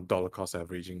dollar cost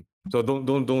averaging. So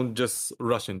don't just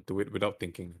rush into it without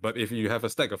thinking. But if you have a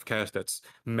stack of cash that's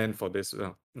meant for this,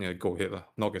 go ahead lah,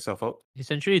 knock yourself out.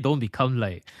 Essentially, don't become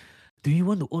like, do you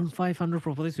want to own 500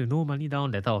 properties with no money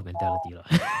down? That type of mentality.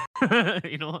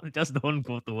 Just don't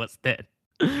go towards that.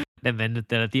 That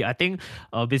mentality. I think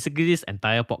basically this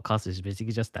entire podcast is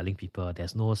basically just telling people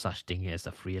there's no such thing as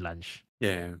a free lunch.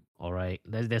 Yeah. All right.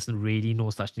 There's really no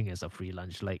such thing as a free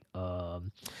lunch. Like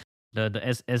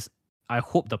the as I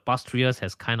hope the past 3 years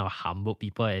has kind of humbled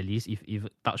people, at least if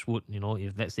touch wood,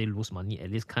 if let's say lose money,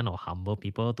 at least kind of humble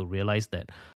people to realize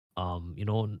that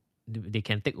they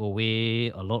can take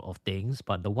away a lot of things,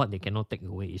 but what they cannot take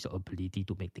away is your ability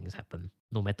to make things happen,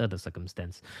 no matter the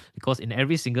circumstance. Because in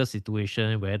every single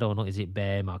situation, whether or not is it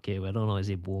bear market, whether or not is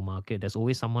it bull market, there's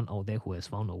always someone out there who has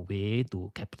found a way to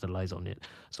capitalize on it.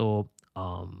 So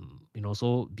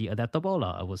so be adaptable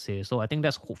lah, I would say. So I think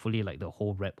that's hopefully like the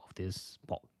whole wrap of this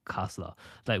podcast lah.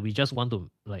 Like we just want to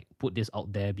like put this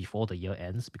out there before the year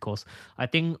ends, because I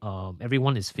think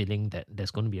everyone is feeling that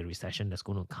there's going to be a recession that's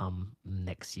going to come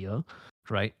next year,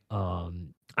 right?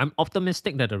 I'm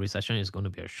optimistic that the recession is going to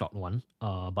be a short one.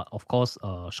 But of course,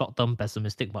 short term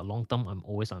pessimistic, but long term I'm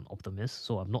always an optimist.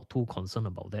 So I'm not too concerned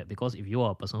about that, because if you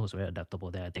are a person who's very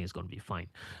adaptable, then I think it's going to be fine,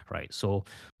 right? So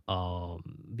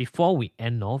before we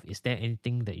end off, is there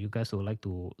anything that you guys would like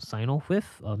to sign off with?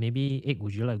 Maybe Egg,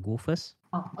 would you like to go first?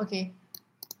 Oh, okay.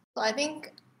 So I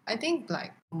think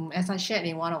like as I shared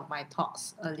in one of my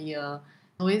talks earlier,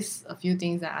 always a few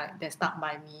things that stuck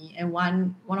by me, and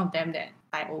one of them that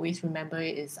I always remember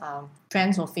is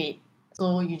trends or fate.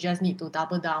 So you just need to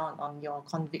double down on your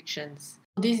convictions.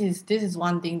 This is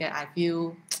one thing that I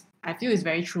feel is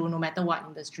very true. No matter what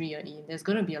industry you're in, there's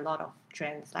going to be a lot of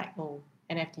trends like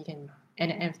NFT in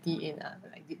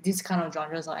like this kind of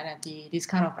genres, or NFT, this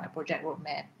kind of like project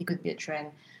roadmap. It could be a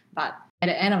trend. But at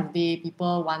the end of the day,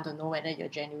 people want to know whether you're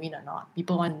genuine or not.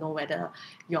 People want to know whether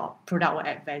your product will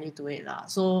add value to it lah.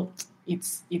 So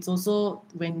it's also,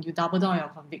 when you double down on your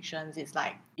convictions, it's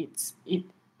like it's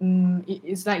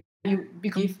like you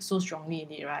believe so strongly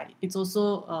in it, right? It's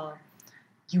also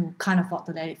you can't afford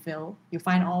to let it fail. You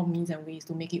find all means and ways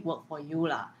to make it work for you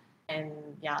lah. And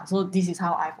yeah, so this is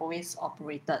how I've always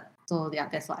operated. So yeah,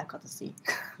 that's what I've got to say.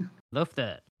 Love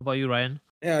that. How about you, Ryan?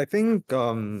 Yeah, I think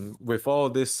with all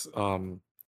this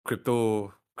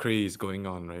crypto craze going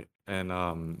on, right?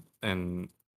 And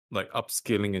like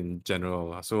upskilling in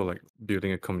general, so like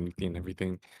building a community and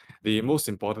everything, the most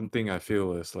important thing I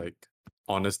feel is like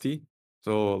honesty.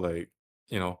 So like,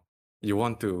 you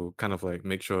want to kind of like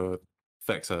make sure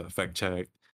facts are fact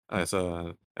checked, as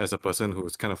a person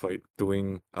who's kind of like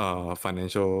doing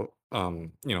financial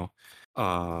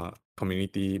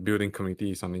community building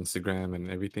communities on Instagram and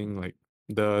everything. Like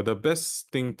the best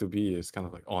thing to be is kind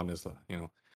of like honest lah,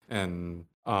 and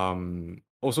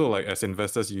also like as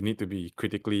investors, you need to be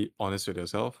critically honest with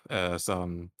yourself. As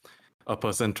a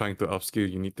person trying to upskill,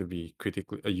 you need to be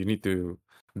you need to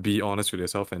be honest with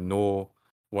yourself and know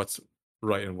what's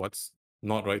right and what's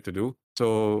not right to do.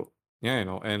 So yeah,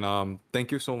 and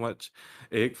thank you so much,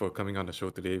 Egg, for coming on the show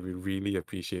today. We really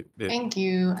appreciate it. Thank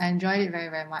you. I enjoyed it very,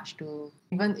 very much too.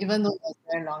 Even though it was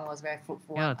very long, it was very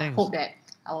fruitful. Yeah, I thanks. hope that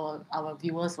our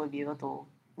viewers will be able to,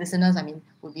 listeners,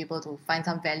 will be able to find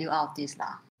some value out of this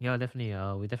lah. Yeah, definitely.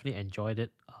 We definitely enjoyed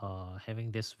it.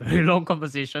 Having this very long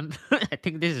conversation. I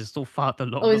think this is so far the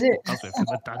longest is it? podcast we've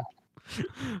ever done.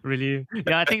 Really,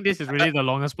 yeah. I think this is really the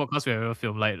longest podcast we ever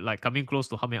filmed. Like coming close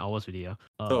to how many hours really? Yeah.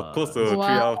 So close to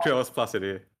Wow. 3 hours plus a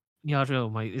day. Yeah,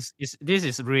 true. This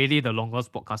is really the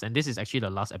longest podcast, and this is actually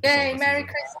the last episode Yay, of the Merry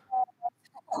season.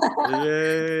 Christmas.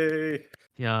 Yay!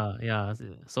 Yeah.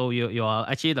 So you are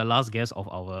actually the last guest of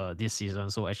our this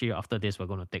season. So actually after this we're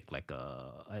gonna take like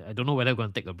I don't know whether we're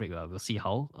gonna take a break. We'll see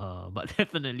how. But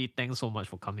definitely thanks so much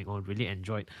for coming on. Really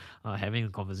enjoyed having a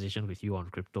conversation with you on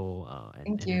crypto and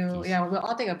Thank you. NFTs. Yeah, we'll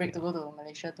all take a break to Yeah. go to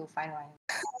Malaysia to find one.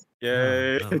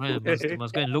 Yay!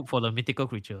 Must go and look for the mythical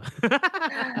creature.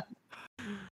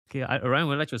 Okay, Ryan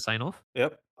would like to sign off.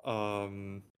 Yep.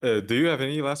 Do you have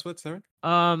any last words, Sarah?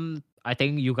 I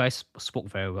think you guys spoke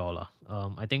very well lah.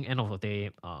 I think end of the day,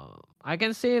 I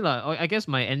can say like I guess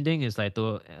my ending is like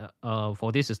to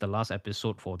for this is the last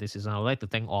episode for this season. I would like to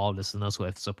thank all listeners who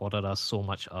have supported us so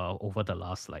much over the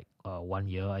last like 1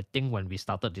 year. I think when we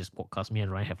started this podcast, me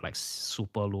and Ryan have like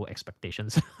super low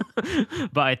expectations,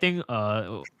 but I think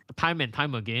time and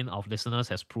time again, our listeners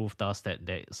has proved us that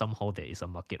somehow there is a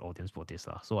market audience for this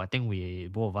lah. So I think we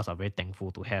both of us are very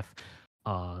thankful to have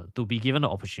to be given the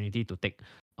opportunity to take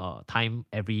time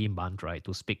every month, right,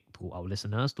 to speak to our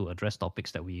listeners, to address topics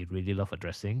that we really love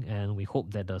addressing. And we hope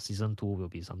that the season 2 will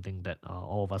be something that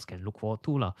all of us can look forward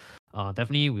to.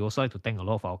 Definitely, we also like to thank a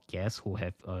lot of our guests who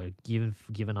have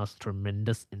given us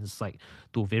tremendous insight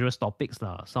to various topics.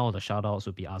 Some of the shout outs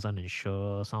will be Azan and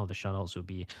Sher, some of the shout outs will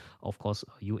be, of course,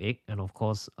 U8, and of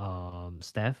course,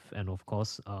 Steph, and of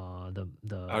course, the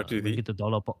R2D. Ringgit to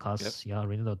Dollar podcast. Yeah,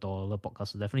 Ringgit to Dollar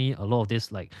podcast. Definitely, a lot of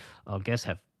this, like, guests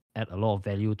have add a lot of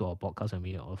value to our podcast, and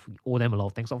we owe them a lot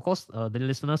of thanks. Of course, the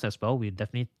listeners as well, we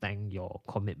definitely thank your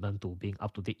commitment to being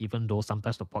up to date, even though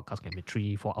sometimes the podcast can be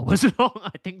 3-4 hours long.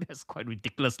 I think that's quite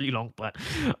ridiculously long, but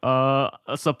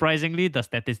surprisingly, the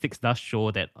statistics does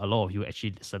show that a lot of you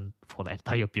actually listen for the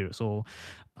entire period. So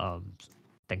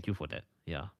thank you for that.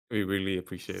 Yeah. We really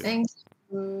appreciate it. Thank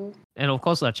you. And of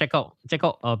course, check out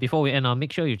before we end.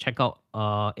 Make sure you check out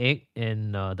Egg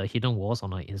in the Hidden Walls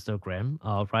on our Instagram.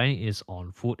 Ryan is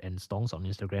on Food and Stongs on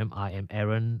Instagram. I am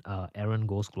Aaron. Aaron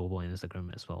Goes Global on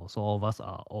Instagram as well. So all of us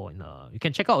are all in. You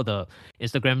can check out the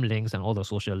Instagram links and all the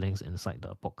social links inside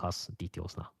the podcast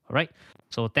details now. All right.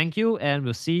 So thank you, and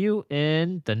we'll see you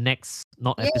in the next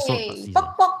not episode but Yay. season.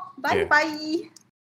 Pok pok. Bye Yeah. bye.